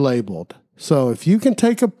must be labeled. So if you can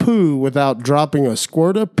take a poo without dropping a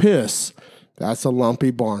squirt of piss, that's a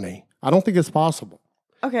lumpy Barney. I don't think it's possible.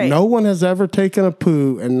 Okay. No one has ever taken a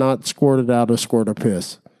poo and not squirted out a squirt of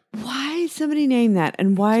piss. Why did somebody name that?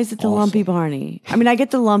 And why is it the Lumpy Barney? I mean, I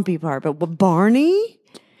get the lumpy part, but what, Barney?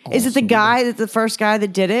 Is it the guy that's the first guy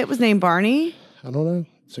that did it was named Barney? I don't know.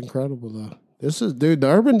 It's incredible though. Dude, the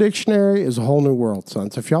Urban Dictionary is a whole new world,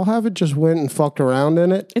 son. So if y'all haven't just went and fucked around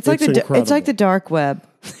in it, It's like incredible. it's like the dark web.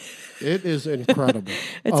 It is incredible.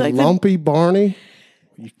 It's a like the- lumpy Barney.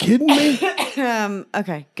 Are you kidding me?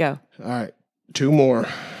 Okay, go. All right, 2 more.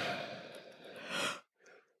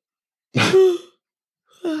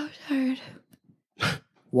 Oh, tired.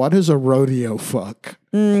 What is a rodeo fuck?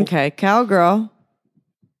 Okay, cowgirl.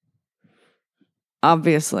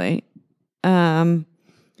 Obviously.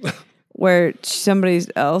 Where somebody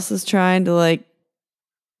else is trying to like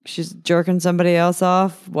she's jerking somebody else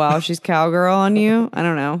off while she's cowgirl on you. I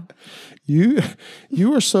don't know.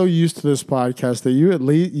 You are so used to this podcast that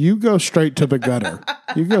you go straight to the gutter.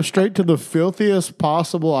 You go straight to the filthiest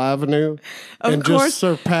possible avenue and just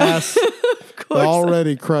surpass the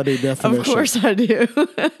already cruddy definition. Of course I do.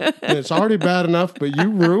 And it's already bad enough, but you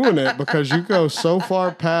ruin it because you go so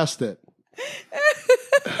far past it.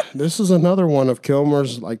 This is another one of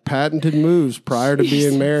Kilmer's like patented moves prior to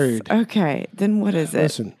being married. Okay, then what is it?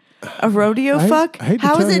 Listen, a rodeo fuck? I hate to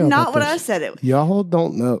How tell is it y'all not about what I this. said it? Y'all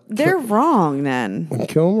don't know. They're wrong then. When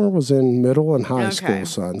Kilmer was in middle and high Okay. school,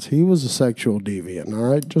 sons, he was a sexual deviant. All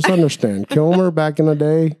right, just understand. Kilmer back in the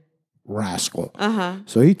day, rascal.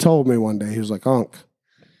 So he told me one day, he was like, "Unc,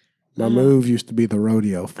 my move used to be the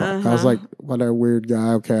rodeo fuck." I was like, "What a weird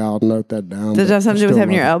guy." Okay, I'll note that down. Does that have something to do with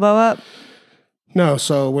having your elbow up? No.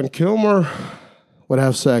 So when Kilmer would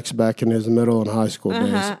have sex back in his middle and high school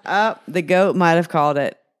days, The goat might have called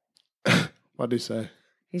it. what did he say?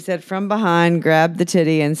 He said, from behind, grab the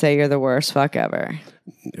titty and say you're the worst fuck ever.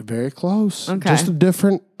 Very close. Okay. Just a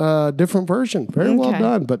different version. Very well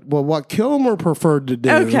done. But what Kilmer preferred to do.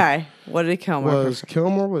 Okay. What did Kilmer Was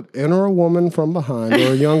Kilmer would enter a woman from behind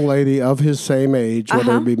or a young lady of his same age,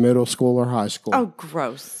 whether it be middle school or high school. Oh,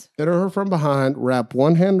 gross. Enter her from behind, wrap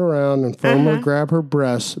one hand around and firmly grab her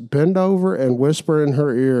breasts, bend over and whisper in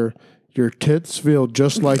her ear, "Your tits feel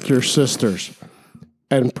just like your sister's,"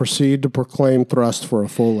 and proceed to proclaim thrust for a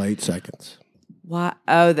full 8 seconds. What?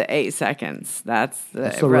 Oh, the 8 seconds. That's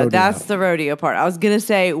the rodeo. That's the rodeo part. I was going to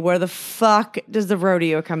say, where the fuck does the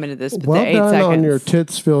rodeo come into this? But Well the 8 done seconds. on your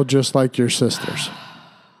tits feel just like your sister's.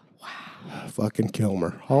 Wow. Fucking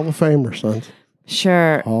Kilmer. Hall of Famer, sons.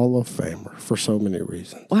 Sure. Hall of Famer for so many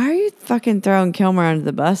reasons. Why are you fucking throwing Kilmer under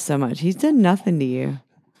the bus so much? He's done nothing to you.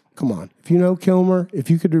 Come on. If you know Kilmer, if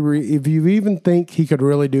you even think he could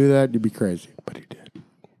really do that, you'd be crazy. But he did.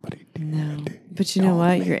 No. But you know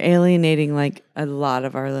what? You're alienating like a lot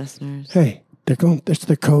of our listeners. Hey, it's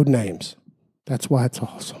their code names. That's why it's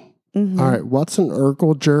awesome. All right, what's an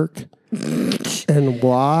Urkel jerk? And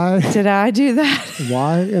why? Did I do that?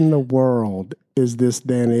 Why in the world is this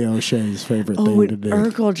Danny O'Shea's favorite thing to do?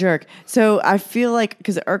 Urkel jerk. So I feel like,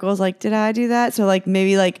 because Urkel's like, did I do that? So like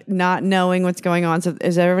maybe like not knowing what's going on. So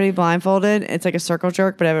is everybody blindfolded? It's like a circle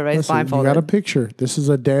jerk, but everybody's Listen, blindfolded. You got a picture. This is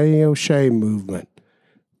a Danny O'Shea movement.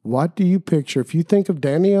 What do you picture? If you think of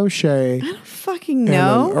Danny O'Shea I don't fucking and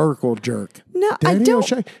know. an Urkel jerk. No, Danny I don't.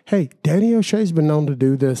 O'Shea. Hey, Danny O'Shea's been known to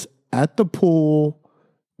do this at the pool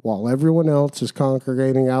while everyone else is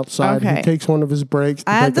congregating outside. Okay. He takes one of his breaks to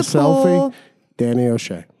At take a the pool. selfie. Danny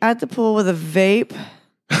O'Shea. At the pool with a vape.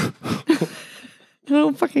 I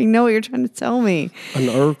don't fucking know what you're trying to tell me. An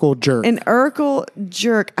Urkel jerk. An Urkel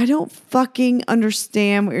jerk. I don't fucking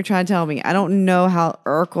understand what you're trying to tell me. I don't know how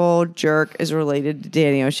Urkel jerk is related to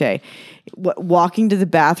Danny O'Shea. Walking to the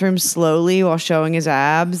bathroom slowly while showing his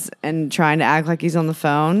abs and trying to act like he's on the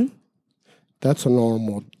phone. That's a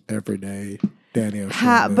normal, everyday Danny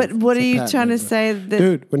O'Shea. move. But what It's are a you pat trying to movement. say? That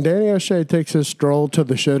Dude, when Danny O'Shea takes his stroll to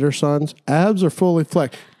the shitter, sons, abs are fully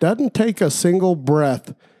flexed. Doesn't take a single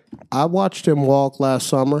breath. I watched him walk last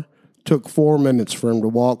summer. Took 4 minutes for him to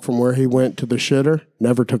walk from where he went to the shitter.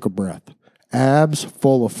 Never took a breath. Abs,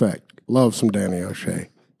 full effect. Love some Danny O'Shea.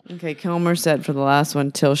 Okay, Kilmer said for the last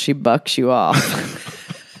one, till she bucks you off.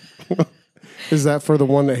 Is that for the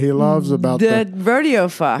one that he loves about The rodeo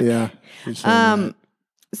fuck. Yeah. he said that.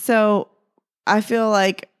 So I feel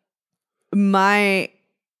like my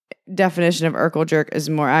definition of Urkel jerk is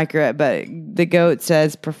more accurate, but the goat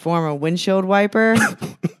says perform a windshield wiper.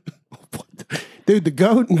 Dude, the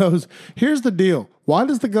goat knows. Here's the deal. Why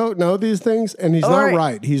does the goat know these things? And he's Or not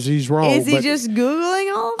right. He's wrong. Is he but just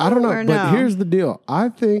Googling all of them? I don't know. or But no? here's the deal. I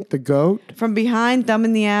think the goat. From behind, thumb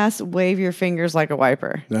in the ass, wave your fingers like a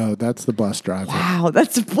wiper. No, that's the bus driver. Wow,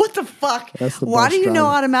 that's what the fuck? That's the Why bus do you know driver.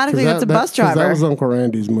 automatically 'Cause that's a bus 'cause driver? That was Uncle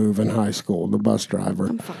Randy's move in high school, the bus driver.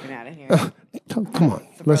 I'm fucking out of here. Come on.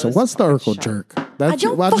 Listen, what's the Urkel jerk? That's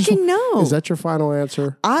don't fucking know. Is that your final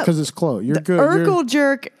answer? Because it's close. You're good. Urkel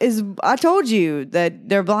jerk is, I told you that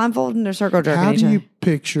they're blindfolded and they're circle jerking How each do other. you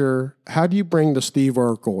picture, how do you bring the Steve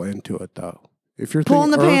Urkel into it, though? If you're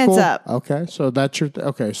Pulling thinking the pants Urkel, up. Okay, so that's your,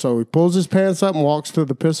 okay, so he pulls his pants up and walks to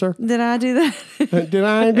the pisser. Did I do that? Did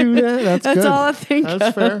I do that? That's That's good. all I think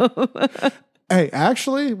That's fair. Hey,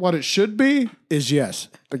 actually, what it should be is yes.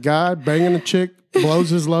 The guy banging a chick, blows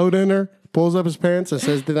his load in her, pulls up his pants and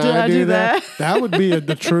says, Did I do that? That would be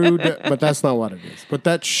the true, but that's not what it is. But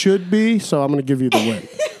that should be, so I'm going to give you the win.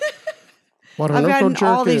 What an I've Urkel gotten jerk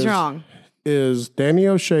all these is, wrong. is Danny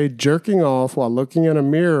O'Shea jerking off while looking in a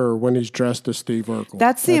mirror when he's dressed as Steve Urkel.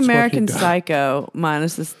 That's the what he American does. Psycho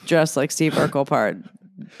minus this dress like Steve Urkel part.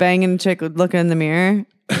 banging a chick looking in the mirror.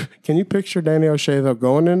 Can you picture Danny O'Shea, though,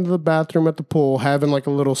 going into the bathroom at the pool, having like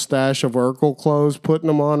a little stash of Urkel clothes, putting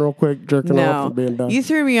them on real quick, jerking off and being done? You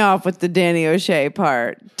threw me off with the Danny O'Shea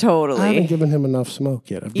part. Totally. I haven't given him enough smoke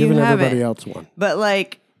yet. I've given everybody else one. But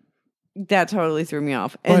like, that totally threw me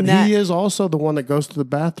off. But he is also the one that goes to the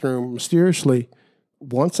bathroom mysteriously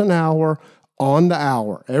once an hour on the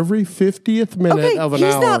hour. Every 50th minute of an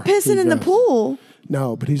hour. He's not pissing in the pool.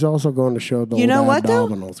 No, but he's also going to show the You know what, though?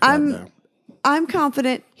 Abdominals. I'm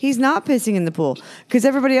confident he's not pissing in the pool because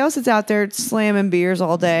everybody else is out there slamming beers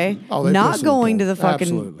all day, not going to the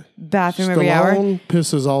fucking bathroom every hour.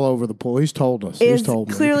 Pisses all over the pool. He's told us. He's told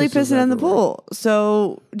me. Clearly pissing in the pool.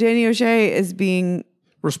 So Danny O'Shea is being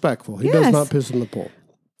respectful. He does not piss in the pool.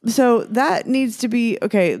 So that needs to be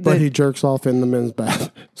okay. But he jerks off in the men's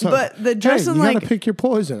bath. So, but the dressing you gotta pick your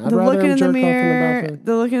poison. I'd rather him jerk off in the bathroom.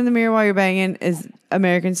 The looking in the mirror while you're banging is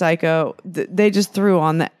American Psycho. They just threw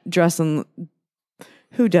on that dressing.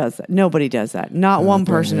 Who does that? Nobody does that. Not one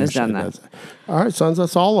person has done that. All right, sons,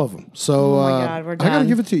 that's all of them. So oh my God, we're done. I gotta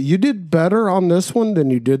give it to you. You did better on this one than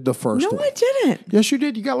you did the first one. No, I didn't. Yes, you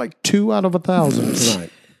did. You got like 2 out of 1,000 tonight.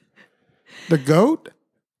 The goat.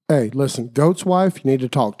 Hey, listen, Goat's wife, you need to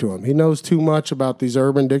talk to him. He knows too much about these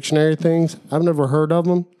Urban Dictionary things. I've never heard of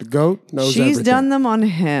them. The goat knows everything. She's done them on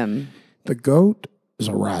him. The goat is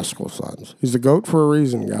a rascal, sons. He's the goat for a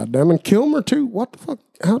reason, goddamn. And Kilmer, too. What the fuck?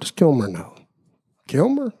 How does Kilmer know?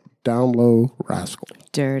 Kilmer? Down low rascal.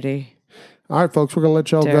 Dirty. All right, folks, we're going to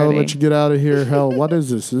let y'all go. Let you get out of here. Hell, what is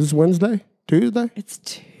this? Is this Wednesday? Tuesday? It's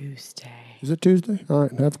Tuesday. Is it Tuesday? All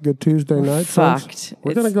right, have a good Tuesday night. Fucked.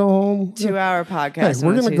 We're going to go home. 2-hour podcast. Hey,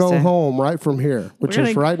 we're going to go home right from here, which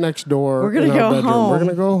is right next door. We're going to go home. We're going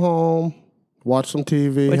to go home, watch some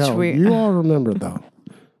TV. Hell, you all remember, though,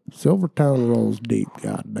 Silvertown rolls deep,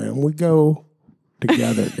 goddamn. We go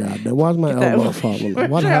together, goddamn. Why's my elbow falling?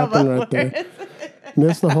 What happened right there?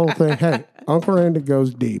 Missed the whole thing. Hey, Uncle Randy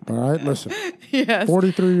goes deep, all right? Listen. Yes.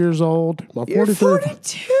 43 years old. You're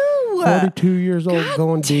 42. 42 years old, God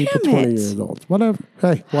going deep at 20 years old. Whatever.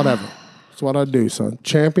 Hey, whatever. That's what I do, son.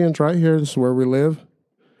 Champions right here. This is where we live.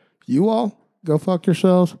 You all, go fuck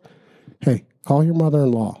yourselves. Hey, call your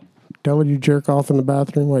mother-in-law. Tell her you jerk off in the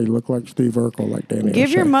bathroom while you look like Steve Urkel, like Danny Give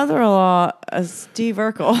O'Shea. your mother-in-law a Steve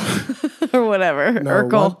Urkel or whatever. No,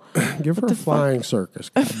 Urkel. Give her a flying circus.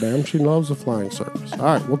 Goddamn, she loves a flying circus. All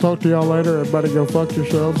right, we'll talk to y'all later. Everybody go fuck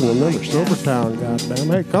yourselves. And remember, Silvertown, goddamn.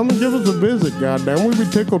 Hey, come and give us a visit, goddamn. We'd be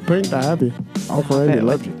tickled pink to have you. Uncle Randy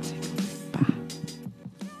loves you. Bye.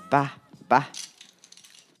 Bye. Bye.